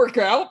quite work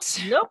out.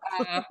 Nope.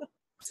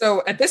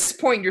 So at this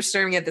point, you're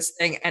staring at this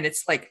thing, and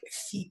it's like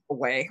feet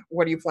away.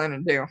 What do you plan to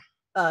do?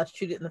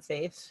 Shoot it in the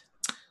face.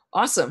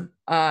 Awesome.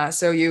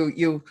 So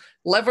you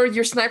lever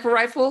your sniper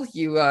rifle.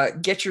 You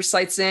get your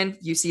sights in.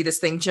 You see this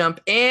thing jump,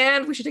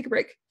 and we should take a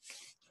break.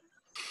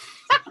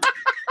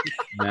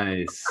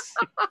 Nice.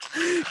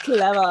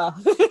 Clever.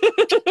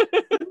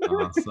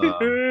 Awesome.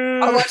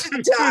 I'll watch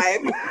the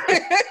time.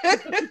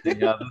 See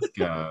how this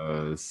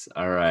goes.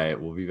 All right,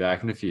 we'll be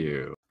back in a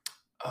few.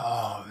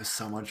 Oh, it was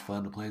so much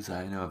fun to play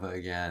Zyannova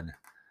again.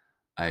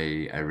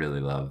 I really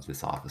love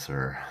this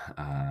officer,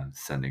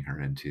 sending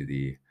her into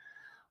the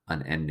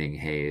unending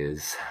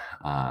haze,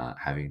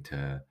 having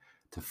to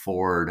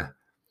ford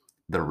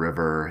the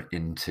river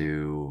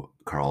into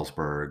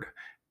Carlsberg,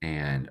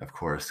 and of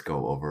course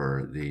go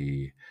over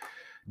the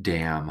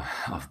dam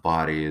of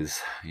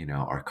bodies.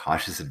 Our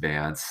cautious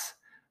advance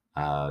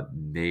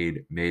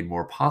made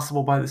more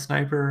possible by the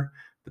sniper,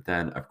 but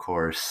then of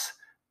course,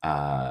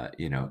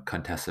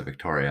 Contessa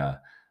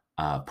Victoria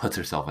puts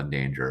herself in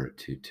danger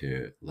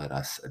to let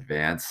us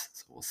advance.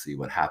 So we'll see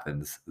what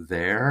happens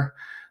there.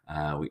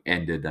 We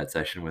ended that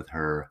session with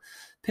her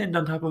pinned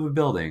on top of a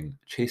building,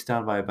 chased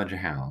down by a bunch of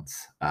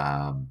hounds.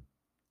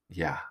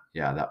 Yeah,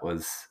 that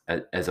was,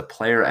 as a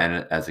player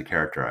and as a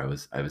character, I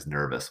was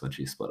nervous when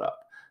she split up.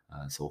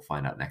 So we'll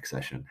find out next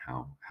session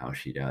how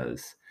she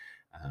does.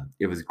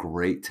 It was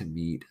great to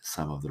meet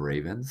some of the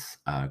Ravens,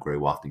 Grey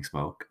Wafting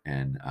Smoke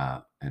and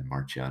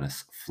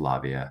Marcianus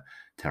Flavia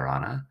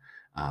Terrana,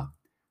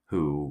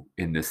 who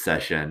in this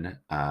session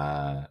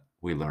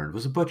we learned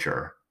was a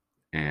butcher,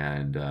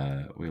 and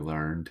we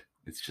learned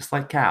it's just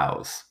like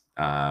cows,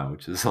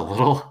 which is a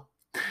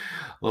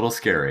little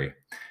scary.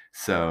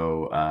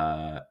 So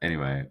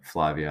anyway,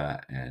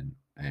 Flavia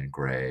and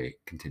Grey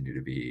continue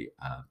to be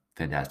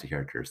fantastic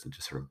characters that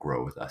just sort of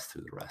grow with us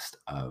through the rest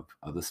of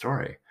the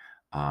story.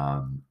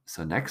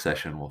 So next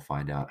session, we'll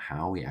find out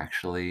how we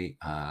actually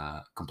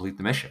complete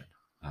the mission.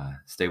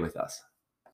 Stay with us.